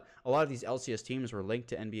else. But a lot of these LCS teams were linked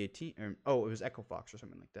to NBA team. It was Echo Fox or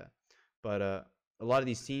something like that. But a lot of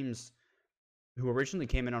these teams who originally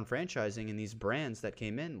came in on franchising, and these brands that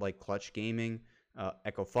came in, like Clutch Gaming,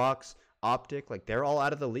 Echo Fox, Optic, like, they're all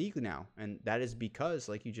out of the league now. And that is because,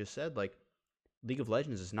 like you just said, like, League of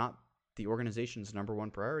Legends is not the organization's number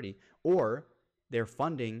one priority, or their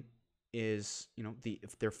funding is,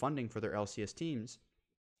 if their funding for their LCS teams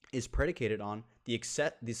is predicated on the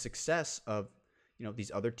success of,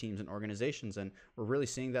 these other teams and organizations. And we're really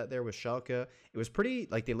seeing that there with Schalke. It was pretty,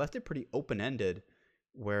 like, they left it pretty open-ended,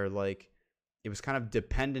 where, like, it was kind of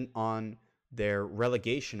dependent on their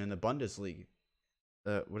relegation in the Bundesliga.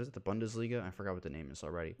 What is it, the Bundesliga? I forgot what the name is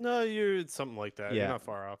already. No, it's something like that. Yeah. You're not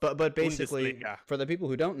far off. But basically, for the people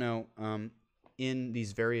who don't know, in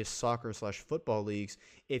these various soccer/football leagues,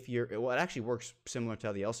 it actually works similar to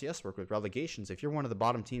how the LCS work with relegations. If you're one of the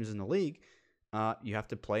bottom teams in the league, you have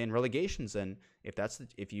to play in relegations, and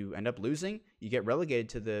if you end up losing, you get relegated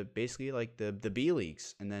to the B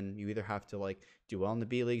leagues, and then you either have to, like, do well in the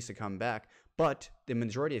B leagues to come back. But the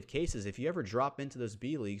majority of cases, if you ever drop into those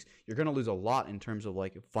B leagues, you're going to lose a lot in terms of,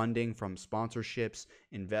 like, funding from sponsorships,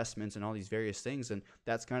 investments, and all these various things. And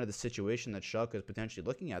that's kind of the situation that Schalke is potentially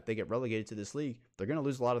looking at. They get relegated to this league, they're going to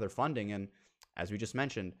lose a lot of their funding. And as we just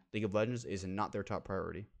mentioned, League of Legends is not their top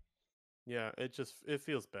priority. Yeah, it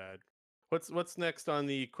feels bad. What's next on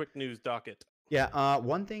the quick news docket? Yeah,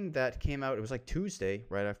 one thing that came out, it was like Tuesday,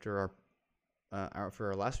 right after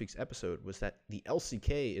our last week's episode, was that the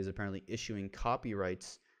LCK is apparently issuing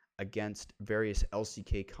copyrights against various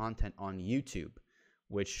LCK content on YouTube,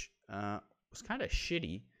 which was kind of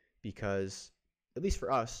shitty because, at least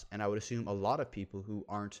for us, and I would assume a lot of people who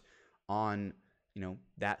aren't on,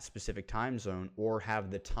 that specific time zone or have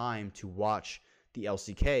the time to watch the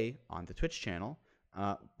LCK on the Twitch channel,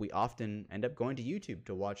 we often end up going to YouTube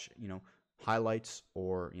to watch, highlights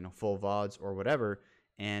or, full VODs or whatever.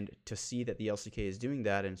 And to see that the LCK is doing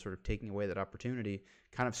that and sort of taking away that opportunity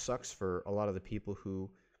kind of sucks for a lot of the people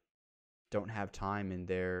who don't have time in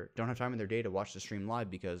their day to watch the stream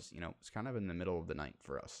live, because, it's kind of in the middle of the night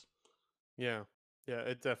for us. Yeah. Yeah,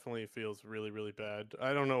 it definitely feels really, really bad.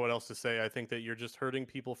 I don't know what else to say. I think that you're just hurting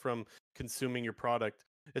people from consuming your product.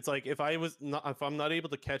 It's like, if I'm not able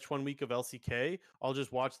to catch 1 week of LCK, I'll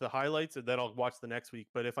just watch the highlights and then I'll watch the next week.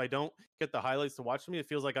 But if I don't get the highlights to watch me, it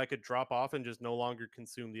feels like I could drop off and just no longer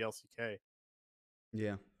consume the LCK.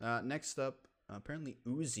 Yeah. Next up, apparently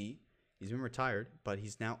Uzi, he's been retired, but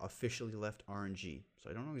he's now officially left RNG.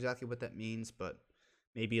 So I don't know exactly what that means, but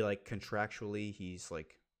maybe, like, contractually he's,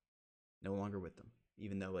 like, no longer with them,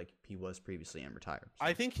 even though, like, he was previously and retired. So.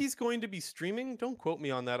 I think he's going to be streaming. Don't quote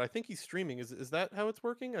me on that. I think he's streaming. Is that how it's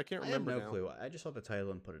working? I can't remember. I have no clue. I just saw the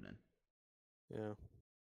title and put it in.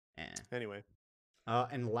 Yeah. Anyway.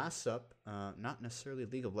 And last up, not necessarily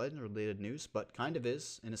League of Legends related news, but kind of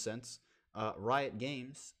is, in a sense. Riot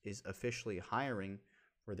Games is officially hiring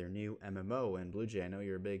for their new MMO. And Blue Jay, I know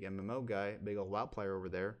you're a big MMO guy, big old WoW player over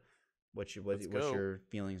there. What's your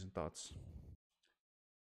feelings and thoughts?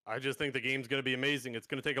 I just think the game's going to be amazing. It's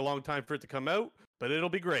going to take a long time for it to come out, but it'll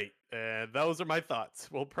be great. And those are my thoughts.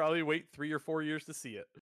 We'll probably wait 3 or 4 years to see it.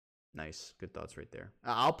 Nice, good thoughts right there.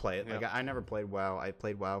 I'll play it. Like Yeah. I never played WoW. I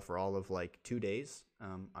played WoW for all of like 2 days.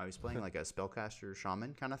 I was playing like a spellcaster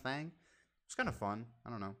shaman kind of thing. It's kind of fun. I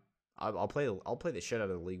don't know. I'll play. I'll play the shit out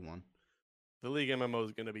of the League one. The League MMO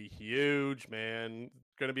is going to be huge, man.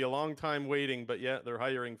 It's going to be a long time waiting, but yeah, they're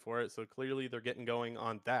hiring for it. So clearly they're getting going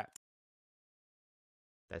on that.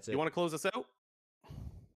 That's it. You want to close us out?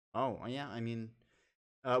 Oh yeah, I mean,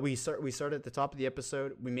 we started at the top of the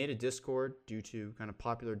episode. We made a Discord due to kind of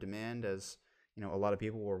popular demand, as you know, a lot of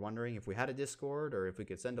people were wondering if we had a Discord or if we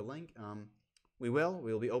could send a link. We will.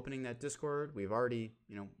 We'll be opening that Discord. We've already,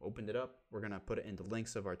 opened it up. We're gonna put it in the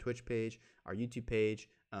links of our Twitch page, our YouTube page,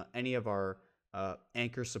 any of our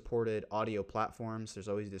Anchor supported audio platforms. There's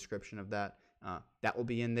always a description of that. That will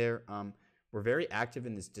be in there. We're very active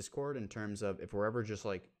in this Discord in terms of if we're ever just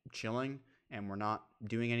like chilling and we're not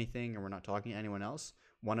doing anything and we're not talking to anyone else,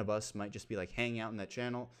 one of us might just be like hanging out in that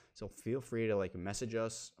channel. So feel free to like message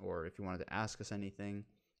us, or if you wanted to ask us anything.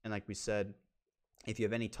 And like we said, if you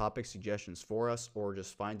have any topic suggestions for us, or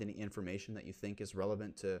just find any information that you think is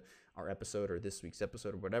relevant to our episode or this week's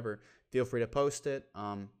episode or whatever, feel free to post it.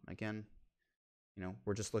 Again,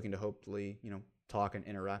 we're just looking to hopefully, talk and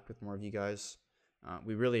interact with more of you guys.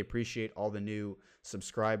 We really appreciate all the new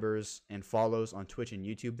subscribers and follows on Twitch and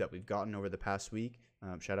YouTube that we've gotten over the past week.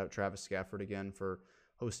 Shout out Travis Scafford again for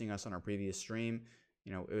hosting us on our previous stream.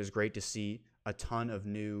 It was great to see a ton of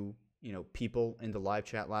new, people in the live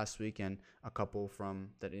chat last week, and a couple from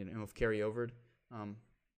that have carry over.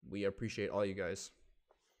 We appreciate all you guys.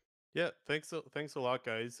 Yeah, thanks a lot,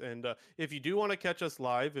 guys. And if you do want to catch us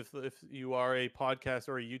live, if you are a podcast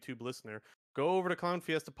or a YouTube listener, go over to Clown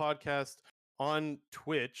Fiesta Podcast on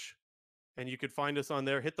Twitch, and you could find us on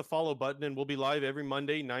there. Hit the follow button, and we'll be live every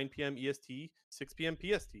Monday, 9 p.m. EST, 6 p.m.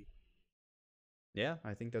 PST. Yeah,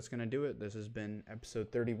 I think that's gonna do it. This has been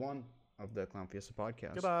episode 31 of the Clown Fiesta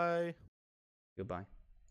Podcast. Goodbye. Goodbye.